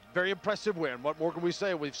 Gary, very impressive win. What more can we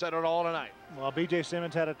say? We've said it all tonight. Well, B.J.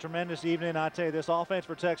 Simmons had a tremendous evening. I tell you, this offense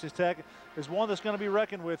for Texas Tech is one that's going to be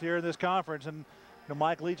reckoned with here in this conference. And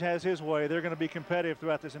Mike Leach has his way. They're going to be competitive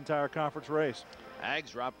throughout this entire conference race.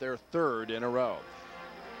 Ags dropped their 3rd in a row.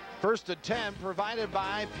 1st and 10 provided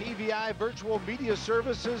by PVI Virtual Media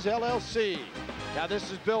Services, LLC. Now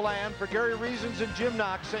this is Bill Land for Gary Reasons and Jim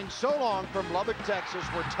Knox saying so long from Lubbock, Texas,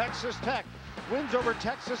 where Texas Tech wins over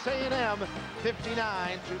Texas A&M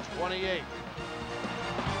 59-28.